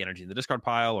don't need to get Yep. the energy in the discard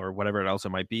pile or whatever else it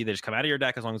might be. They just come out of your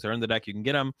deck as long as they're in the deck. You can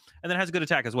get them, and then it has a good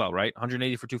attack as well, right?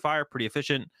 180 for 2 fire, pretty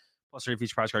efficient. Plus 3 for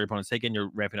each prize card your opponent's taken. You're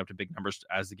ramping up to big numbers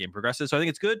as the game progresses, so I think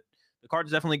it's good. The card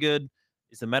is definitely good.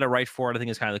 Is the meta right for it? I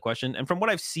think is kind of the question. And from what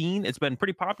I've seen, it's been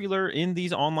pretty popular in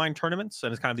these online tournaments,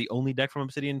 and it's kind of the only deck from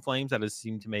Obsidian Flames that has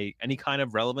seemed to make any kind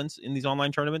of relevance in these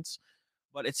online tournaments.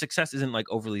 But its success isn't like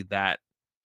overly that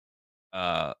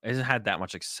it hasn't had that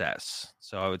much success.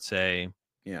 So I would say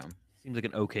Yeah. seems like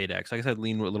an okay deck. So like I said,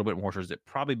 lean a little bit more towards it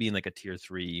probably being like a tier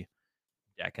 3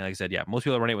 deck. And like I said, yeah, most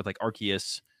people run it with like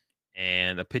Arceus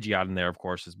and a Pidgeot in there, of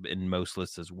course, is in most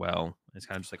lists as well. It's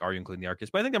kind of just like, are you including the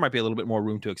Arceus? But I think there might be a little bit more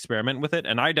room to experiment with it.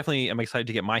 And I definitely am excited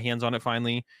to get my hands on it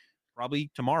finally, probably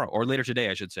tomorrow or later today,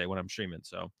 I should say, when I'm streaming.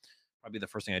 So probably the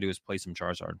first thing I do is play some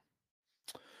Charizard.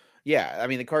 Yeah, I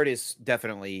mean, the card is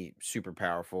definitely super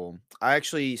powerful. I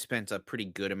actually spent a pretty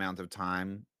good amount of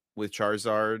time with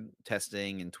Charizard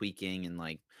testing and tweaking and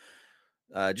like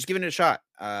just giving it a shot.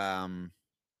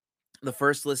 The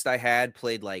first list I had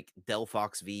played like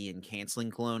Delphox V and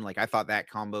Canceling Clone. Like I thought that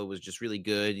combo was just really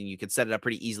good, and you could set it up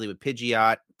pretty easily with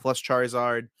Pidgeot plus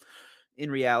Charizard.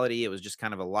 In reality, it was just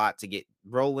kind of a lot to get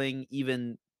rolling,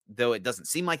 even though it doesn't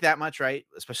seem like that much, right?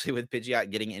 Especially with Pidgeot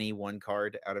getting any one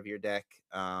card out of your deck.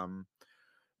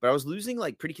 But I was losing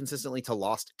like pretty consistently to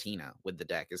Lost Tina with the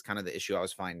deck is kind of the issue I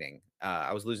was finding.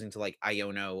 I was losing to like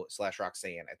Iono /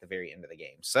 Roxanne at the very end of the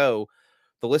game. So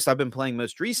the list I've been playing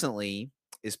most recently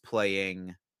is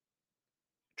playing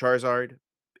Charizard,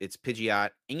 it's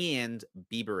Pidgeot, and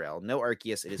Bibarel. No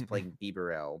Arceus, it is playing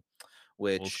Bibarel, Full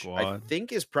which I squad.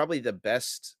 think is probably the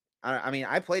best. I mean,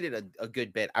 I played it a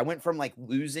good bit. I went from like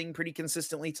losing pretty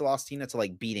consistently to Lost Tina to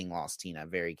like beating Lost Tina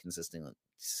very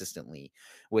consistently,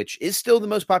 which is still the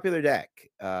most popular deck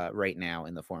right now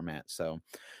in the format. So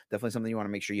definitely something you want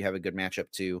to make sure you have a good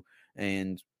matchup to.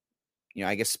 And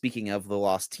I guess speaking of the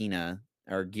Lost Tina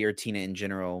or Gear Tina in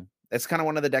general, that's kind of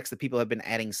one of the decks that people have been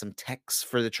adding some techs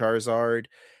for the Charizard.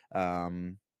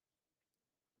 Um,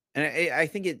 and I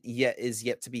think it is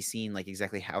yet to be seen, like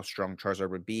exactly how strong Charizard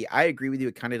would be. I agree with you.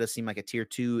 It kind of does seem like a tier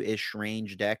 2-ish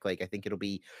range deck. Like I think it'll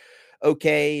be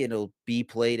okay. It'll be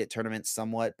played at tournaments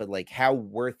somewhat, but like how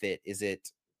worth it is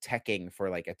it teching for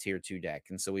like a tier 2 deck?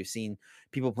 And so we've seen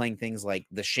people playing things like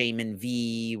the Shaman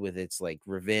V with its like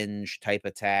revenge type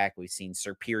attack. We've seen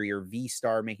Superior V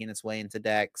Star making its way into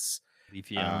decks.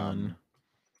 Leafeon. Um,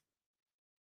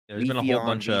 Yeah, there's been a whole Leafeon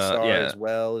bunch V of Star yeah. as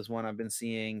well is one I've been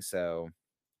seeing. So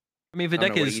I mean, if a I don't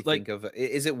deck know. What do is you like think of?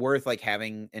 Is it worth like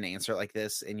having an answer like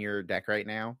this in your deck right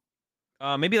now?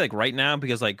 maybe like right now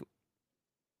because like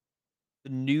the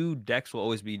new decks will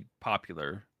always be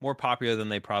popular, more popular than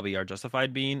they probably are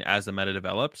justified being as the meta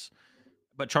develops.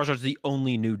 But Charizard's the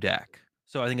only new deck,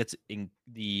 so I think it's in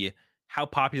the how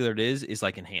popular it is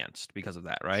like enhanced because of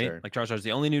that, right? Sure. Like Charizard's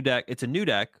the only new deck. It's a new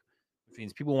deck, which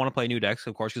means people want to play new decks,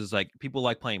 of course, because it's like people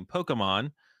like playing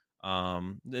Pokemon.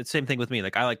 The same thing with me.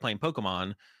 Like I like playing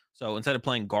Pokemon, so instead of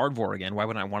playing Gardevoir again, why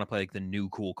wouldn't I want to play like the new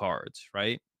cool cards,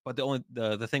 right? But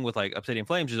the thing with like Obsidian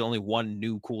Flames is only one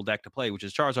new cool deck to play, which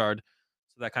is Charizard.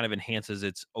 So that kind of enhances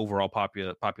its overall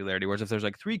popularity. Whereas if there's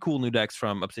like 3 cool new decks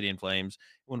from Obsidian Flames,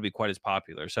 it wouldn't be quite as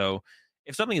popular. So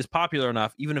if something is popular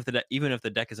enough, even if the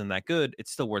deck isn't that good,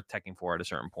 it's still worth teching for at a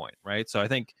certain point, right? So I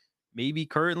think maybe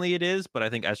currently it is, but I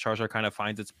think as Charizard kind of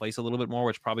finds its place a little bit more,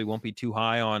 which probably won't be too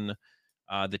high on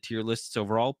the tier lists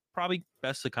overall, probably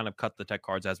best to kind of cut the tech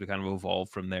cards as we kind of evolve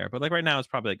from there. But like right now, it's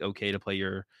probably like okay to play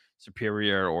your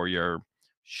Superior or your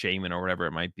Shaman or whatever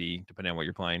it might be, depending on what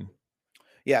you're playing.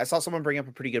 Yeah, I saw someone bring up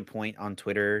a pretty good point on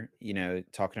Twitter,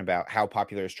 talking about how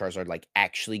popular is Charizard like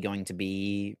actually going to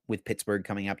be with Pittsburgh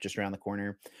coming up just around the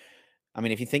corner. I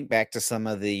mean, if you think back to some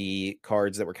of the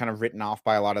cards that were kind of written off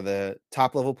by a lot of the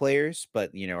top level players,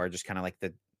 but are just kind of like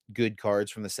the good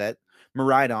cards from the set,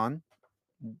 Miraidon,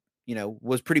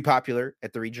 was pretty popular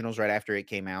at the regionals right after it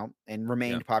came out and Yeah.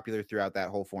 remained popular throughout that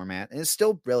whole format and is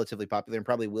still relatively popular and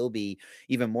probably will be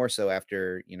even more so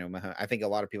after, Mahone. I think a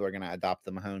lot of people are going to adopt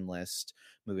the Mahone list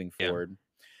moving Yeah. forward.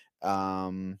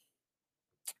 Um,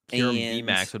 Kyurem and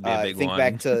VMAX would be a big think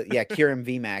back one. to Kieran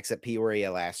VMAX at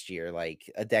Peoria last year, like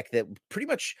a deck that pretty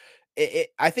much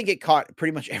I think it caught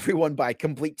pretty much everyone by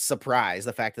complete surprise.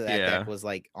 The fact that that deck Yeah. was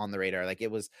like on the radar, like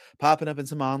it was popping up in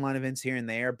some online events here and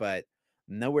there, but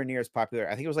nowhere near as popular.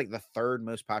 I think it was like the third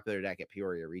most popular deck at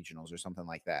Peoria regionals or something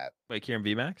like that. Wait, Kyurem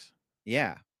VMAX?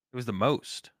 Yeah. It was the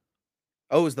most.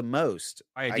 Oh, it was the most.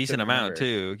 By a I couldn't decent amount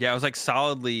remember. too. Yeah, it was like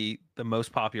solidly the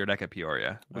most popular deck at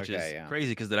Peoria, which Okay, is yeah.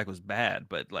 crazy because the deck was bad,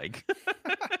 but like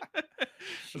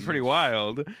it was pretty Sheesh.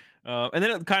 wild. And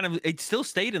then it still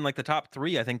stayed in like the top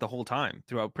three, I think, the whole time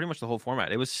throughout pretty much the whole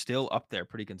format. It was still up there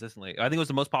pretty consistently. I think it was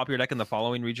the most popular deck in the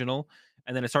following regional,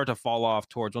 and then it started to fall off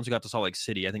towards once we got to Salt Lake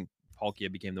City. I think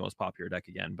Palkia became the most popular deck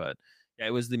again, but yeah,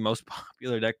 it was the most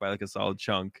popular deck by like a solid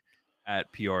chunk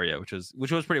at Peoria, which was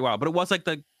pretty wild. But it was like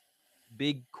the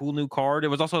big cool new card. It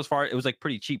was also it was like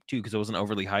pretty cheap too because it wasn't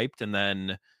overly hyped. And then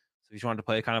so if you wanted to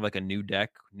play kind of like a new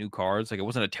deck, new cards, like it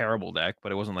wasn't a terrible deck,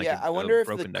 but it wasn't like Yeah, I a wonder if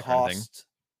the broken deck or anything. cost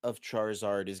of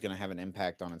Charizard is gonna have an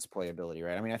impact on its playability,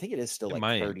 right? I mean, I think it is still It like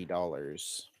might. $30. Well,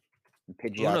 who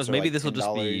Pidgeots knows? are Maybe like this will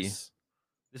just be $10.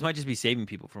 this might just be saving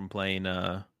people from playing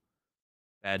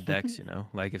bad decks, you know?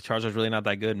 Like if Charizard's really not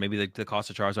that good, maybe the cost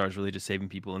of Charizard is really just saving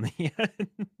people in the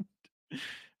end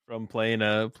from playing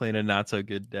a not so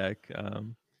good deck.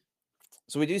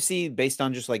 So we do see, based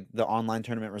on just like the online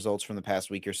tournament results from the past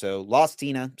week or so, Lost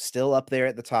Tina still up there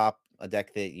at the top, a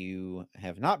deck that you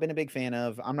have not been a big fan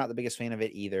of. I'm not the biggest fan of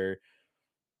it either.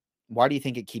 Why do you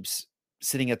think it keeps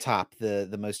sitting atop the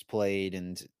most played,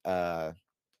 and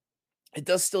it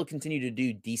does still continue to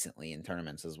do decently in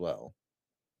tournaments as well?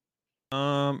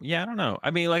 Yeah, I don't know.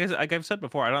 I mean, like I've said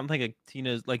before, I don't think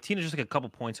Tina's just like a couple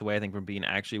points away, I think, from being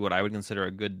actually what I would consider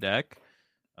a good deck.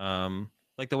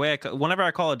 Like the way whenever I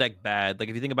call a deck bad, like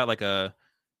if you think about like a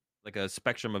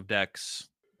spectrum of decks,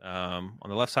 on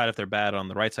the left side if they're bad, on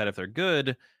the right side if they're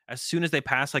good, as soon as they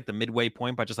pass like the midway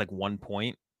point by just like 1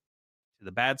 point to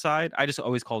the bad side, I just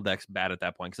always call decks bad at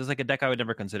that point because it's like a deck I would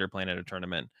never consider playing at a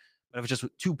tournament. But if it's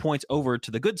just 2 points over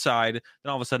to the good side, then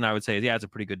all of a sudden I would say, yeah, it's a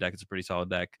pretty good deck. It's a pretty solid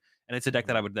deck. And it's a deck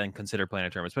that I Mhm. would then consider playing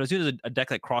at tournaments. But as soon as a deck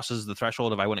that crosses the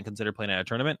threshold of I wouldn't consider playing at a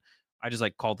tournament, I just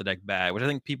like call the deck bad. Which I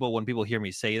think when people hear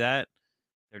me say that,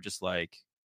 they're just like,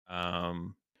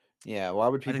 um, Yeah, why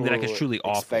would I think the deck is people truly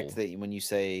expect awful. that when you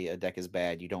say a deck is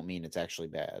bad, you don't mean it's actually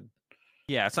bad?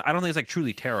 Yeah, I don't think it's like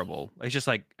truly terrible. It's just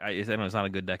like I don't know, it's not a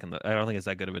good deck. I don't think it's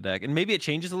that good of a deck. And maybe it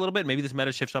changes a little bit. Maybe this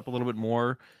meta shifts up a little bit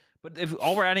more. But if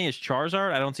all we're adding is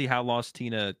Charizard, I don't see how Lost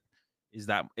Tina is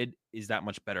that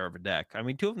much better of a deck. I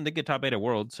mean, two of them did get top 8 at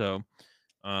World, so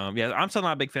yeah, I'm still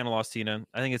not a big fan of Lost Tina.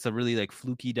 I think it's a really like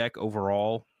fluky deck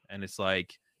overall, and it's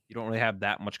like you don't really have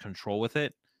that much control with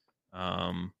it.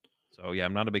 Um, so yeah,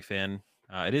 I'm not a big fan.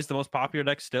 It is the most popular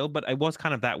deck still, but it was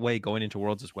kind of that way going into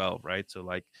Worlds as well, right? So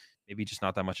like maybe just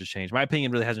not that much has changed. My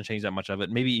opinion really hasn't changed that much of it.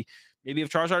 Maybe if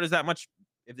Charizard is that much,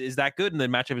 if is that good, and the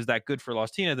matchup is that good for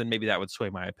Lost Tina, then maybe that would sway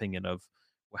my opinion of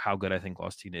how good I think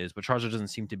Lost Tina is. But Charizard doesn't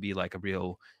seem to be like a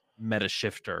real meta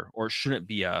shifter, or shouldn't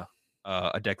be a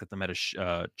deck that the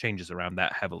meta changes around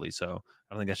that heavily. So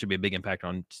I don't think that should be a big impact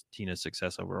on Tina's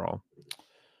success overall.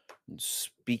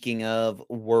 Speaking of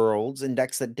Worlds and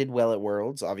decks that did well at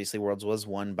Worlds, obviously Worlds was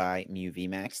won by Mew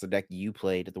VMAX, the deck you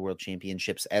played at the World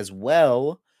Championships as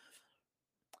well.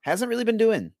 Hasn't really been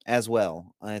doing as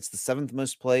well. It's the seventh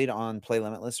most played on Play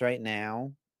Limitless right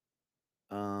now.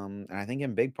 And I think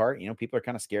in big part, people are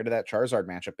kind of scared of that Charizard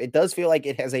matchup. It does feel like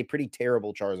it has a pretty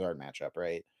terrible Charizard matchup,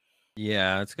 right?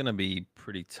 Yeah, it's gonna be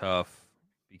pretty tough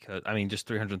because I mean, just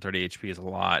 330 HP is a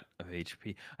lot of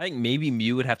HP. I think maybe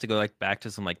Mew would have to go like back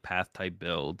to some like path type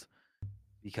build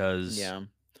because, Yeah.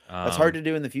 That's hard um, to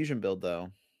do in the fusion build though.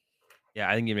 yeah,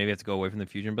 I think you maybe have to go away from the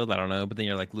fusion build. I don't know, but then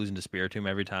you're like losing to Spiritomb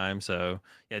every time. So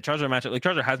yeah, Charizard matchup like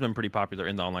Charizard has been pretty popular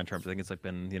in the online terms. I think it's like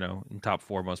been in top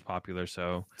 4 most popular.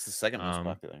 So It's the second most um,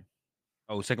 popular.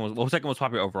 second most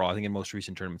popular overall. I think in most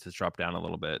recent tournaments it's dropped down a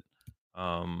little bit.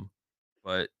 Um,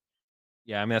 but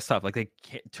yeah, I mean that's tough. Like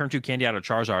turn 2 candy out of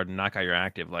Charizard and knock out your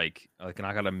active, like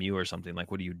knock out a Mew or something.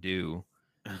 Like what do you do?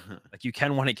 Like you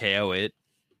can 1-hit KO it,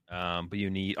 but you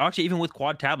need actually even with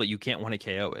quad tablet you can't 1-hit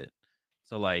KO it.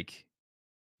 So like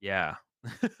yeah,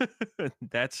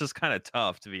 that's just kind of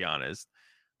tough to be honest.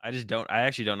 I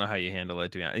actually don't know how you handle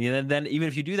it. To be honest. And then even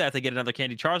if you do that, if they get another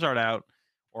Candy Charizard out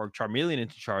or Charmeleon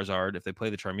into Charizard, if they play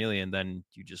the Charmeleon, then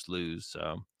you just lose. So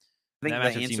I and that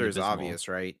think the matchup seemed answer is abysmal. obvious,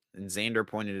 right? And Xander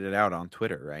pointed it out on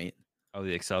Twitter, right? Oh,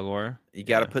 the Excelgor, You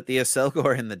got to yeah. put the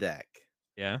Acelgor in the deck.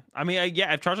 Yeah, I mean,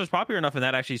 yeah, if Charizard's popular enough and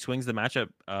that actually swings the matchup,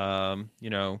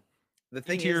 The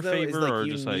thing into is, your though, is favor like or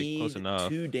you just like close need enough.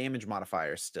 2 damage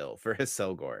modifiers still for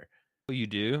Acelgor. Oh, you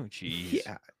do? Jeez.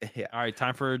 Yeah, yeah, All right,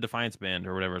 time for Defiance Band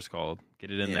or whatever it's called. Get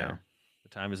it in yeah. there. The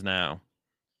time is now.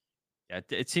 Yeah,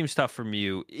 it seems tough from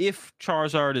you if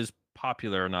Charizard is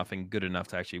popular enough and good enough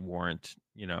to actually warrant,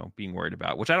 being worried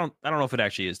about. Which I don't know if it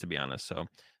actually is, to be honest. So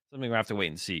something we have to wait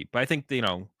and see. But I think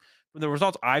from the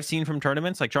results I've seen from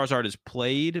tournaments, like Charizard is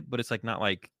played, but it's like not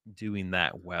like doing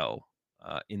that well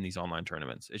in these online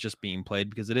tournaments. It's just being played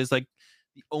because it is like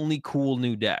the only cool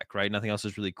new deck, right? Nothing else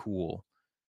is really cool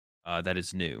that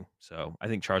is new. So I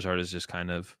think Charizard is just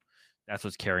kind of that's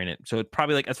what's carrying it. So it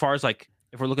probably like as far as like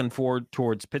if we're looking forward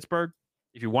towards Pittsburgh,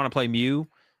 if you want to play Mew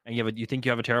and you think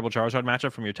you have a terrible Charizard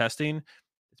matchup from your testing,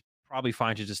 it's probably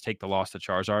fine to just take the loss to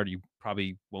Charizard. You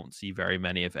probably won't see very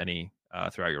many, if any,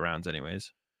 throughout your rounds,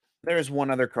 anyways. There's one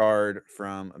other card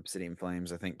from Obsidian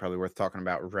Flames I think probably worth talking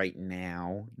about right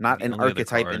now. Not The an only other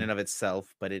archetype in card, and of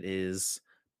itself, but it is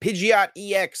Pidgeot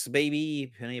EX,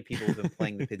 baby. Plenty of people have been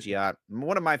playing the Pidgeot.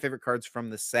 One of my favorite cards from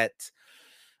the set.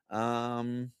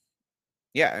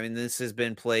 Yeah, I mean, this has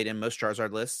been played in most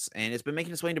Charizard lists, and it's been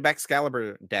making its way into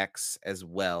Excalibur decks as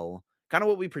well. Kind of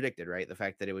what we predicted, right? The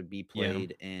fact that it would be yeah,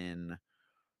 played in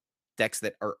decks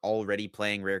that are already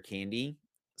playing Rare Candy.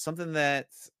 Something that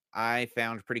I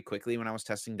found pretty quickly when I was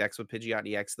testing decks with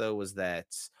Pidgeot EX, though, was that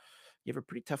you have a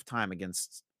pretty tough time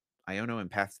against Iono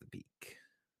and Path to the Peak.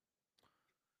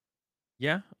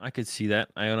 yeah, I could see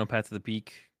that. Iono Path to the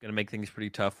Peak gonna make things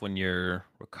pretty tough when your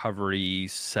recovery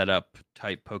setup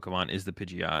type Pokemon is the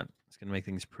Pidgeot. It's gonna make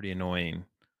things pretty annoying.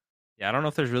 Yeah, I don't know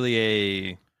if there's really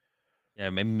a yeah,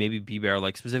 maybe B barrel,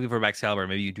 like specifically for Excalibur,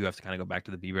 maybe you do have to kind of go back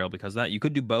to the B barrel because of that. You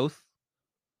could do both,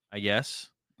 I guess.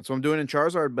 That's what I'm doing in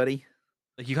Charizard, buddy.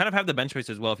 Like you kind of have the bench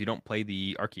space as well if you don't play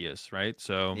the Arceus, right?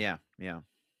 So Yeah, yeah.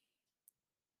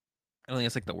 I don't think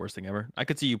it's like the worst thing ever. I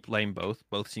could see you playing both.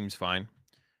 Both seems fine.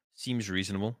 Seems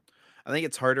reasonable. I think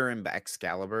it's harder in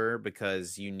Excalibur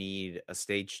because you need a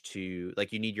stage two,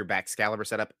 like you need your Excalibur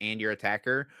setup and your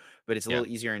attacker, but it's a Yeah.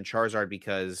 little easier in Charizard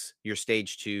because your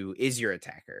stage two is your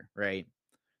attacker, right?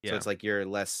 So Yeah. it's like you're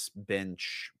less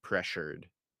bench pressured,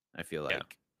 I feel Yeah.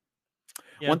 like.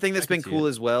 Yeah. One thing I that's could been see it. cool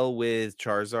as well with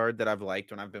Charizard that I've liked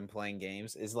when I've been playing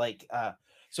games is like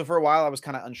so for a while I was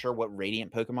kind of unsure what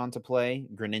Radiant Pokemon to play,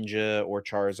 Greninja or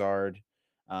Charizard.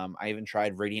 I even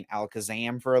tried Radiant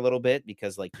Alakazam for a little bit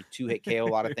because like you two hit KO a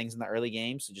lot of things in the early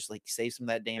game, so just like save some of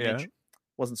that Yeah. damage.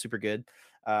 Wasn't super good.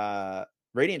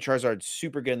 Radiant Charizard's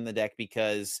super good in the deck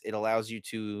because it allows you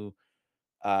to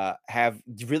have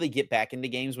really get back into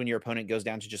games when your opponent goes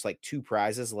down to just like two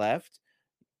prizes left.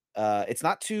 It's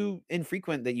not too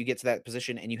infrequent that you get to that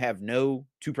position and you have no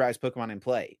two prize Pokemon in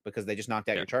play because they just knocked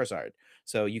out Yeah. your Charizard.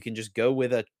 So you can just go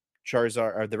with a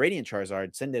Charizard or the Radiant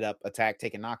Charizard, send it up, attack,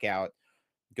 take a knockout,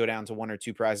 go down to one or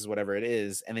two prizes, whatever it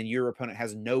is, and then your opponent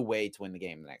has no way to win the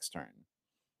game the next turn.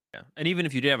 Yeah. And even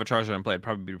if you did have a Charizard in play, it'd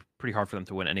probably be pretty hard for them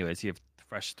to win anyways. You have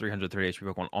fresh 330 HP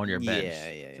Pokemon on your bench. Yeah,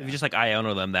 yeah, So if yeah. you just like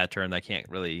Iono them that turn, they can't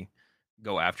really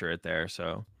go after it there.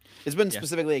 So It's been yeah,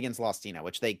 specifically against Lostina,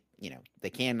 which they, they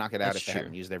can knock it out that's if they true.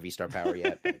 haven't used their V-Star power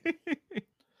yet. But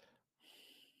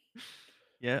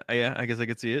Yeah, yeah, I guess I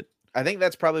could see it. I think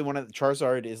that's probably one of the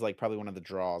Charizard is like probably one of the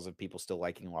draws of people still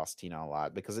liking Lostina a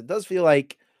lot because it does feel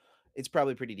like it's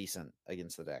probably pretty decent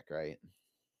against the deck, right?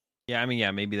 Yeah, I mean,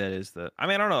 yeah, maybe that is the. I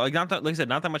mean, I don't know. Like, not that, like I said,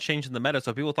 not that much change in the meta.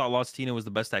 So if people thought Lost Tina was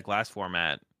the best deck last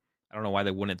format, I don't know why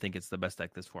they wouldn't think it's the best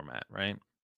deck this format, right?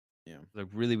 Yeah. Like,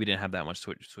 really, we didn't have that much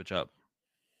switch up.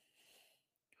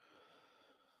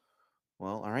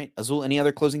 Well, all right. Azul, any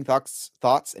other closing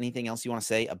thoughts? Anything else you want to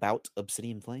say about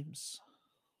Obsidian Flames?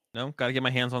 No, got to get my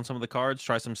hands on some of the cards,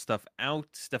 try some stuff out.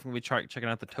 Definitely checking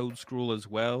out the Toad Scroll as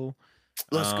well.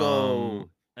 Let's go.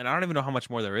 And I don't even know how much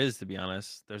more there is, to be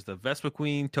honest. There's the Vespa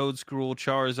Queen, Toad Scroll,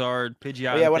 Charizard, Oh Pidgeot,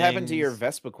 yeah, and what happened to your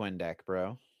things. Vespiquen deck,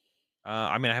 bro?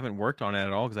 I mean, I haven't worked on it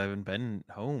at all because I haven't been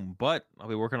home, but I'll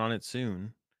be working on it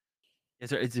soon.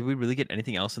 Did we really get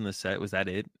anything else in the set? Was that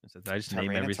it? Did I just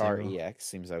name every Tyranitar single? EX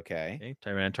seems okay. Okay,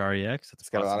 Tyranitar EX. That's It's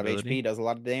a got a lot of HP, possibility. does a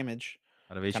lot of damage.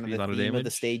 A lot of Kind of HP, a the lot of theme of the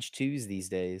damage. stage twos these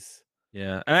days.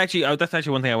 Yeah, and actually, that's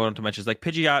actually one thing I wanted to mention is like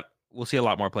Pidgeot. We'll see a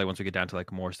lot more play once we get down to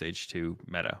like more stage 2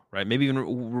 meta, right? Maybe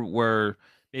even where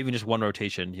maybe even just one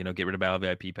rotation. Get rid of Battle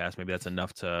VIP Pass. Maybe that's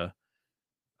enough to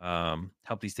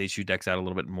help these stage 2 decks out a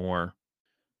little bit more.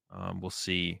 We'll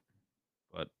see.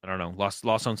 But I don't know. Lost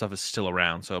Zone stuff is still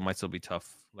around, so it might still be tough.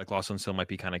 Like Lost Zone still might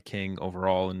be kind of king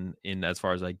overall in as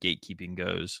far as like gatekeeping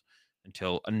goes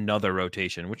until another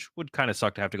rotation, which would kind of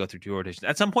suck to have to go through 2 rotations.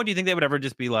 At some point, do you think they would ever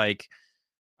just be like,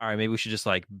 all right, maybe we should just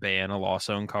like ban a Lost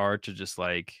Zone card to just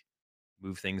like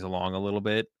move things along a little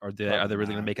bit, or are Probably they really going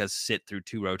to not. make us sit through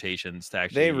 2 rotations to They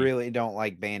actually? really don't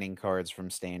like banning cards from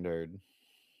standard.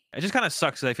 It just kind of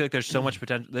sucks because I feel like there's so much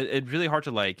potential. It's really hard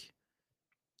to like.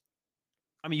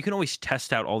 I mean, you can always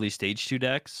test out all these stage 2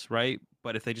 decks, right?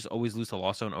 But if they just always lose to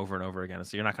Lost Zone over and over again,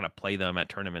 so you're not going to play them at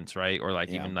tournaments, right? Or like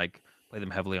Yeah. even like play them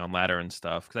heavily on ladder and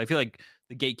stuff. Because I feel like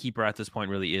the gatekeeper at this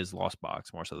point really is Lost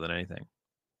Box more so than anything.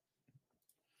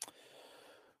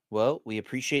 Well, we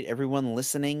appreciate everyone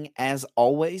listening. As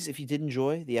always, if you did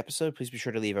enjoy the episode, please be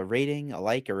sure to leave a rating, a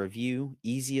like, a review.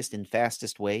 Easiest and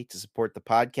fastest way to support the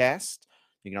podcast.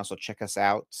 You can also check us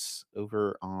out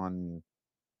over on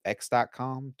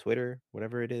x.com, Twitter,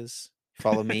 whatever it is.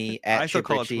 Follow me at I still Chip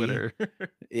call it Ritchie. Twitter.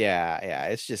 Yeah.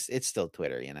 It's still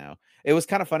Twitter, you know. It was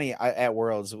kind of funny at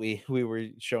Worlds. We were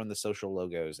showing the social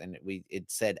logos, and it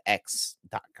said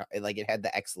X.com, like it had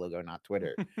the X logo, not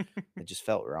Twitter. It just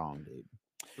felt wrong, dude.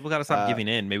 People got to stop Uh, giving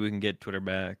in. Maybe we can get Twitter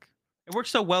back. It works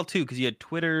so well too because you had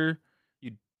Twitter,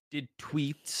 you did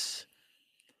tweets.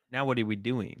 Now what are we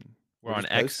doing? We're we're on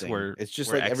just X. posting. We're It's just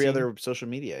we're like every Xing. other social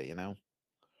media, you know.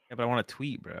 Yeah, but I want to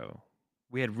tweet, bro.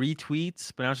 We had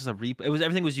retweets, but now it's just a It was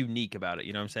everything was unique about it.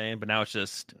 You know what I'm saying? But now it's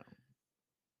just No,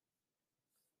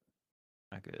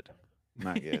 not good.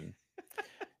 not good.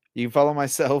 You can follow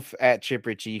myself at Chip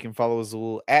Ritchie. You can follow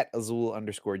Azul at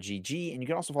Azul_GG. And you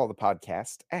can also follow the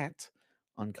podcast at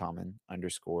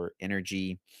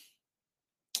Uncommon_Energy.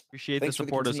 Appreciate the Thanks for the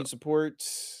support as. continued support.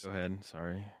 Go ahead.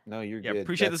 Sorry. No, you're Yeah, good.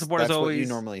 appreciate the That's support as that's what you always.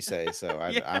 normally say. So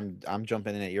Yeah. I'm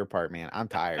jumping in at your part, man. I'm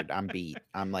tired. I'm beat.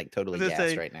 I'm like I was totally gonna gassed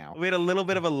say right now. we had a little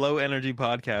bit of a low energy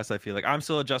podcast. I feel like I'm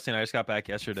still adjusting. I just got back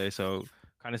yesterday, so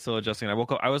kind of still adjusting. I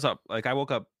woke up. I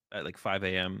woke up at like 5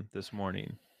 a.m. this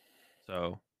morning,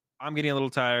 so I'm getting a little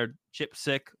tired. Chip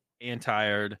sick and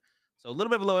tired. So a little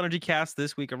bit of a low energy cast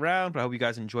this week around, but I hope you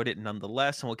guys enjoyed it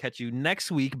nonetheless. And we'll catch you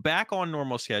next week back on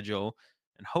normal schedule,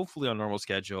 and hopefully on normal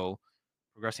schedule,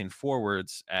 progressing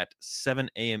forwards at 7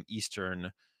 a.m.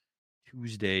 Eastern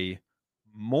Tuesday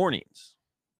mornings.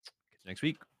 Catch you next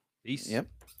week. Peace. Yep.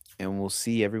 And we'll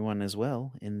see everyone as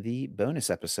well in the bonus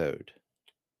episode.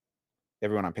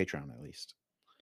 Everyone on Patreon, at least.